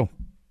 How are you?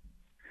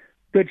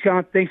 Good,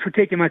 Sean. Thanks for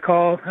taking my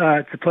call.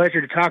 It's a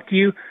pleasure to talk to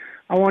you.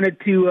 I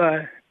wanted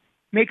to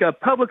make a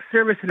public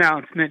service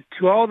announcement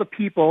to all the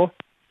people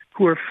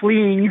who are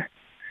fleeing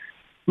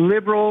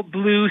liberal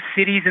blue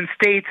cities and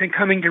states and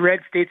coming to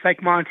red states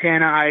like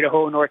Montana,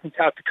 Idaho, North and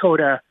South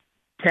Dakota,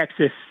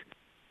 Texas.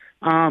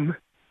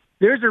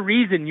 There's a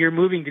reason you're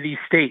moving to these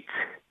states.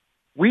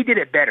 We did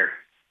it better.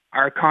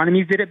 Our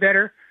economies did it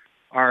better.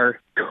 Our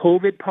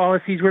COVID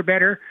policies were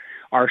better.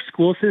 Our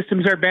school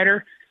systems are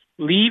better.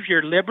 Leave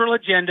your liberal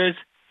agendas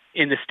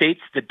in the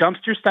states, the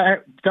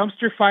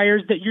dumpster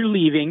fires that you're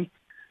leaving.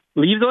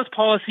 Leave those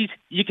policies.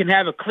 You can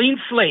have a clean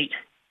slate.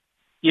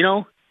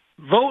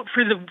 Vote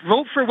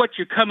for what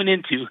you're coming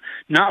into,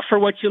 not for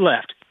what you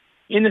left.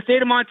 In the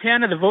state of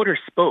Montana, the voters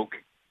spoke.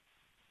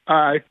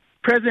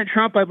 President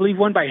Trump, I believe,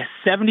 won by a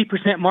 70%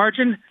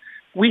 margin.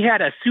 We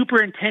had a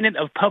superintendent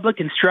of public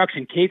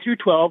instruction, K through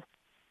 12.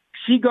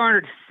 She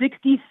garnered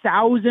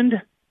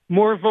 60,000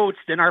 more votes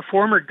than our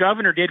former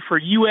governor did for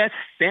U.S.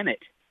 Senate.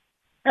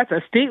 That's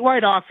a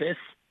statewide office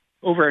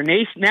over a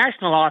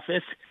national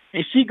office.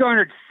 And she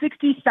garnered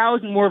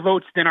 60,000 more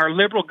votes than our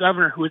liberal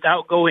governor who was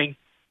outgoing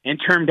and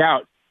termed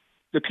out.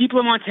 The people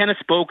of Montana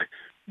spoke.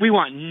 We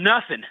want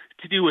nothing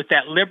to do with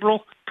that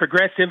liberal,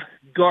 progressive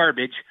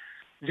garbage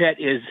that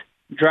is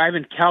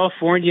driving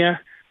California,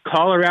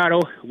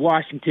 Colorado,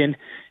 Washington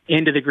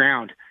into the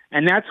ground.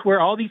 And that's where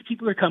all these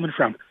people are coming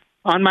from.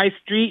 On my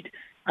street,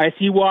 I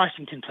see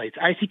Washington plates.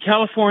 I see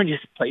California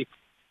plates.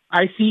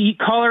 I see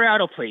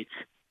Colorado plates.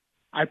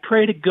 I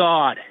pray to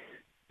God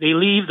they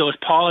leave those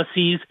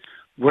policies.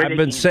 I've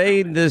been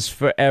saying this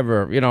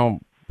forever.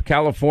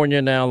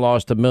 California now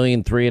lost 1.3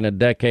 million in a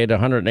decade,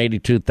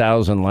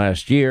 182,000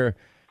 last year.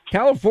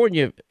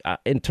 California,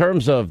 in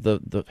terms of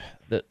the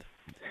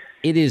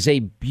it is a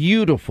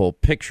beautiful,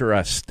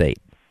 picturesque state.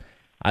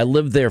 I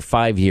lived there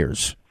 5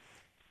 years,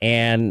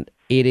 and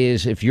it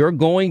is, if you're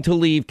going to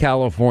leave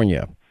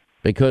California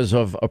because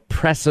of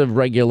oppressive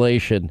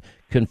regulation,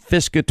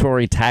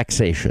 confiscatory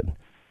taxation,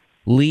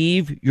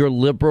 leave your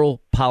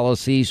liberal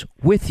policies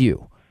with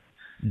you.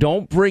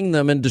 Don't bring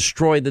them and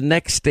destroy the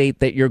next state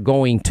that you're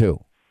going to.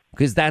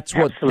 because that's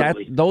what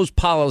those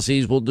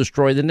policies will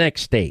destroy the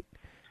next state.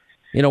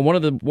 You know, one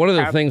of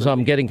the things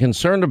I'm getting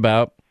concerned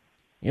about,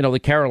 you know,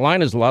 the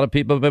Carolinas, a lot of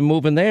people have been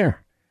moving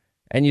there.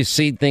 And you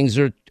see things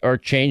are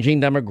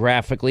changing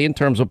demographically in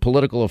terms of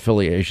political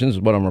affiliations,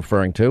 is what I'm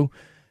referring to,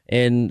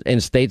 in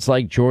states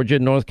like Georgia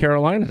and North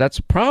Carolina. That's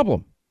a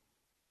problem.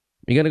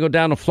 You're going to go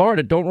down to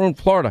Florida. Don't ruin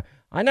Florida.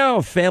 I now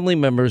have family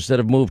members that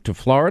have moved to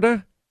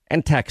Florida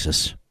and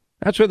Texas.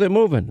 That's where they're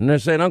moving. And they're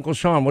saying, Uncle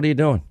Sean, what are you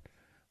doing?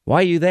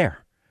 Why are you there?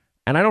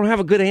 And I don't have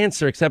a good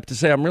answer except to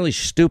say I'm really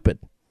stupid.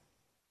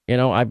 You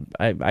know,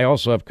 I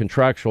also have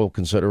contractual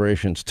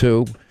considerations,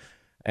 too.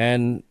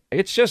 And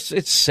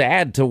it's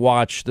sad to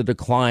watch the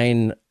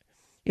decline.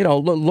 You know,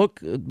 look,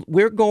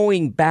 we're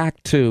going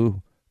back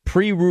to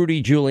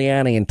pre-Rudy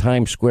Giuliani and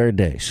Times Square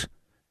days.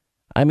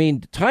 I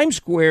mean, Times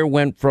Square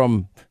went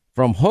from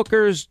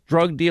hookers,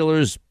 drug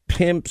dealers,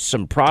 pimps,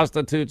 and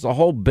prostitutes, the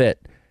whole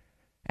bit.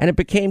 And it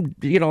became,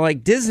 you know,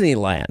 like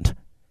Disneyland.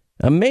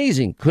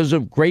 Amazing because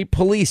of great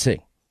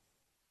policing.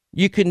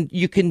 You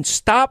can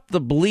stop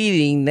the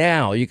bleeding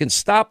now. You can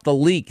stop the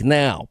leak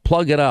now.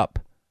 Plug it up.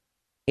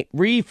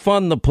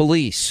 Refund the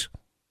police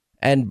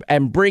and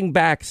bring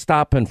back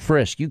stop and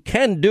frisk. You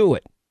can do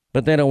it,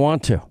 but they don't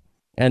want to.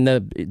 And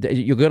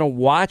you're going to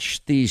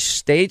watch these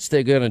states.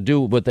 They're going to do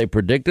what they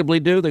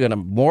predictably do. They're going to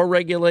more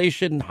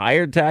regulation,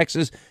 higher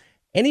taxes.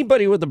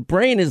 Anybody with a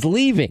brain is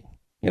leaving.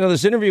 You know,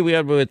 this interview we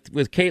had with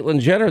Caitlyn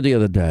Jenner the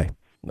other day.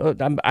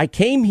 I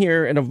came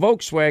here in a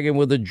Volkswagen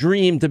with a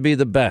dream to be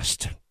the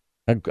best,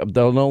 an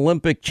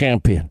Olympic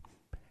champion.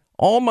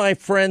 All my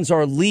friends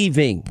are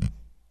leaving.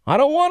 I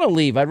don't want to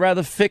leave. I'd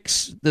rather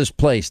fix this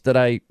place that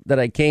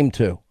I came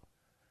to.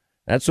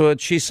 That's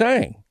what she's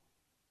saying.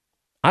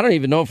 I don't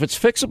even know if it's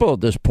fixable at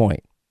this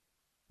point,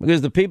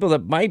 because the people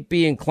that might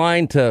be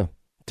inclined to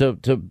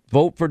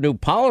vote for new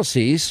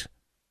policies,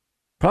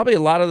 probably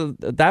a lot of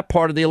that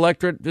part of the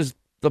electorate is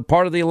the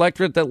part of the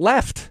electorate that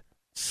left.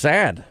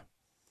 Sad.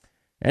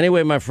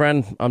 Anyway, my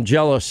friend, I'm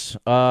jealous.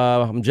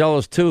 I'm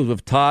jealous, too,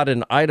 of Todd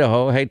in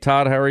Idaho. Hey,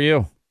 Todd, how are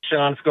you?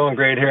 Sean, it's going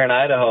great here in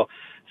Idaho.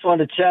 Just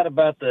wanted to chat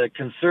about the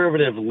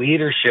conservative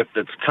leadership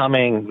that's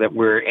coming, that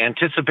we're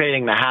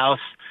anticipating the House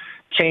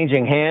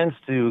changing hands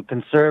to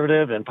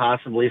conservative and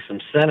possibly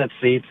some Senate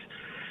seats.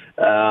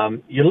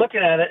 You're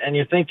looking at it and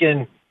you're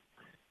thinking,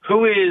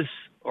 who is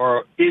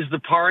or is the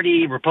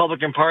party,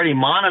 Republican Party,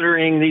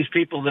 monitoring these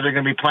people that are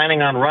going to be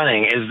planning on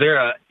running? Is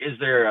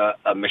there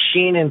a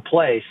machine in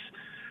place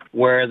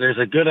where there's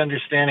a good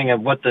understanding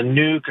of what the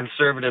new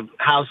conservative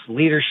House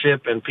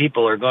leadership and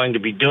people are going to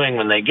be doing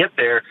when they get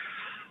there?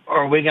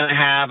 Or are we going to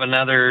have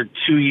another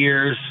 2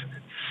 years,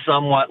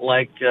 somewhat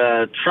like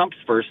Trump's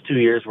first 2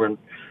 years, where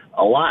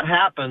a lot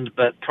happened,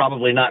 but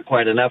probably not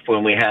quite enough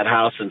when we had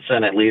House and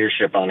Senate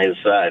leadership on his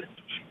side?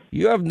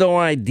 You have no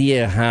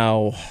idea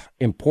how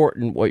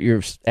important what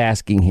you're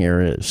asking here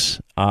is.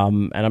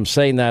 And I'm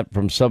saying that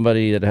from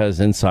somebody that has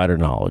insider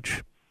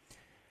knowledge.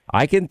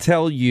 I can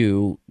tell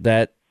you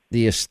that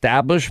the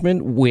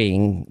establishment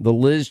wing, the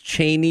Liz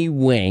Cheney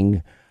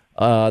wing,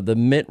 the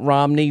Mitt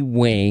Romney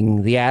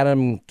wing, the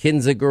Adam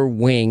Kinzinger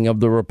wing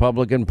of the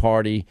Republican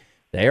Party,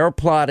 they are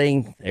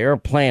plotting, they are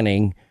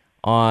planning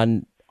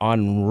on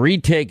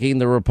retaking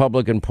the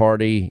Republican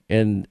Party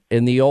in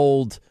the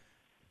old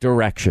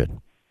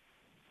direction.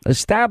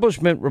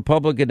 Establishment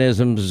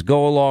republicanisms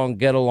go along,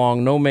 get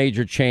along, no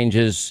major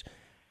changes.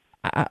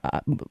 I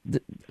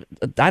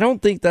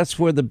don't think that's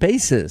where the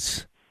base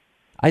is.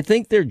 I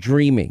think they're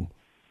dreaming.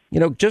 You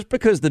know, just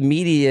because the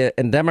media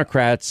and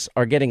Democrats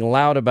are getting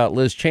loud about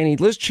Liz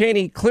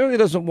Cheney clearly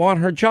doesn't want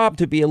her job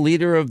to be a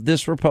leader of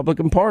this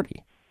Republican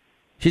Party.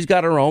 She's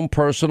got her own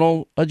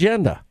personal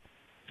agenda.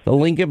 The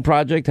Lincoln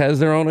Project has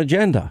their own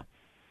agenda.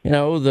 You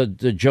know, the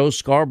Joe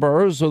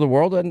Scarboroughs of the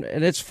world, and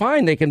it's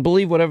fine. They can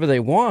believe whatever they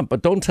want,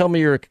 but don't tell me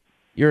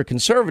you're a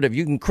conservative.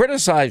 You can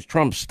criticize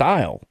Trump's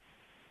style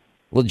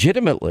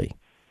legitimately.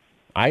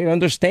 I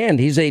understand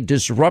he's a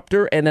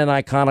disruptor and an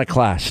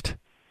iconoclast.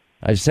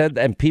 I said,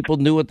 and people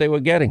knew what they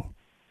were getting.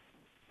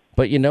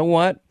 But you know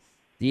what?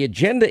 The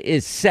agenda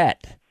is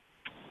set.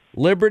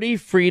 Liberty,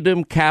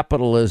 freedom,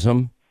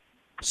 capitalism,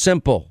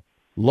 simple.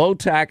 Low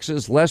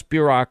taxes, less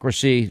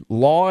bureaucracy,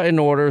 law and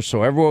order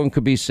so everyone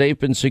could be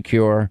safe and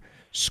secure,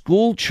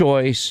 school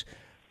choice.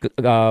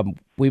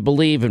 We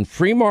believe in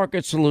free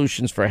market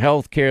solutions for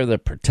health care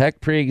that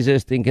protect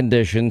pre-existing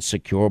conditions,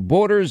 secure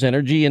borders,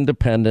 energy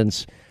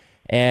independence,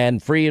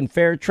 and free and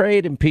fair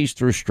trade and peace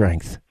through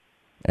strength.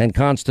 And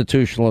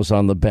constitutionalists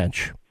on the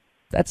bench.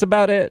 That's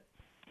about it.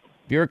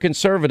 If you're a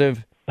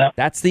conservative,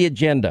 that's the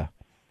agenda.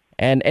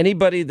 And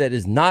anybody that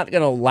is not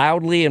going to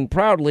loudly and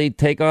proudly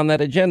take on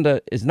that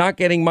agenda is not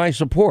getting my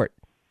support.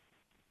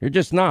 You're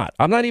just not.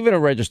 I'm not even a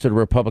registered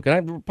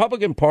Republican. The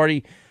Republican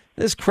Party,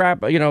 this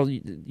crap, you know,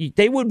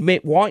 they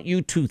would want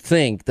you to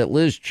think that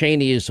Liz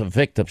Cheney is a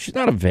victim. She's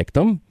not a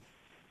victim.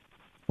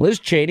 Liz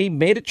Cheney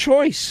made a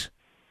choice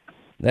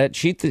that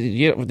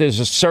there's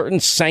a certain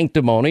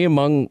sanctimony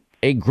among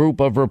a group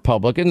of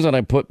Republicans, and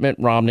I put Mitt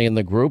Romney in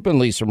the group, and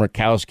Lisa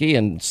Murkowski,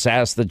 and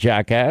Sass the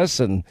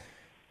jackass, and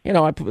You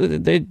know,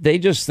 they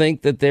just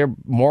think that they're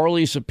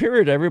morally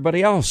superior to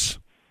everybody else.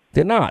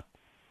 They're not.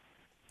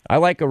 I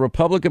like a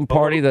Republican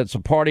Party that's a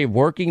party of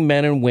working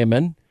men and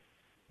women,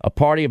 a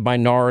party of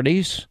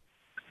minorities,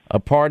 a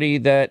party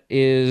that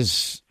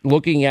is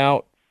looking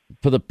out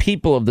for the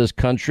people of this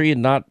country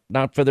and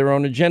not for their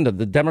own agenda.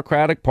 The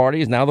Democratic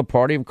Party is now the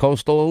party of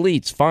coastal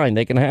elites. Fine,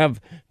 they can have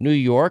New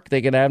York,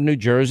 they can have New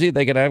Jersey,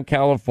 they can have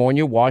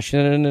California,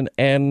 Washington,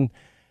 and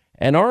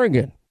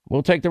Oregon.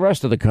 We'll take the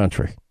rest of the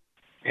country.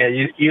 Yeah,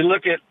 you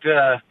look at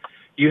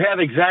you have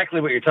exactly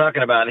what you're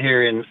talking about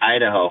here in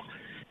Idaho,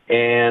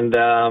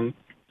 and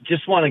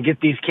just want to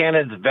get these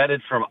candidates vetted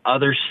from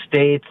other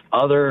states,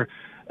 other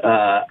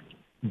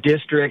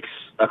districts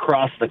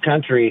across the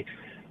country.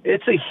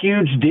 It's a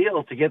huge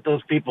deal to get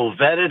those people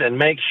vetted and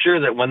make sure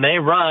that when they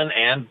run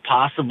and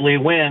possibly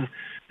win,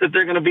 that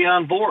they're going to be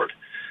on board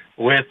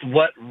with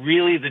what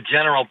really the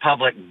general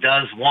public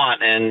does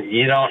want. And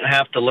you don't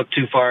have to look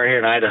too far here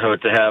in Idaho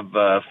to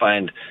have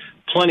find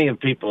plenty of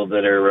people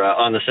that are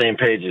on the same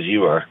page as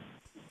you are.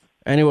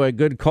 Anyway,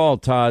 good call,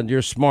 Todd.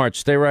 You're smart.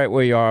 Stay right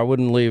where you are. I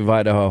wouldn't leave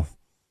Idaho.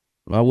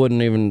 I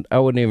wouldn't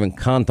even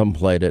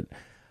contemplate it.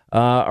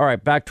 All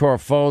right, back to our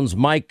phones.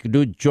 Mike,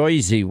 New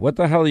Jersey. What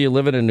the hell are you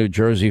living in New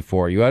Jersey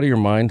for? You out of your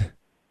mind?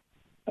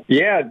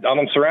 Yeah,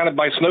 I'm surrounded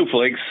by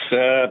snowflakes,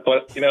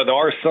 but there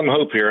are some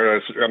hope here.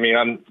 I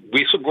mean,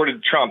 we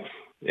supported Trump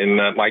in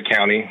my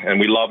county, and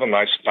we love him.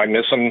 I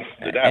miss him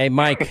to death. Hey,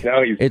 Mike,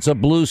 it's a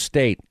blue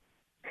state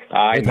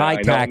with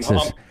high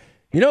taxes.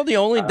 You know, the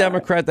only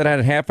Democrat that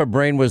had half a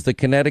brain was the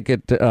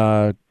Connecticut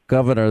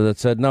governor that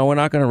said, no, we're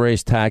not going to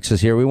raise taxes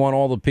here. We want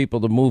all the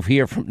people to move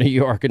here from New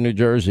York and New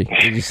Jersey.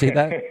 Did you see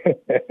that?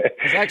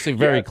 It's actually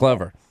very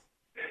clever.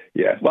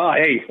 Yeah. Well,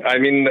 hey, I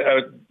mean,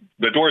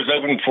 the door's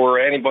open for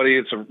anybody.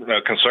 It's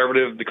a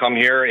conservative to come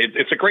here.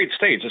 It's a great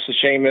state. It's just a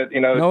shame that,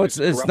 No,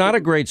 it's not a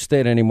great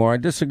state anymore. I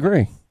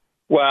disagree.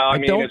 Well, I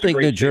don't think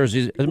New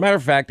Jersey, as a matter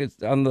of fact,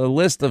 it's on the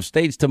list of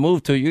states to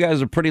move to. You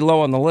guys are pretty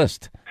low on the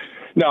list.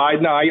 No,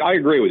 I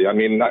agree with you. I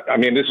mean,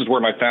 this is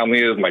where my family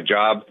is, my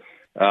job.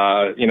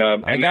 I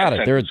got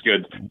it. It's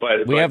good,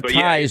 but we have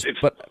ties. Yeah,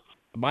 but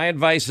my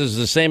advice is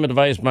the same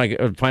advice my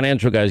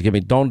financial guys give me: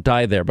 don't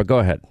die there. But go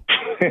ahead.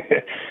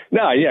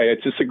 No, yeah,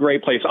 it's just a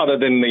great place. Other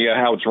than the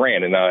how it's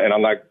ran, and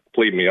I'm not,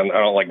 believe me, I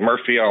don't like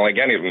Murphy. I don't like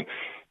any of them.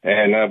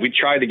 And we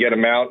tried to get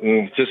him out,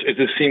 and it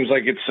just seems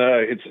like it's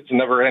a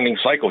never-ending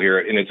cycle here,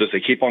 and it's just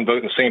they keep on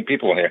voting the same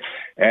people in here,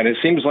 and it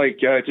seems like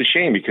it's a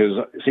shame because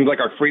it seems like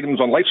our freedom's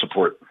on life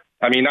support.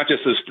 I mean, not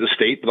just the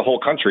state, but the whole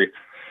country.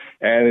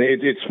 And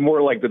it's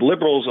more like the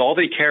liberals, all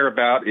they care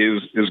about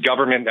is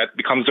government that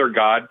becomes their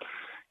God.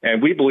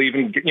 And we believe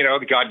in,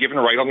 the God-given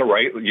right on the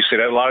right. You say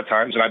that a lot of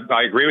times, and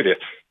I agree with you.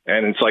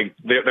 And it's like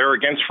they're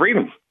against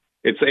freedom.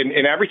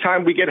 And every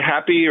time we get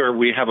happy or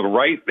we have a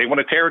right, they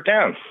want to tear it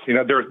down.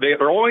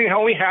 They're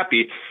only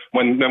happy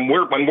when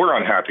we're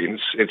unhappy.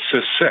 It's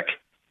just sick.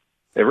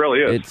 It really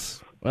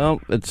is.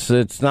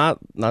 It's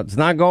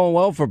not going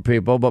well for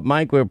people. But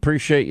Mike, we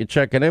appreciate you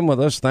checking in with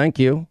us. Thank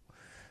you.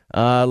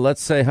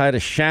 Let's say hi to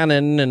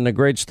Shannon in the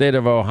great state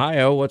of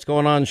Ohio. What's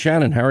going on,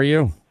 Shannon? How are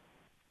you?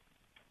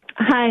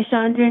 Hi,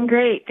 Sean. Doing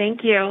great.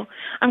 Thank you.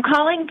 I'm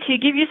calling to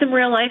give you some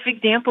real-life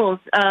examples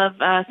of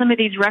some of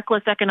these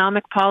reckless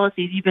economic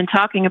policies you've been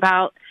talking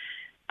about.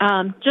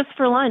 Just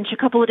for lunch a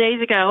couple of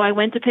days ago, I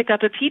went to pick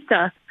up a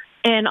pizza,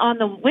 and on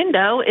the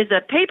window is a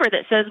paper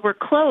that says we're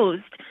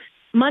closed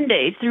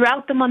Mondays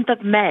throughout the month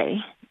of May.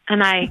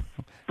 And I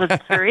was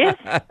curious,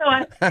 so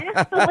I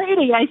asked the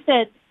lady, I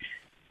said,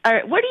 all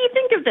right, what do you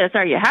think of this?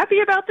 Are you happy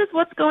about this?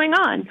 What's going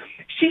on?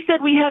 She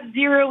said, we have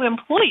 0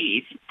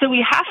 employees, so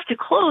we have to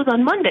close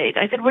on Mondays.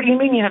 I said, what do you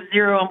mean you have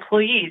 0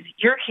 employees?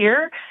 You're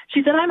here?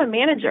 She said, I'm a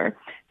manager.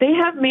 They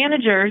have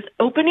managers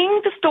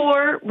opening the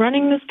store,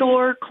 running the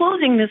store,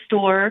 closing the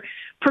store,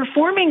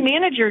 performing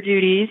manager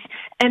duties,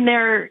 and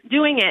they're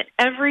doing it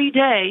every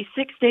day,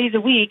 6 days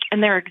a week,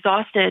 and they're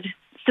exhausted.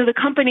 So the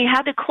company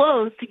had to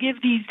close to give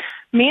these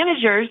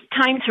managers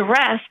time to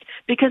rest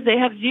because they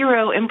have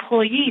 0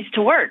 employees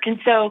to work. And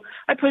so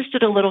I pushed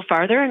it a little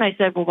farther and I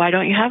said, well, why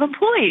don't you have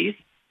employees?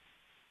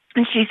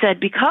 And she said,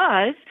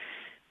 because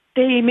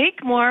they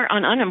make more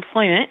on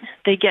unemployment,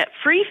 they get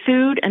free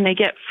food, and they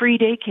get free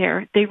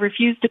daycare. They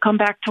refuse to come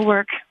back to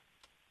work.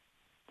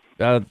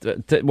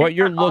 What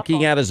you're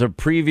looking at is a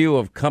preview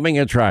of coming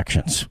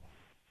attractions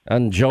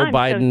on Joe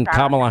Biden, so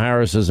Kamala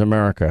Harris's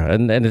America.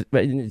 And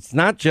it's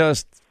not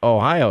just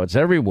Ohio, it's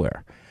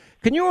everywhere.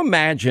 Can you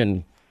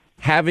imagine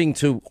having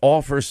to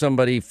offer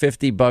somebody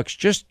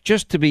 $50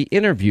 just to be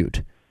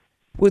interviewed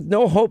with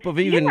no hope of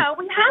even... Yeah,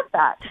 we have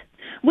that.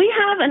 We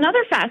have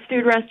another fast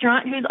food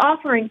restaurant who's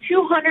offering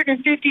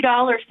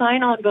 $250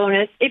 sign-on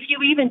bonus if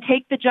you even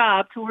take the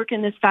job to work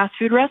in this fast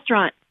food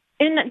restaurant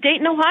in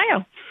Dayton,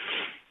 Ohio.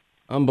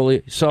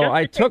 Unbelievable. So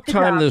I took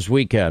time this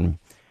weekend,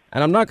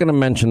 and I'm not going to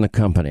mention the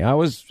company. I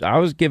was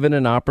given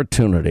an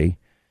opportunity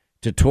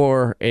to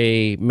tour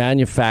a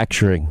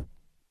manufacturing.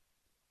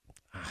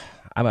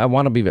 I don't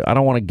want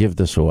to give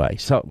this away.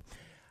 So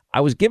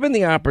I was given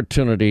the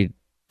opportunity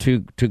to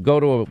go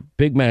to a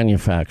big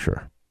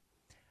manufacturer.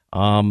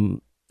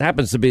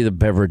 Happens to be the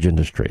beverage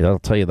industry. I'll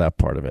tell you that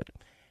part of it.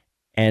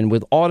 And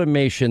with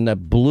automation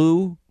that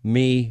blew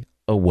me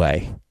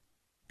away.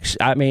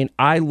 I mean,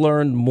 I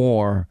learned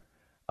more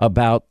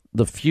about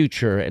the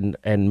future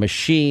and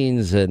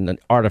machines and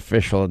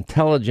artificial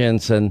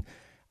intelligence. And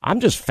I'm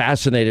just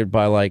fascinated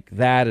by like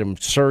that and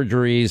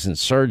surgeries and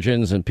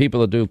surgeons and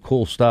people that do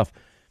cool stuff.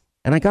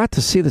 And I got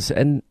to see this.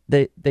 And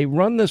they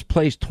run this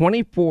place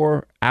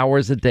 24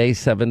 hours a day,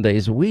 7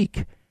 days a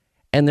week.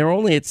 And they're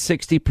only at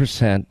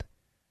 60%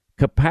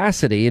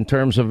 capacity in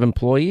terms of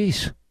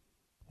employees.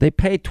 They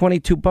pay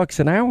 $22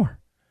 an hour.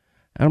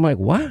 And I'm like,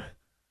 what?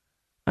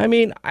 I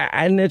mean,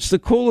 and it's the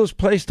coolest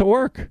place to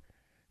work.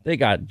 They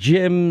got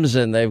gyms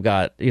and they've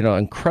got,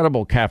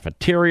 incredible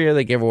cafeteria.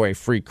 They give away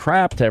free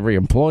crap to every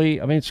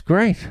employee. I mean, it's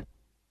great.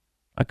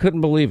 I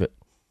couldn't believe it.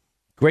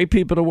 Great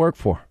people to work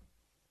for.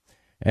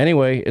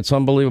 Anyway, it's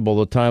unbelievable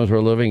the times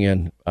we're living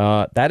in.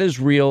 That is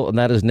real and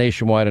that is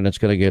nationwide, and it's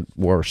going to get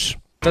worse.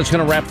 That's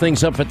going to wrap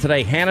things up for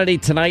today. Hannity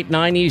tonight,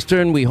 9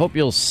 Eastern. We hope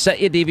you'll set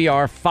your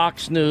DVR.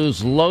 Fox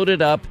News, load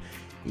it up.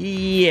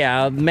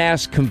 Yeah,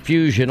 mass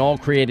confusion, all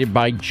created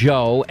by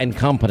Joe and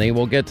company.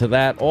 We'll get to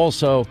that.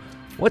 Also,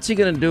 what's he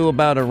going to do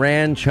about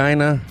Iran,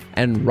 China,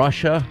 and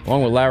Russia,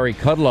 along with Larry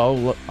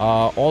Kudlow?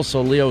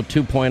 Also, Leo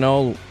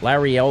 2.0,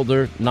 Larry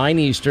Elder, 9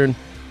 Eastern.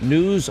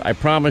 News I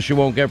promise you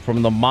won't get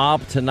from the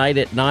mob tonight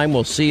at 9.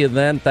 We'll see you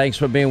then. Thanks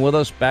for being with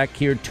us. Back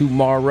here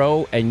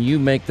tomorrow, and you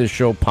make this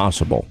show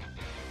possible.